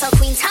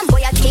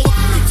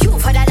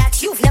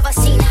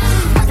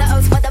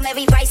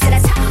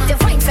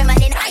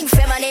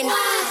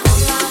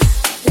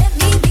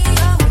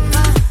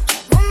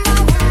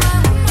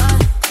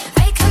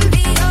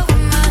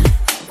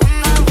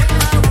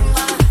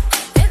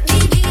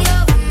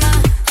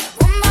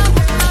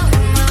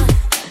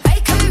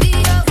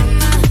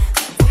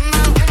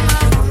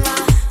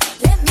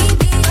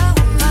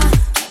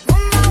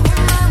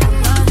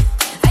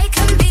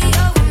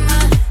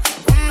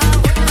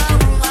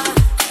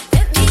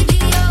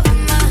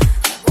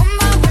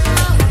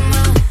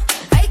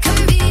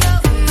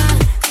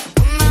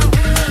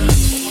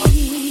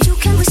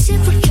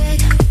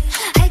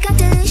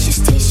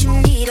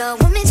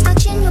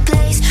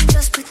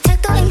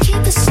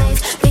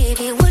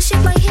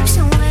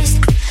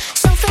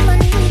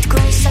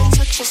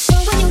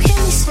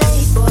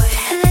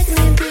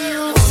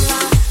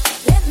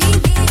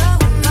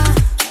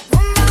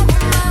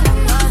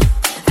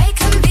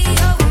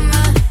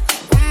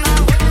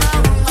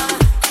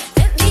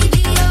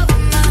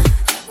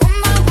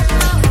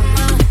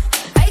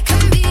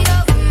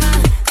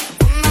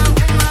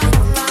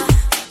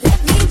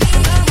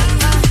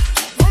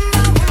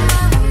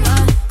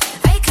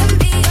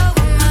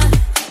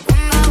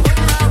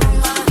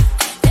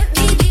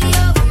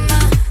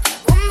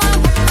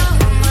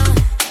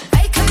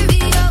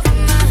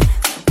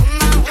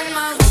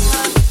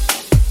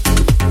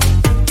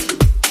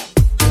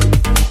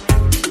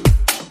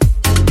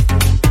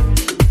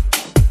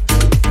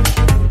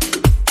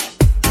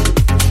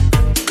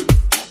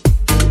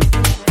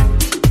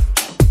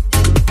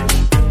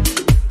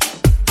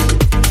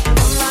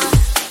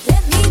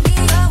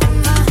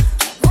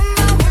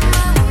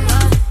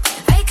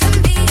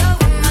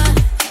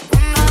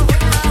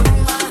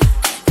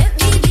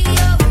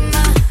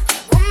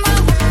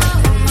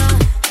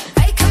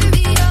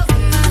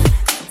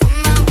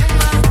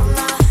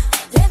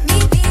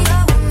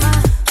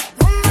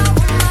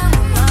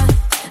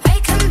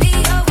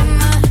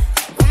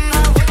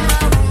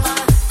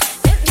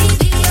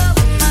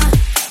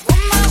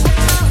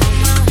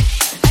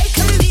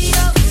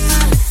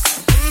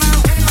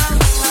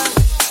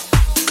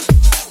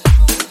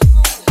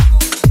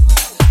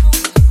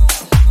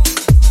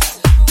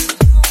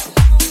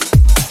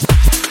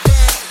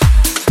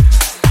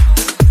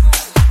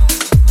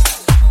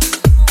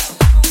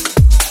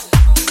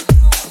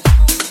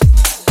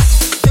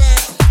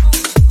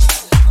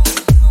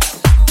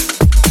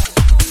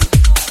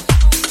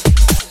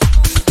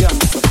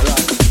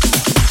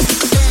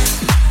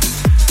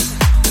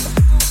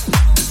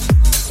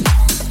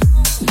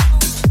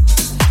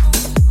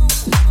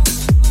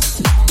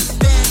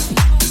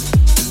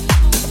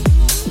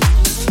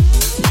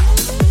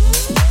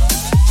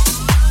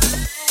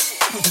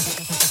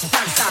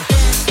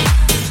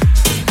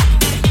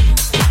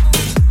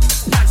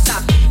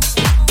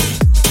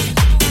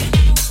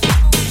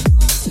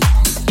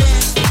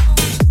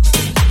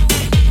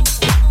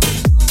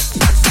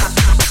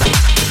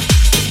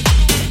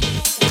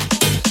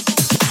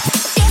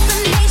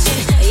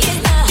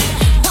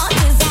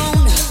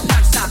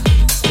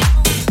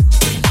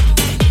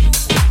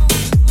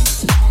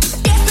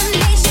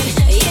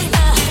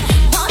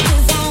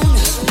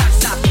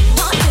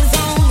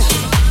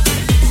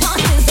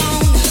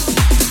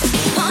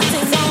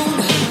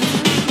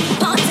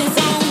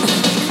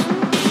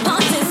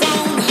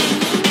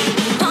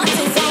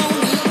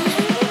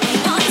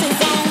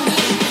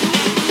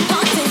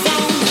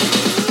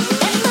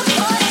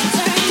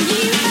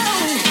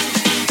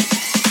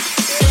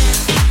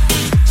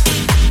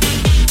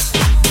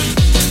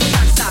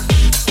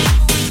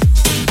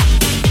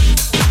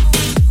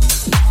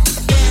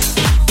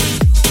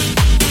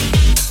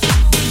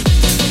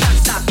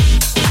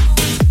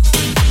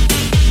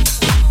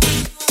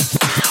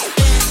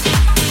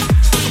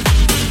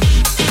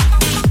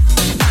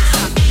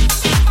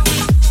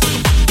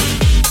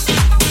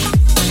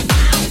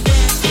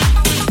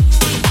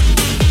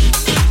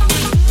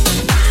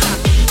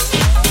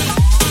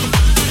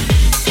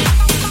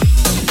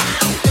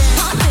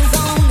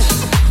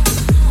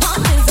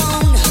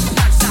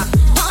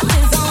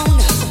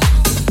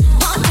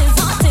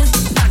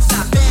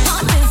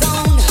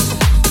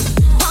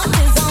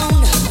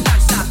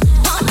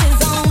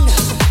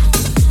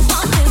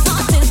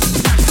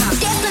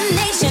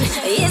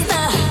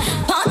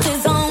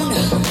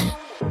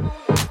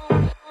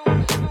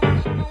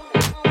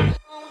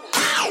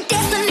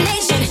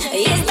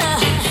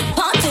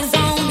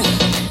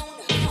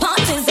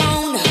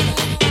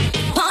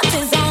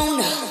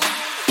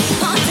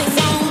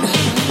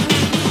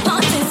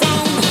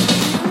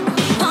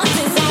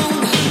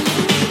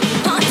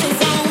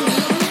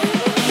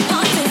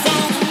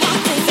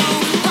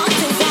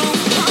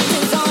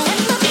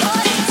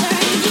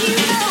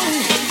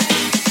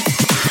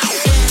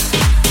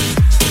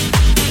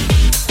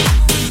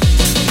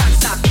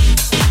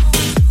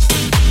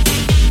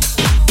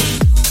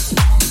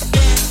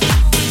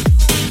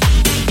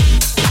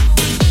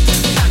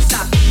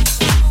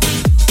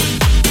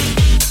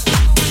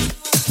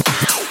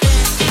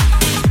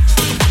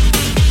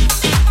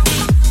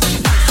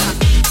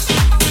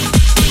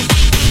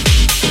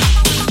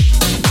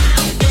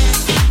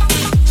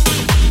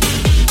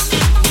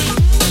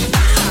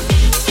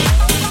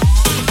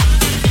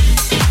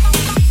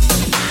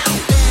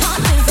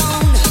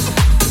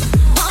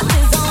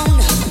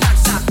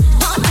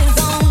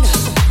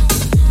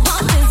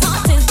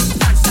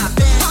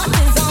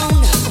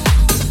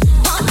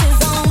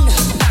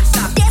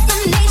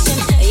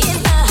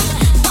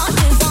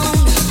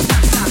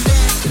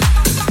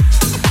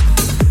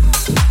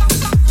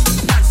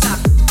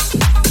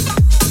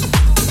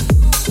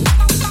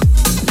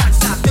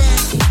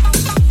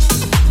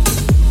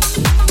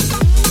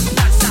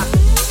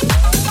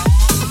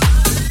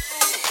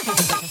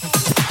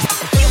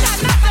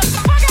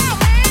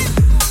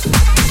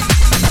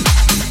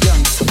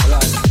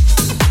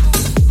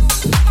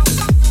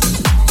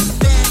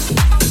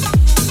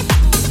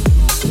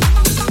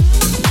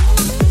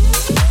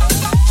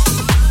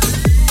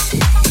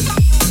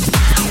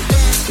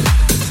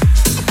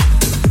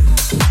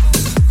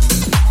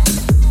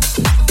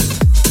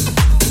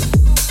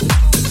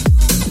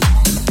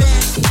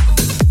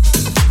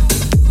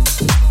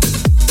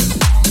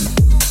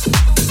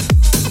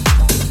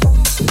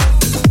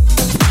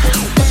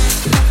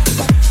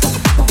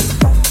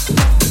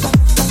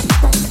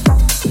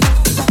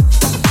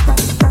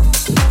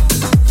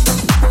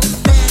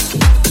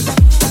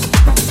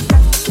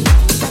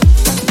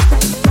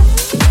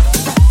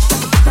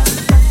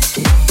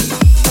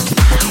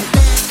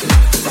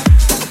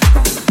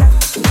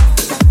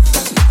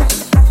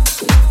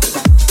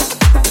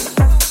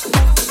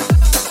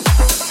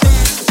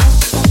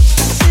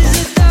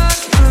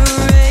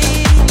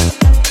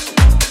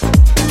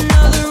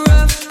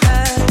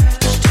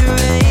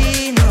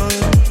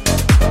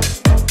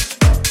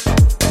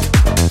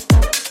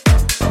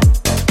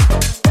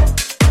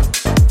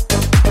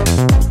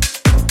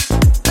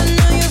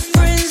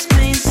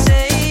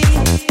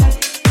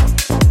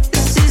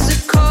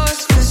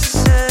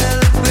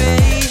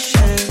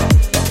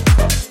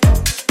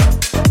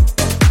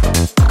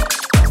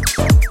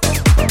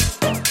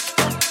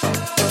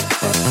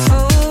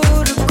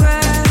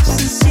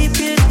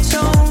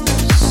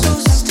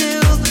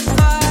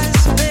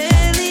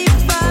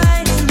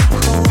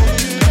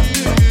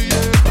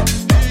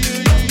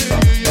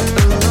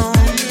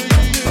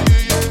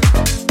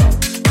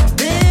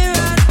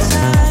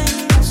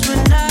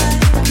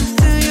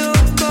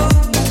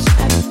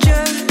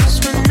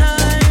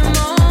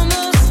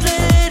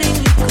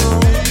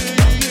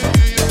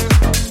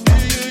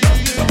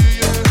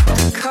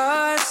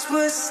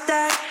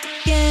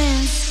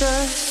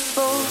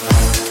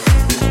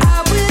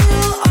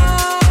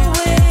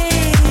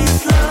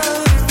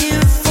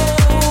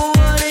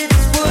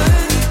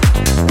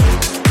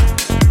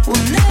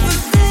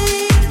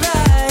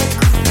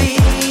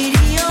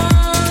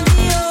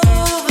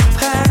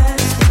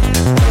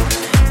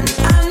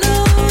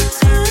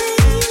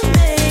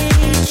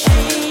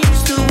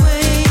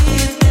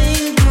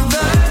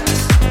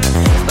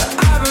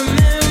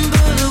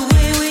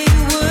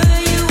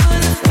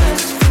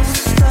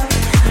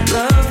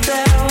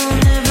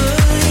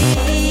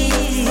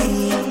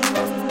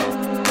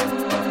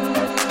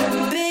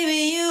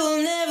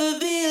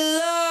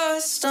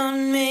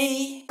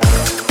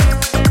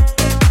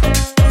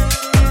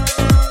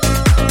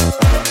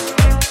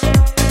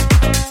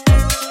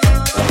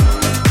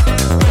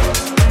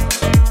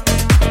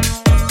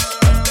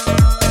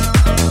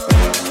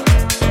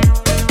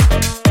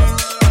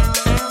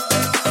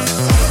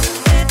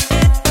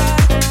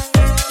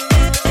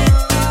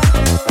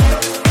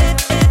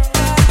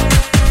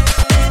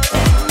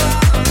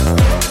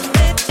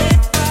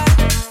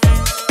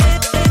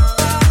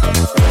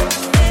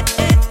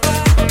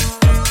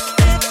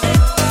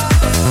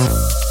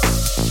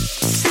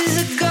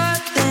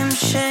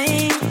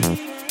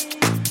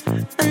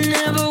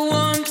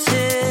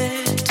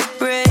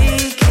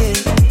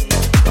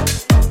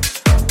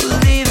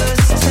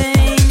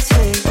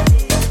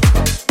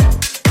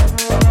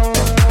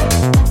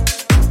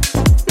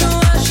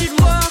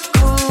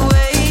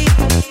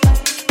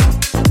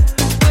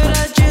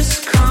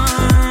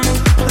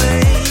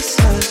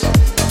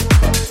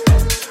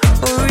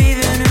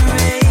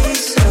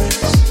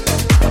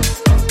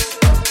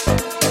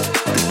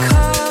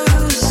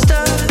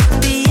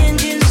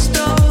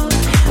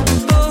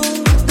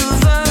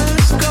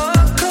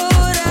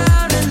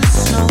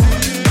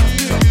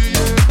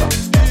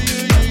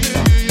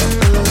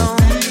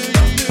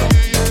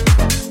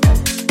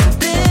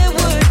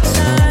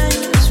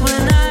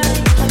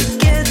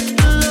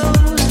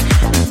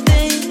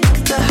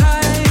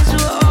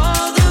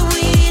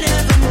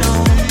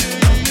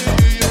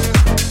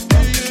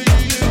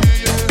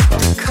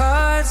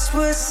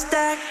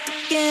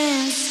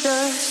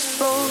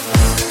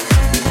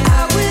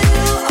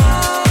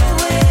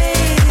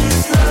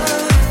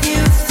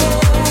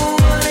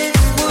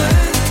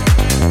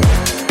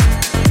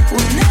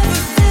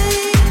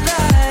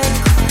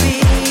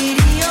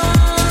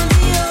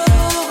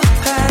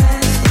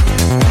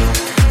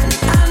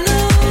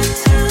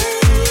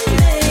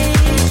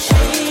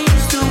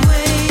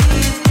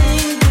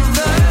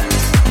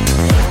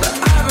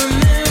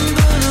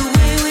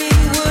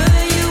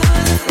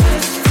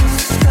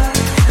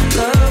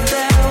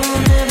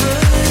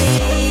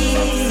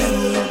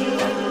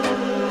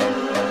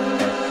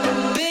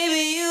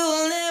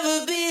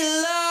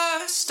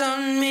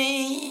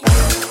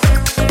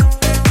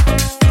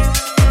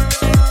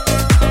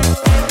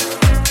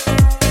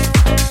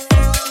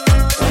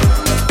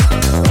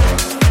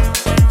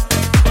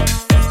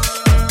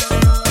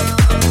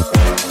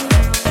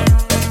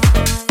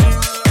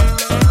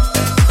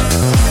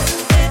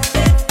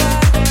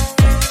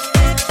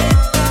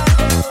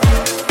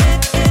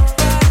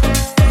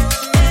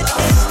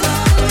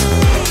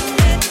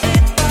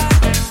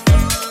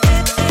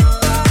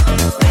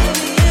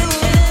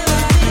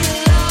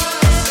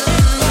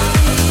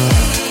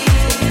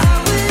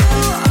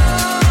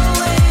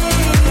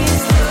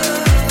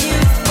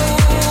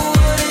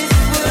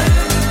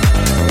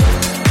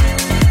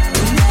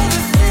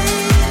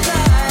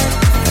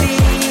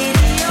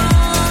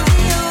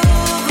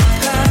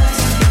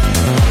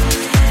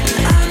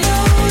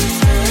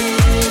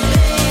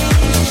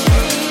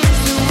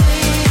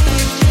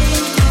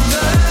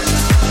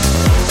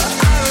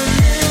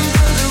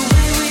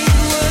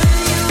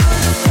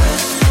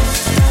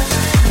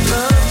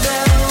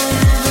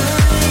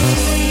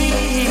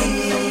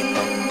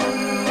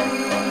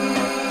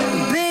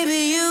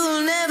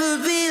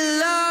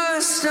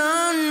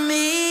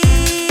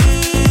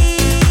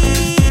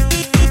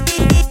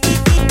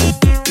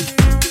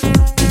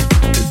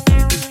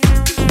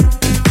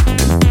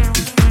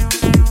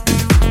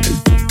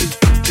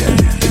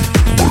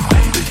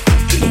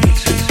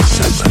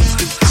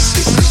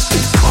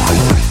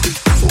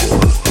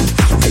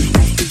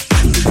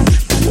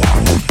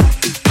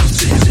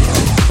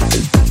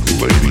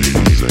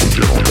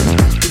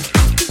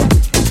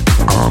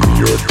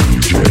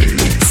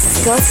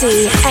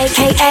 Scotty,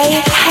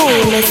 aka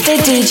Hey Mr.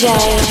 DJ.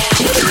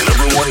 Your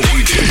number one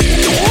DJ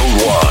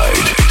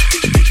worldwide.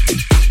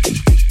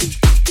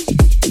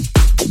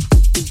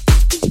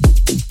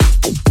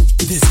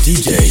 This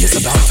DJ is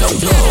about to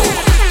blow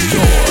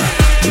your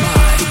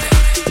mind.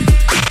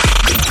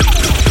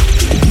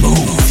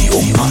 Move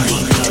your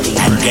mind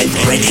and get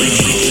ready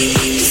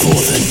for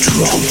the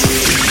drop.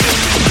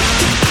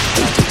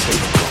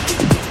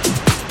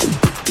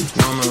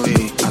 Normally,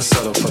 I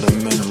settle for the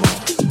minimum,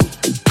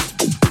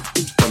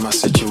 but my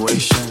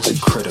situation's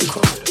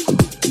critical.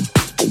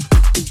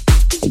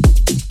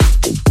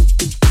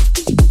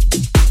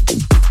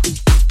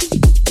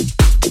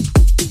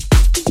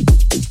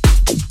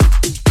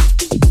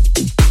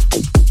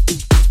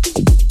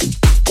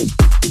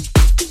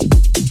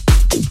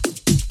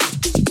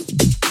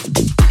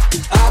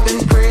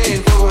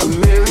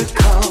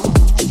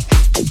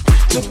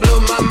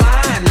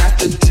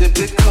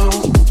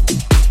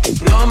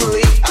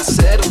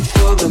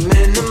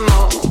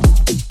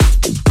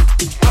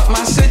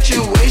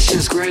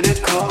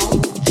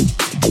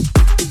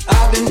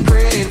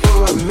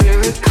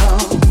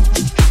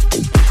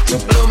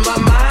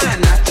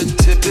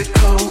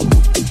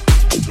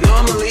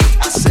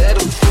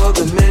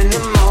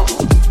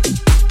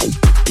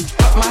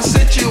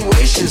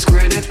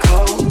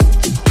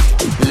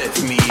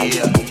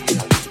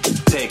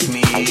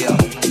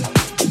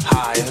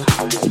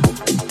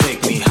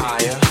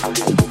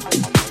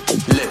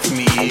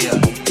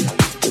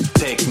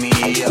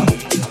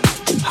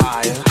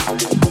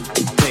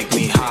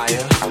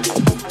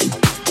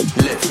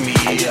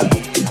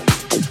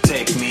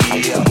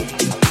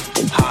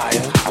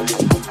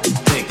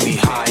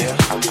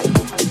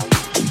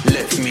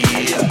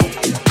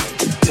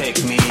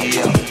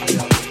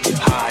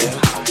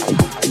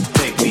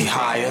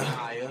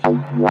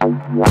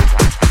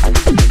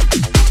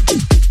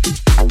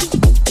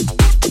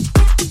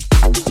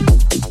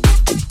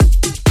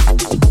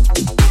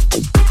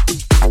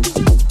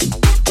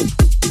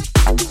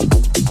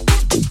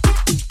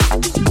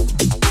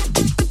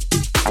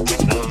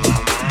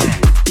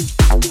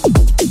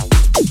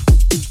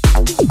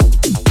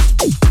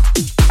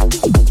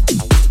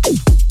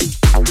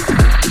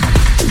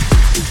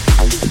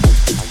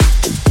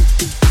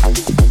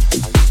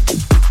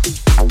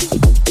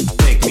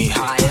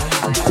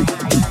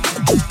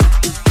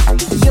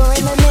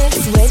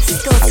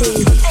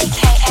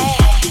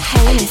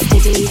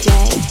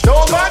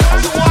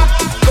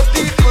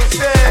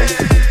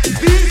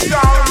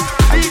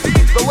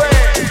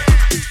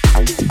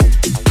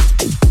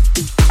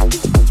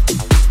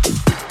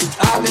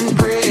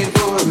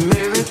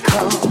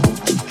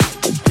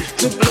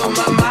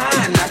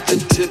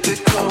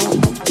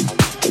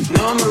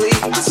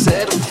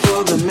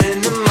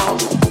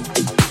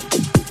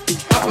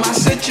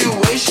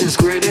 situation's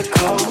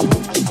critical.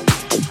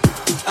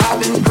 I've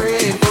been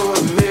praying for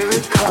a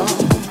miracle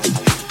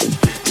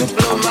to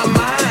blow my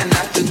mind,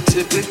 not the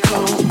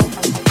typical.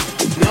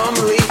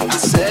 Normally I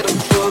settle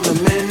for the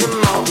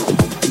minimum,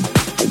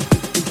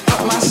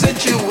 but my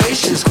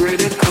situation's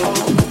critical.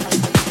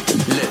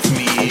 Lift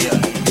me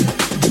up,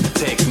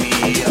 take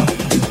me up,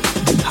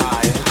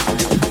 higher,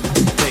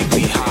 take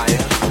me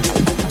higher.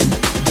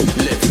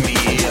 Lift me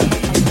up,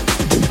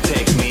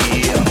 take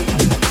me up,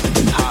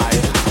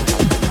 higher,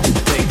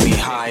 take me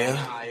higher.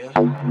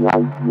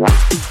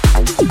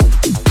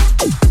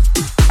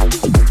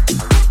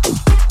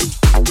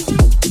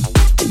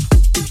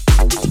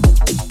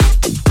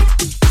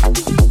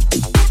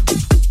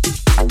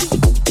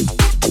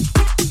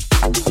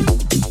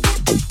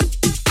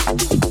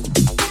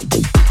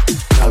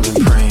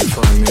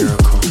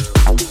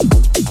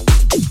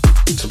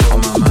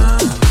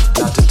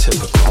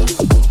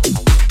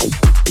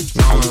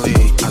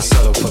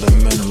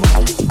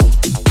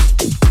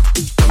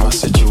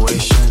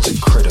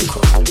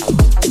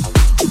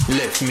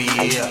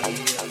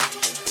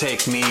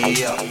 Take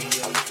me up,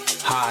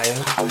 higher,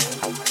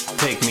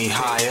 take me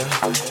higher.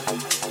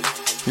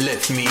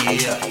 Lift me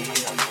up,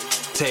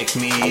 take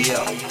me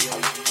up,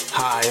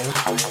 higher,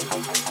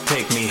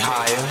 take me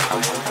higher.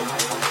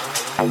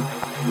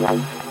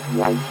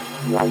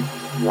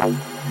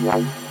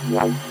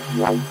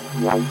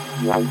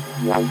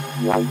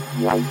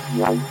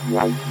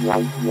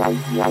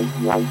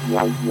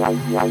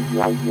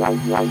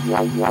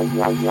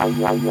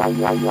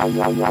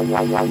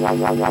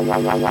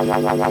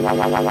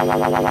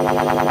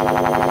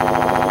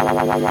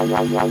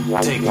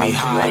 Take me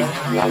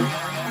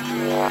higher.